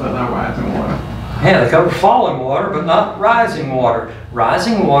 But not rising water. Yeah, they cover falling water, but not rising water.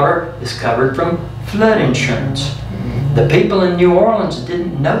 Rising water is covered from flood insurance. The people in New Orleans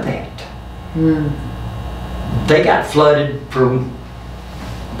didn't know that. They got flooded from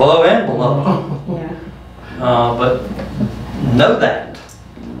below and below. Yeah. But know that.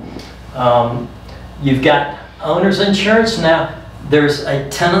 You've got owner's insurance. Now, there's a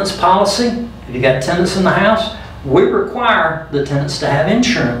tenant's policy. If you got tenants in the house, we require the tenants to have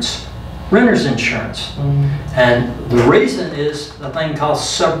insurance, renter's insurance. And the reason is a thing called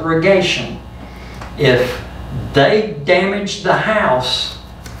subrogation. If they damage the house,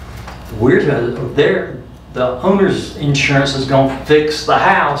 the owner's insurance is going to fix the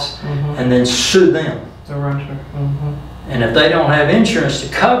house and then sue them. The renter. And if they don't have insurance to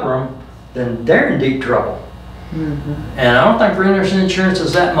cover them, then they're in deep trouble. And I don't think renter's insurance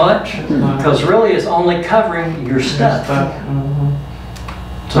is that much, because really it's only covering your stuff.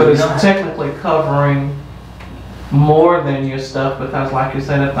 So it's technically covering more than your stuff, because like you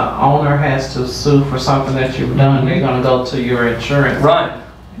said, if the owner has to sue for something that you've done, they're going to go to your insurance. Right.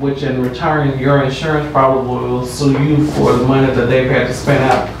 Which in return, your insurance probably will sue you for the money that they've had to spend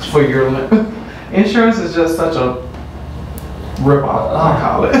out for your insurance is just such a rip-off, I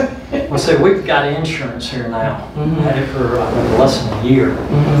call it. Well, see, we've got insurance here now. Had it for less than a year.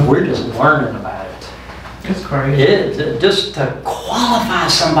 We're just learning about it. It's crazy. Just to qualify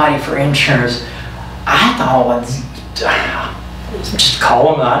somebody for insurance, I thought, just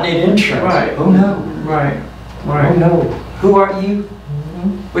call them, I need insurance. Right. Oh no. Right. Oh no. Who are you?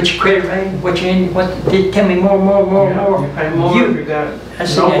 What's your credit rating? Tell me more. You pay more if you got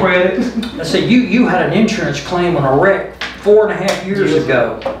no credit. I said, you had an insurance claim on a wreck 4.5 years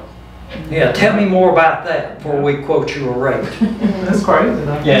ago. Yeah, tell me more about that before we quote you a rate. That's crazy,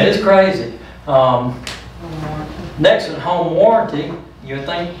 though. Yeah, it's crazy. Next is home warranty. You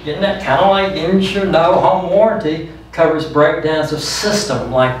think, isn't that kind of like insurance? No, home warranty covers breakdowns of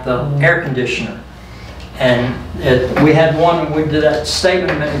system, like the air conditioner. And we had one, we did that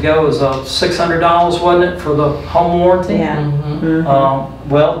statement a minute ago, it was $600, wasn't it, for the home warranty? Yeah.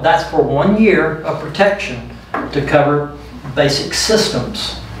 Well, that's for 1 year of protection to cover basic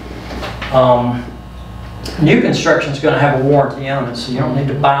systems. New construction is going to have a warranty on it, so you don't need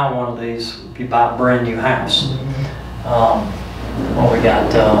to buy one of these if you buy a brand new house. Well, we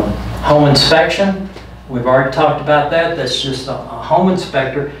got home inspection. We've already talked about that. That's just a home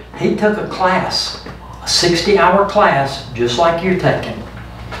inspector. He took a class, a 60-hour class, just like you're taking,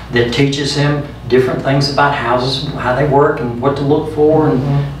 that teaches him different things about houses, how they work, and what to look for,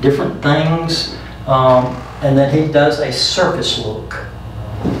 and different things. And then he does a surface look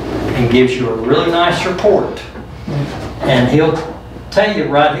and gives you a really nice report. And he'll tell you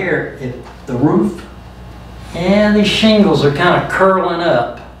right here if the roof and these shingles are kind of curling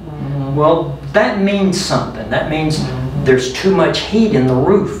up. Well, that means something. That means there's too much heat in the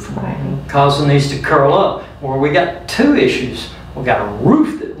roof, causing these to curl up. Or we got two issues. We got a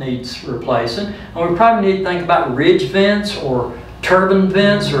roof that needs replacing, and we probably need to think about ridge vents or turbine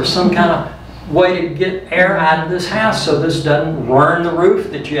vents or some kind of way to get air out of this house so this doesn't ruin the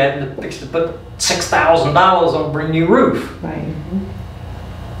roof that you have to fix to put $6,000 on a brand new roof. Right.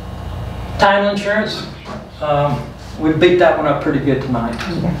 Title insurance, we beat that one up pretty good tonight.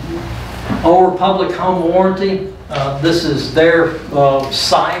 Old Republic Home Warranty, this is their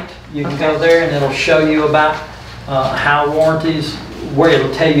site. You can go there and it'll show you about how warranties, where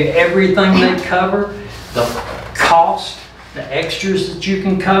it'll tell you everything they cover, the cost, the extras that you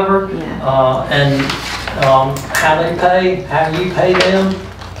can cover, Yeah. and how they pay, how you pay them,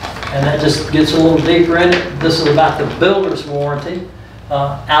 and that just gets a little deeper in it. This is about the builder's warranty.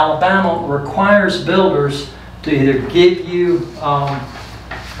 Alabama requires builders to either give you, I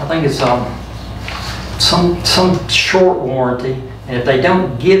think it's some short warranty, and if they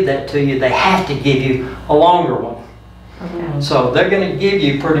don't give that to you, they have to give you a longer one. Okay. So they're going to give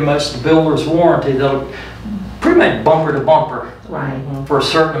you pretty much the builder's warranty. They'll pretty much bumper to bumper Right. for a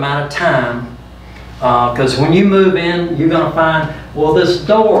certain amount of time. Because when you move in, you're going to find, well, this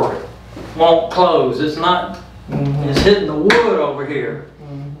door won't close. It's not, it's hitting the wood over here.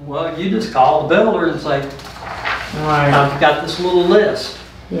 Well, you just call the builder and say, Right. I've got this little list.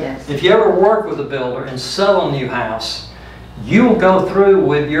 Yes. If you ever work with a builder and sell a new house, you'll go through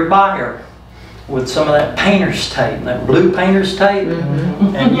with your buyer with some of that painter's tape, that blue painter's tape,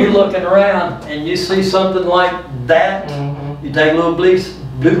 and you're looking around and you see something like that, you take a little blue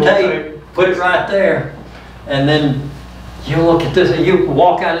tape, put it right there, and then you look at this and you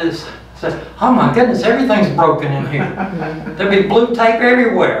walk out of this and say, oh my goodness, everything's broken in here. There'll be blue tape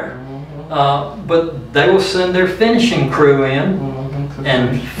everywhere. But they will send their finishing crew in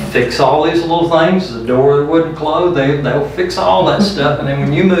and fix all these little things. The door wouldn't close, they'll fix all that stuff, and then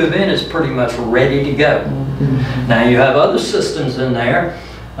when you move in, it's pretty much ready to go. Now you have other systems in there,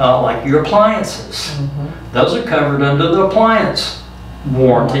 like your appliances. Those are covered under the appliance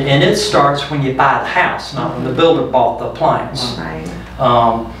warranty, and it starts when you buy the house, not when the builder bought the appliance. Right.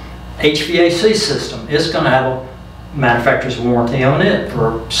 HVAC system, it's going to have a manufacturer's warranty on it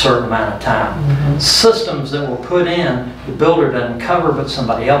for a certain amount of time. Systems that were put in, the builder doesn't cover, but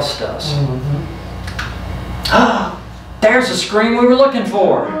somebody else does. There's the screen we were looking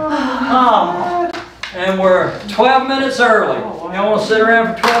for. And we're 12 minutes early. Y'all want to sit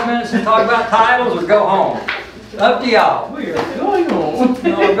around for 12 minutes and talk about titles or go home? Up to y'all. We are going home.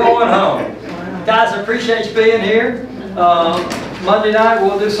 No, we're going home. Guys, I appreciate you being here. Monday night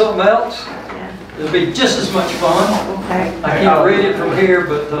we'll do something else. It'll be just as much fun. Okay. I can't read it from here,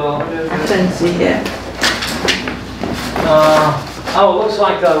 but I couldn't see it. oh, it looks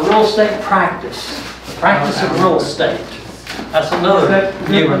like a real estate practice. Practice of real estate. That's another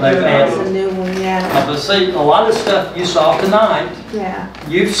new one they've That's added. a new one, yeah. But see, a lot of stuff you saw tonight, Yeah.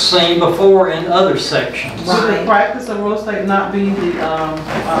 you've seen before in other sections. Right. Would the practice of real estate not be the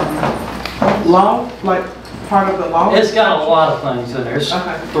law, like part of the law? It's got a lot of things in there. It's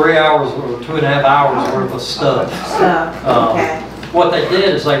Okay. 3 hours or 2.5 hours worth of stuff. Stuff, okay. What they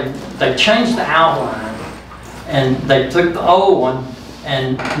did is they changed the outline, and they took the old one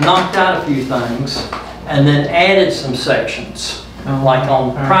and knocked out a few things and then added some sections. Like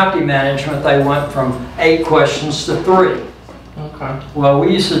on property management, they went from 8 questions to 3. Okay. Well,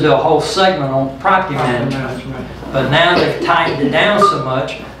 we used to do a whole segment on property management, but now they've tightened it down so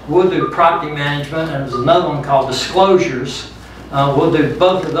much. We'll do property management, and there's another one called disclosures. We'll do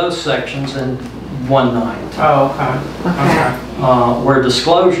both of those sections in one night. Oh, okay. Where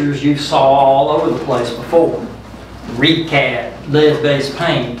disclosures you saw all over the place before. Recap, lead-based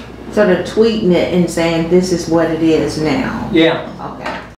paint. So they're tweeting it and saying this is what it is now. Yeah, Okay.